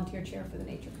I'm the volunteer chair for the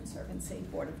Nature Conservancy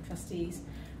Board of Trustees.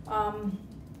 I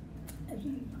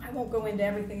won't go into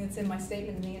everything that's in my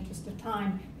statement in the interest of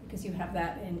time, because you have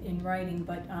that in writing,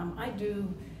 but I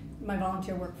do my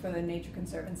volunteer work for the Nature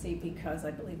Conservancy because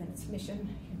I believe in its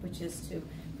mission, which is to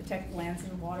protect the lands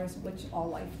and waters of which all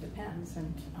life depends.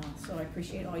 And so I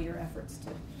appreciate all your efforts to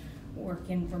work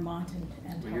in Vermont and Well,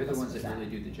 help you're the us ones with that really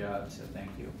do the job, so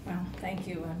thank you. Well, thank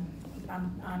you,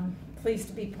 and I'm pleased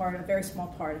to be a very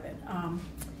small part of it.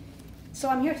 So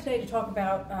I'm here today to talk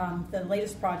about the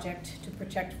latest project to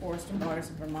protect forest and waters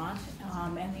of Vermont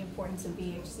and the importance of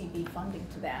VHCB funding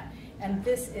to that. And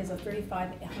this is a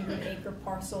 3,500-acre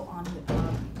parcel on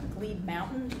Glebe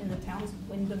Mountain in the towns of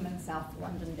Windham and South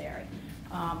Londonderry.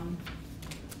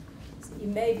 So you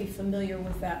may be familiar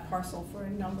with that parcel for a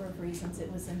number of reasons.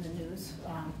 It was in the news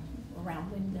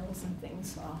around windmills and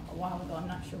things a while ago. I'm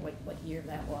not sure what year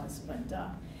that was, but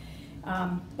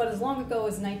as long ago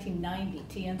as 1990,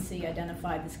 TNC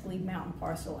identified this Glebe Mountain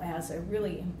parcel as a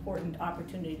really important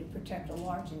opportunity to protect a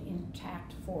large and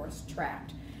intact forest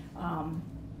tract.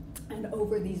 And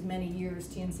over these many years,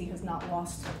 TNC has not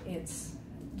lost its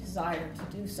desire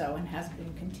to do so and has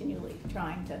been continually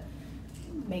trying to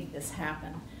make this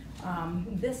happen.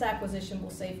 This acquisition will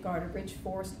safeguard a rich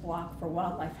forest block for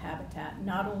wildlife habitat.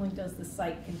 Not only does the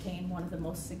site contain one of the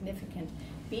most significant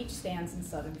beach stands in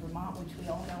southern Vermont, which we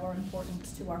all know are important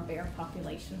to our bear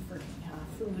population for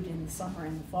food in the summer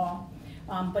and the fall,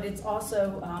 but it's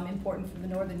also important for the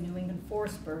northern New England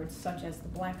forest birds, such as the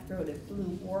black-throated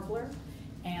blue warbler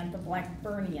and the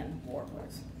Blackburnian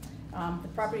warblers. The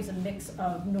property is a mix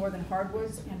of northern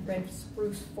hardwoods and red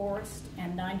spruce forest,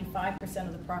 and 95%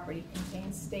 of the property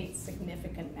contains state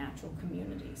significant natural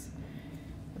communities.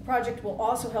 The project will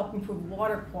also help improve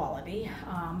water quality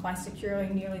by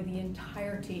securing nearly the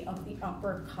entirety of the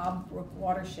upper Cobb Brook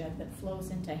watershed that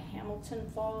flows into Hamilton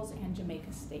Falls and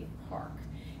Jamaica State Park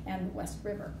and the West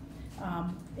River.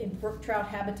 In brook trout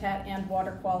habitat and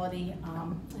water quality,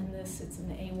 and it's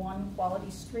an A1 quality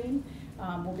stream,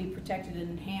 will be protected and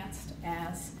enhanced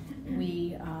as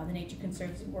the Nature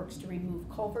Conservancy works to remove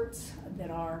culverts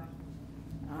that are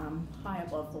high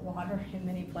above the water in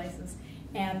many places,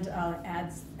 and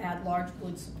add large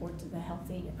wood support to the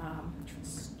healthy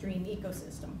stream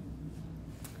ecosystem.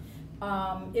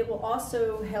 It will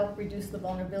also help reduce the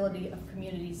vulnerability of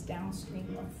communities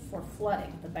downstream for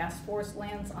flooding. The vast forest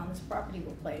lands on this property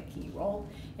will play a key role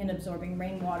in absorbing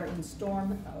rainwater in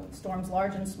storms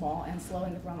large and small, and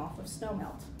slowing the runoff of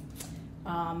snowmelt.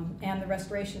 And the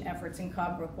restoration efforts in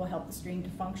Cobb Brook will help the stream to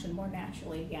function more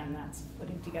naturally. Again, that's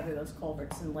putting together those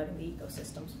culverts and letting the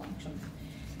ecosystems function.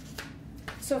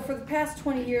 So for the past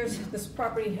 20 years, this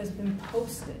property has been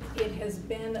posted. It has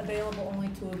been available only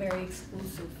to a very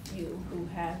exclusive few who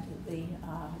had the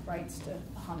rights to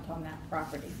hunt on that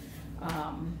property.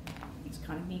 It's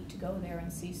kind of neat to go there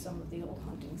and see some of the old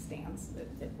hunting stands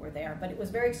that were there, but it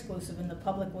was very exclusive, and the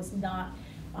public was not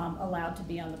allowed to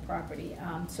be on the property.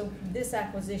 So this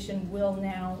acquisition will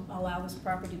now allow this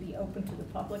property to be open to the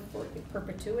public for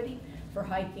perpetuity for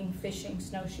hiking, fishing,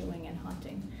 snowshoeing, and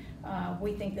hunting.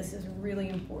 We think this is really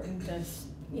important as,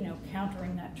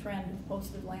 countering that trend of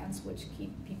posted lands, which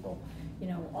keep people,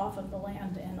 off of the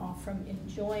land and off from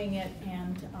enjoying it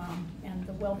and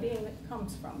the well-being that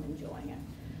comes from enjoying it.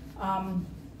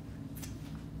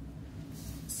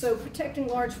 So protecting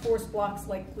large forest blocks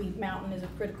like Glebe Mountain is a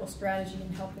critical strategy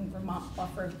in helping Vermont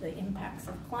buffer the impacts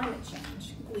of climate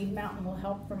change. Glebe Mountain will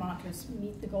help Vermonters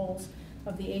meet the goals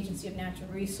of the Agency of Natural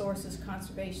Resources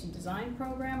Conservation Design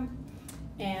Program,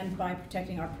 and by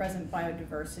protecting our present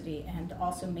biodiversity and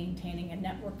also maintaining a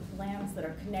network of lands that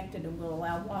are connected and will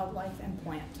allow wildlife and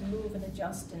plant to move and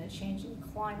adjust in a changing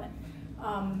climate.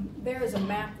 There is a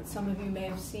map that some of you may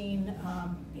have seen.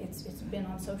 It's been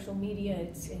on social media.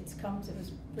 It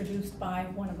was produced by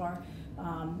one of our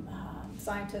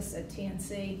scientists at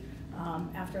TNC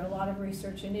after a lot of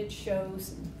research, and it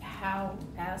shows how,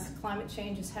 as climate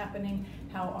change is happening,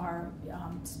 how our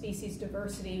species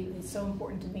diversity is so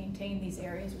important to maintain these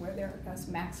areas where there is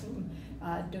maximum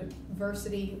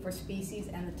diversity for species,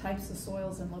 and the types of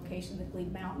soils and location that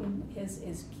Glebe Mountain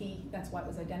is key. That's why it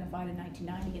was identified in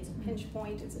 1990. It's a pinch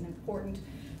point. It's an important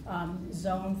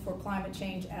zone for climate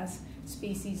change as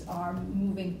species are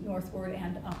moving northward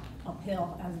and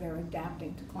uphill as they're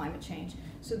adapting to climate change.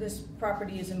 So this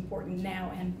property is important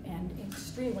now and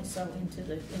extremely so into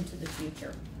the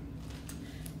future.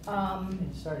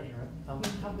 Sorry to interrupt.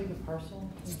 How big a parcel?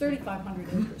 It's 3,500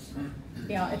 acres.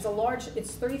 Yeah, it's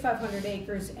 3,500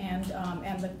 acres, and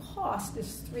the cost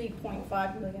is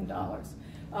 $3.5 million.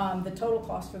 The total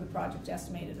cost for the project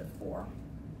estimated at $4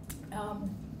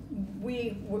 million.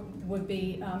 We would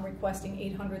be requesting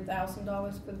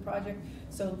 $800,000 for the project.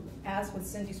 So as with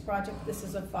Cindy's project, this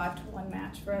is a 5-to-1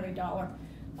 match. For every dollar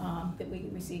that we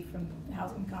receive from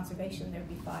Housing and Conservation, there'd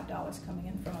be $5 coming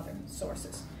in from other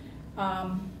sources.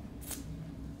 I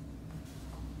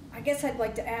guess I'd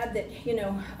like to add that,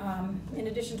 in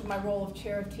addition to my role of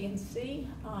chair of TNC,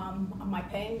 my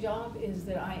paying job is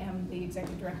that I am the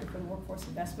executive director for the Workforce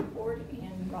Investment Board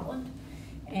in Rutland.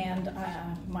 And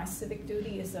my civic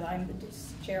duty is that I'm the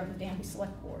chair of the Danby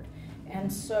Select Board.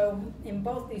 And so in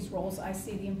both these roles, I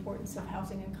see the importance of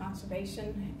housing and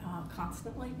conservation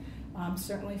constantly.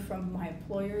 Certainly from my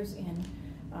employers in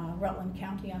Rutland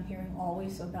County, I'm hearing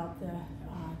always about the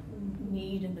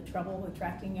need and the trouble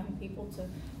attracting young people to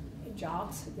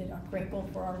jobs that are critical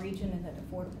for our region, and that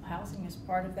affordable housing is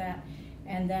part of that.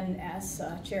 And then as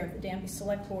chair of the Danby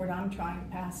Select Board, I'm trying to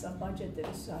pass a budget that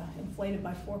is inflated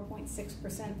by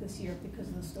 4.6% this year because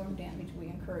of the storm damage we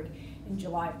incurred in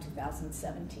July of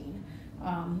 2017.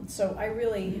 So I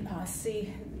really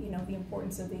see, the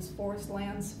importance of these forest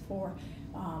lands for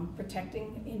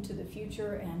protecting into the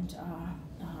future. And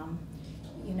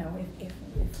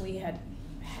if we had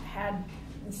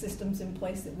the systems in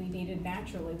place that we needed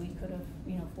naturally, we could have,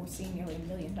 foreseen nearly $1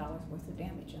 million worth of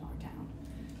damage in our town.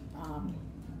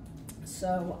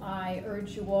 So I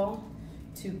urge you all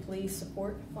to please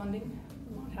support funding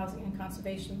the Vermont Housing and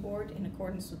Conservation Board in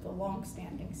accordance with the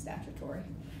long-standing statutory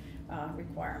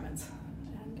requirements.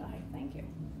 And I thank you.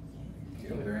 Thank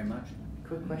you very much.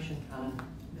 Quick question on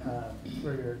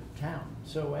for your town.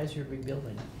 So as you're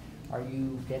rebuilding, are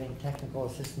you getting technical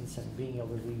assistance and being able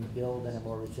to rebuild in a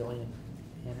more resilient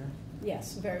manner?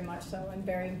 Yes, very much so, and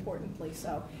very importantly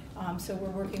so. So we're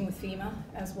working with FEMA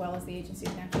as well as the Agency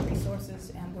of Natural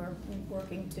Resources, and we're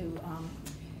working to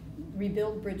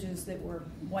rebuild bridges that were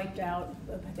wiped out.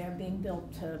 They're being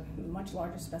built to much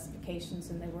larger specifications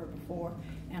than they were before,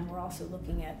 and we're also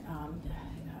looking at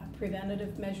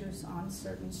preventative measures on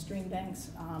certain stream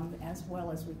banks, as well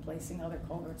as replacing other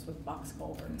culverts with box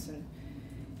culverts, and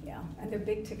they're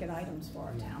big ticket items for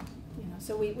our town.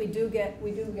 So we do get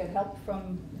help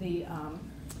from the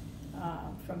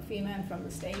from FEMA and from the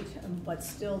state, but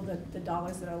still the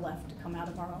dollars that are left to come out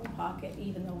of our own pocket,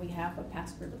 even though we have a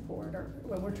pass river corridor,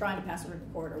 we're trying to pass a river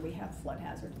corridor, we have flood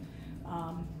hazard.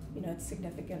 It's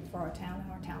significant for our town,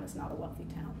 and our town is not a wealthy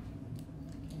town.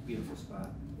 Beautiful spot.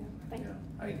 Yeah, thank you.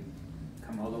 I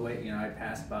come all the way, I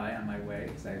passed by on my way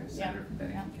because I was senator from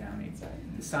Bennington County.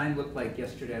 Right. The sign looked like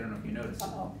yesterday, I don't know if you noticed.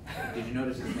 Uh-oh. Did you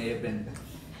notice it may have been,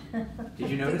 did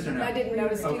you notice or no? I didn't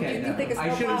notice. Okay, do you think it's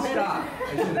I should have stopped.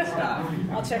 I should have stopped.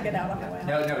 I'll check it out on the way.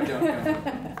 No, don't.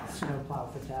 Snowplow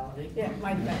fatality. Yeah,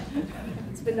 might have been.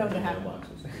 It's been known to happen.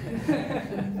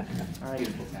 All right.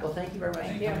 Well, thank you very much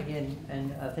Thank for you. coming in,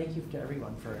 and thank you to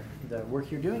everyone for the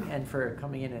work you're doing and for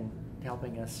coming in and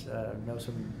helping us know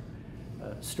some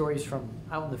stories from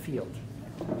out in the field.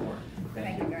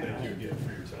 Thank you very much. Thank you again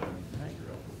for your time.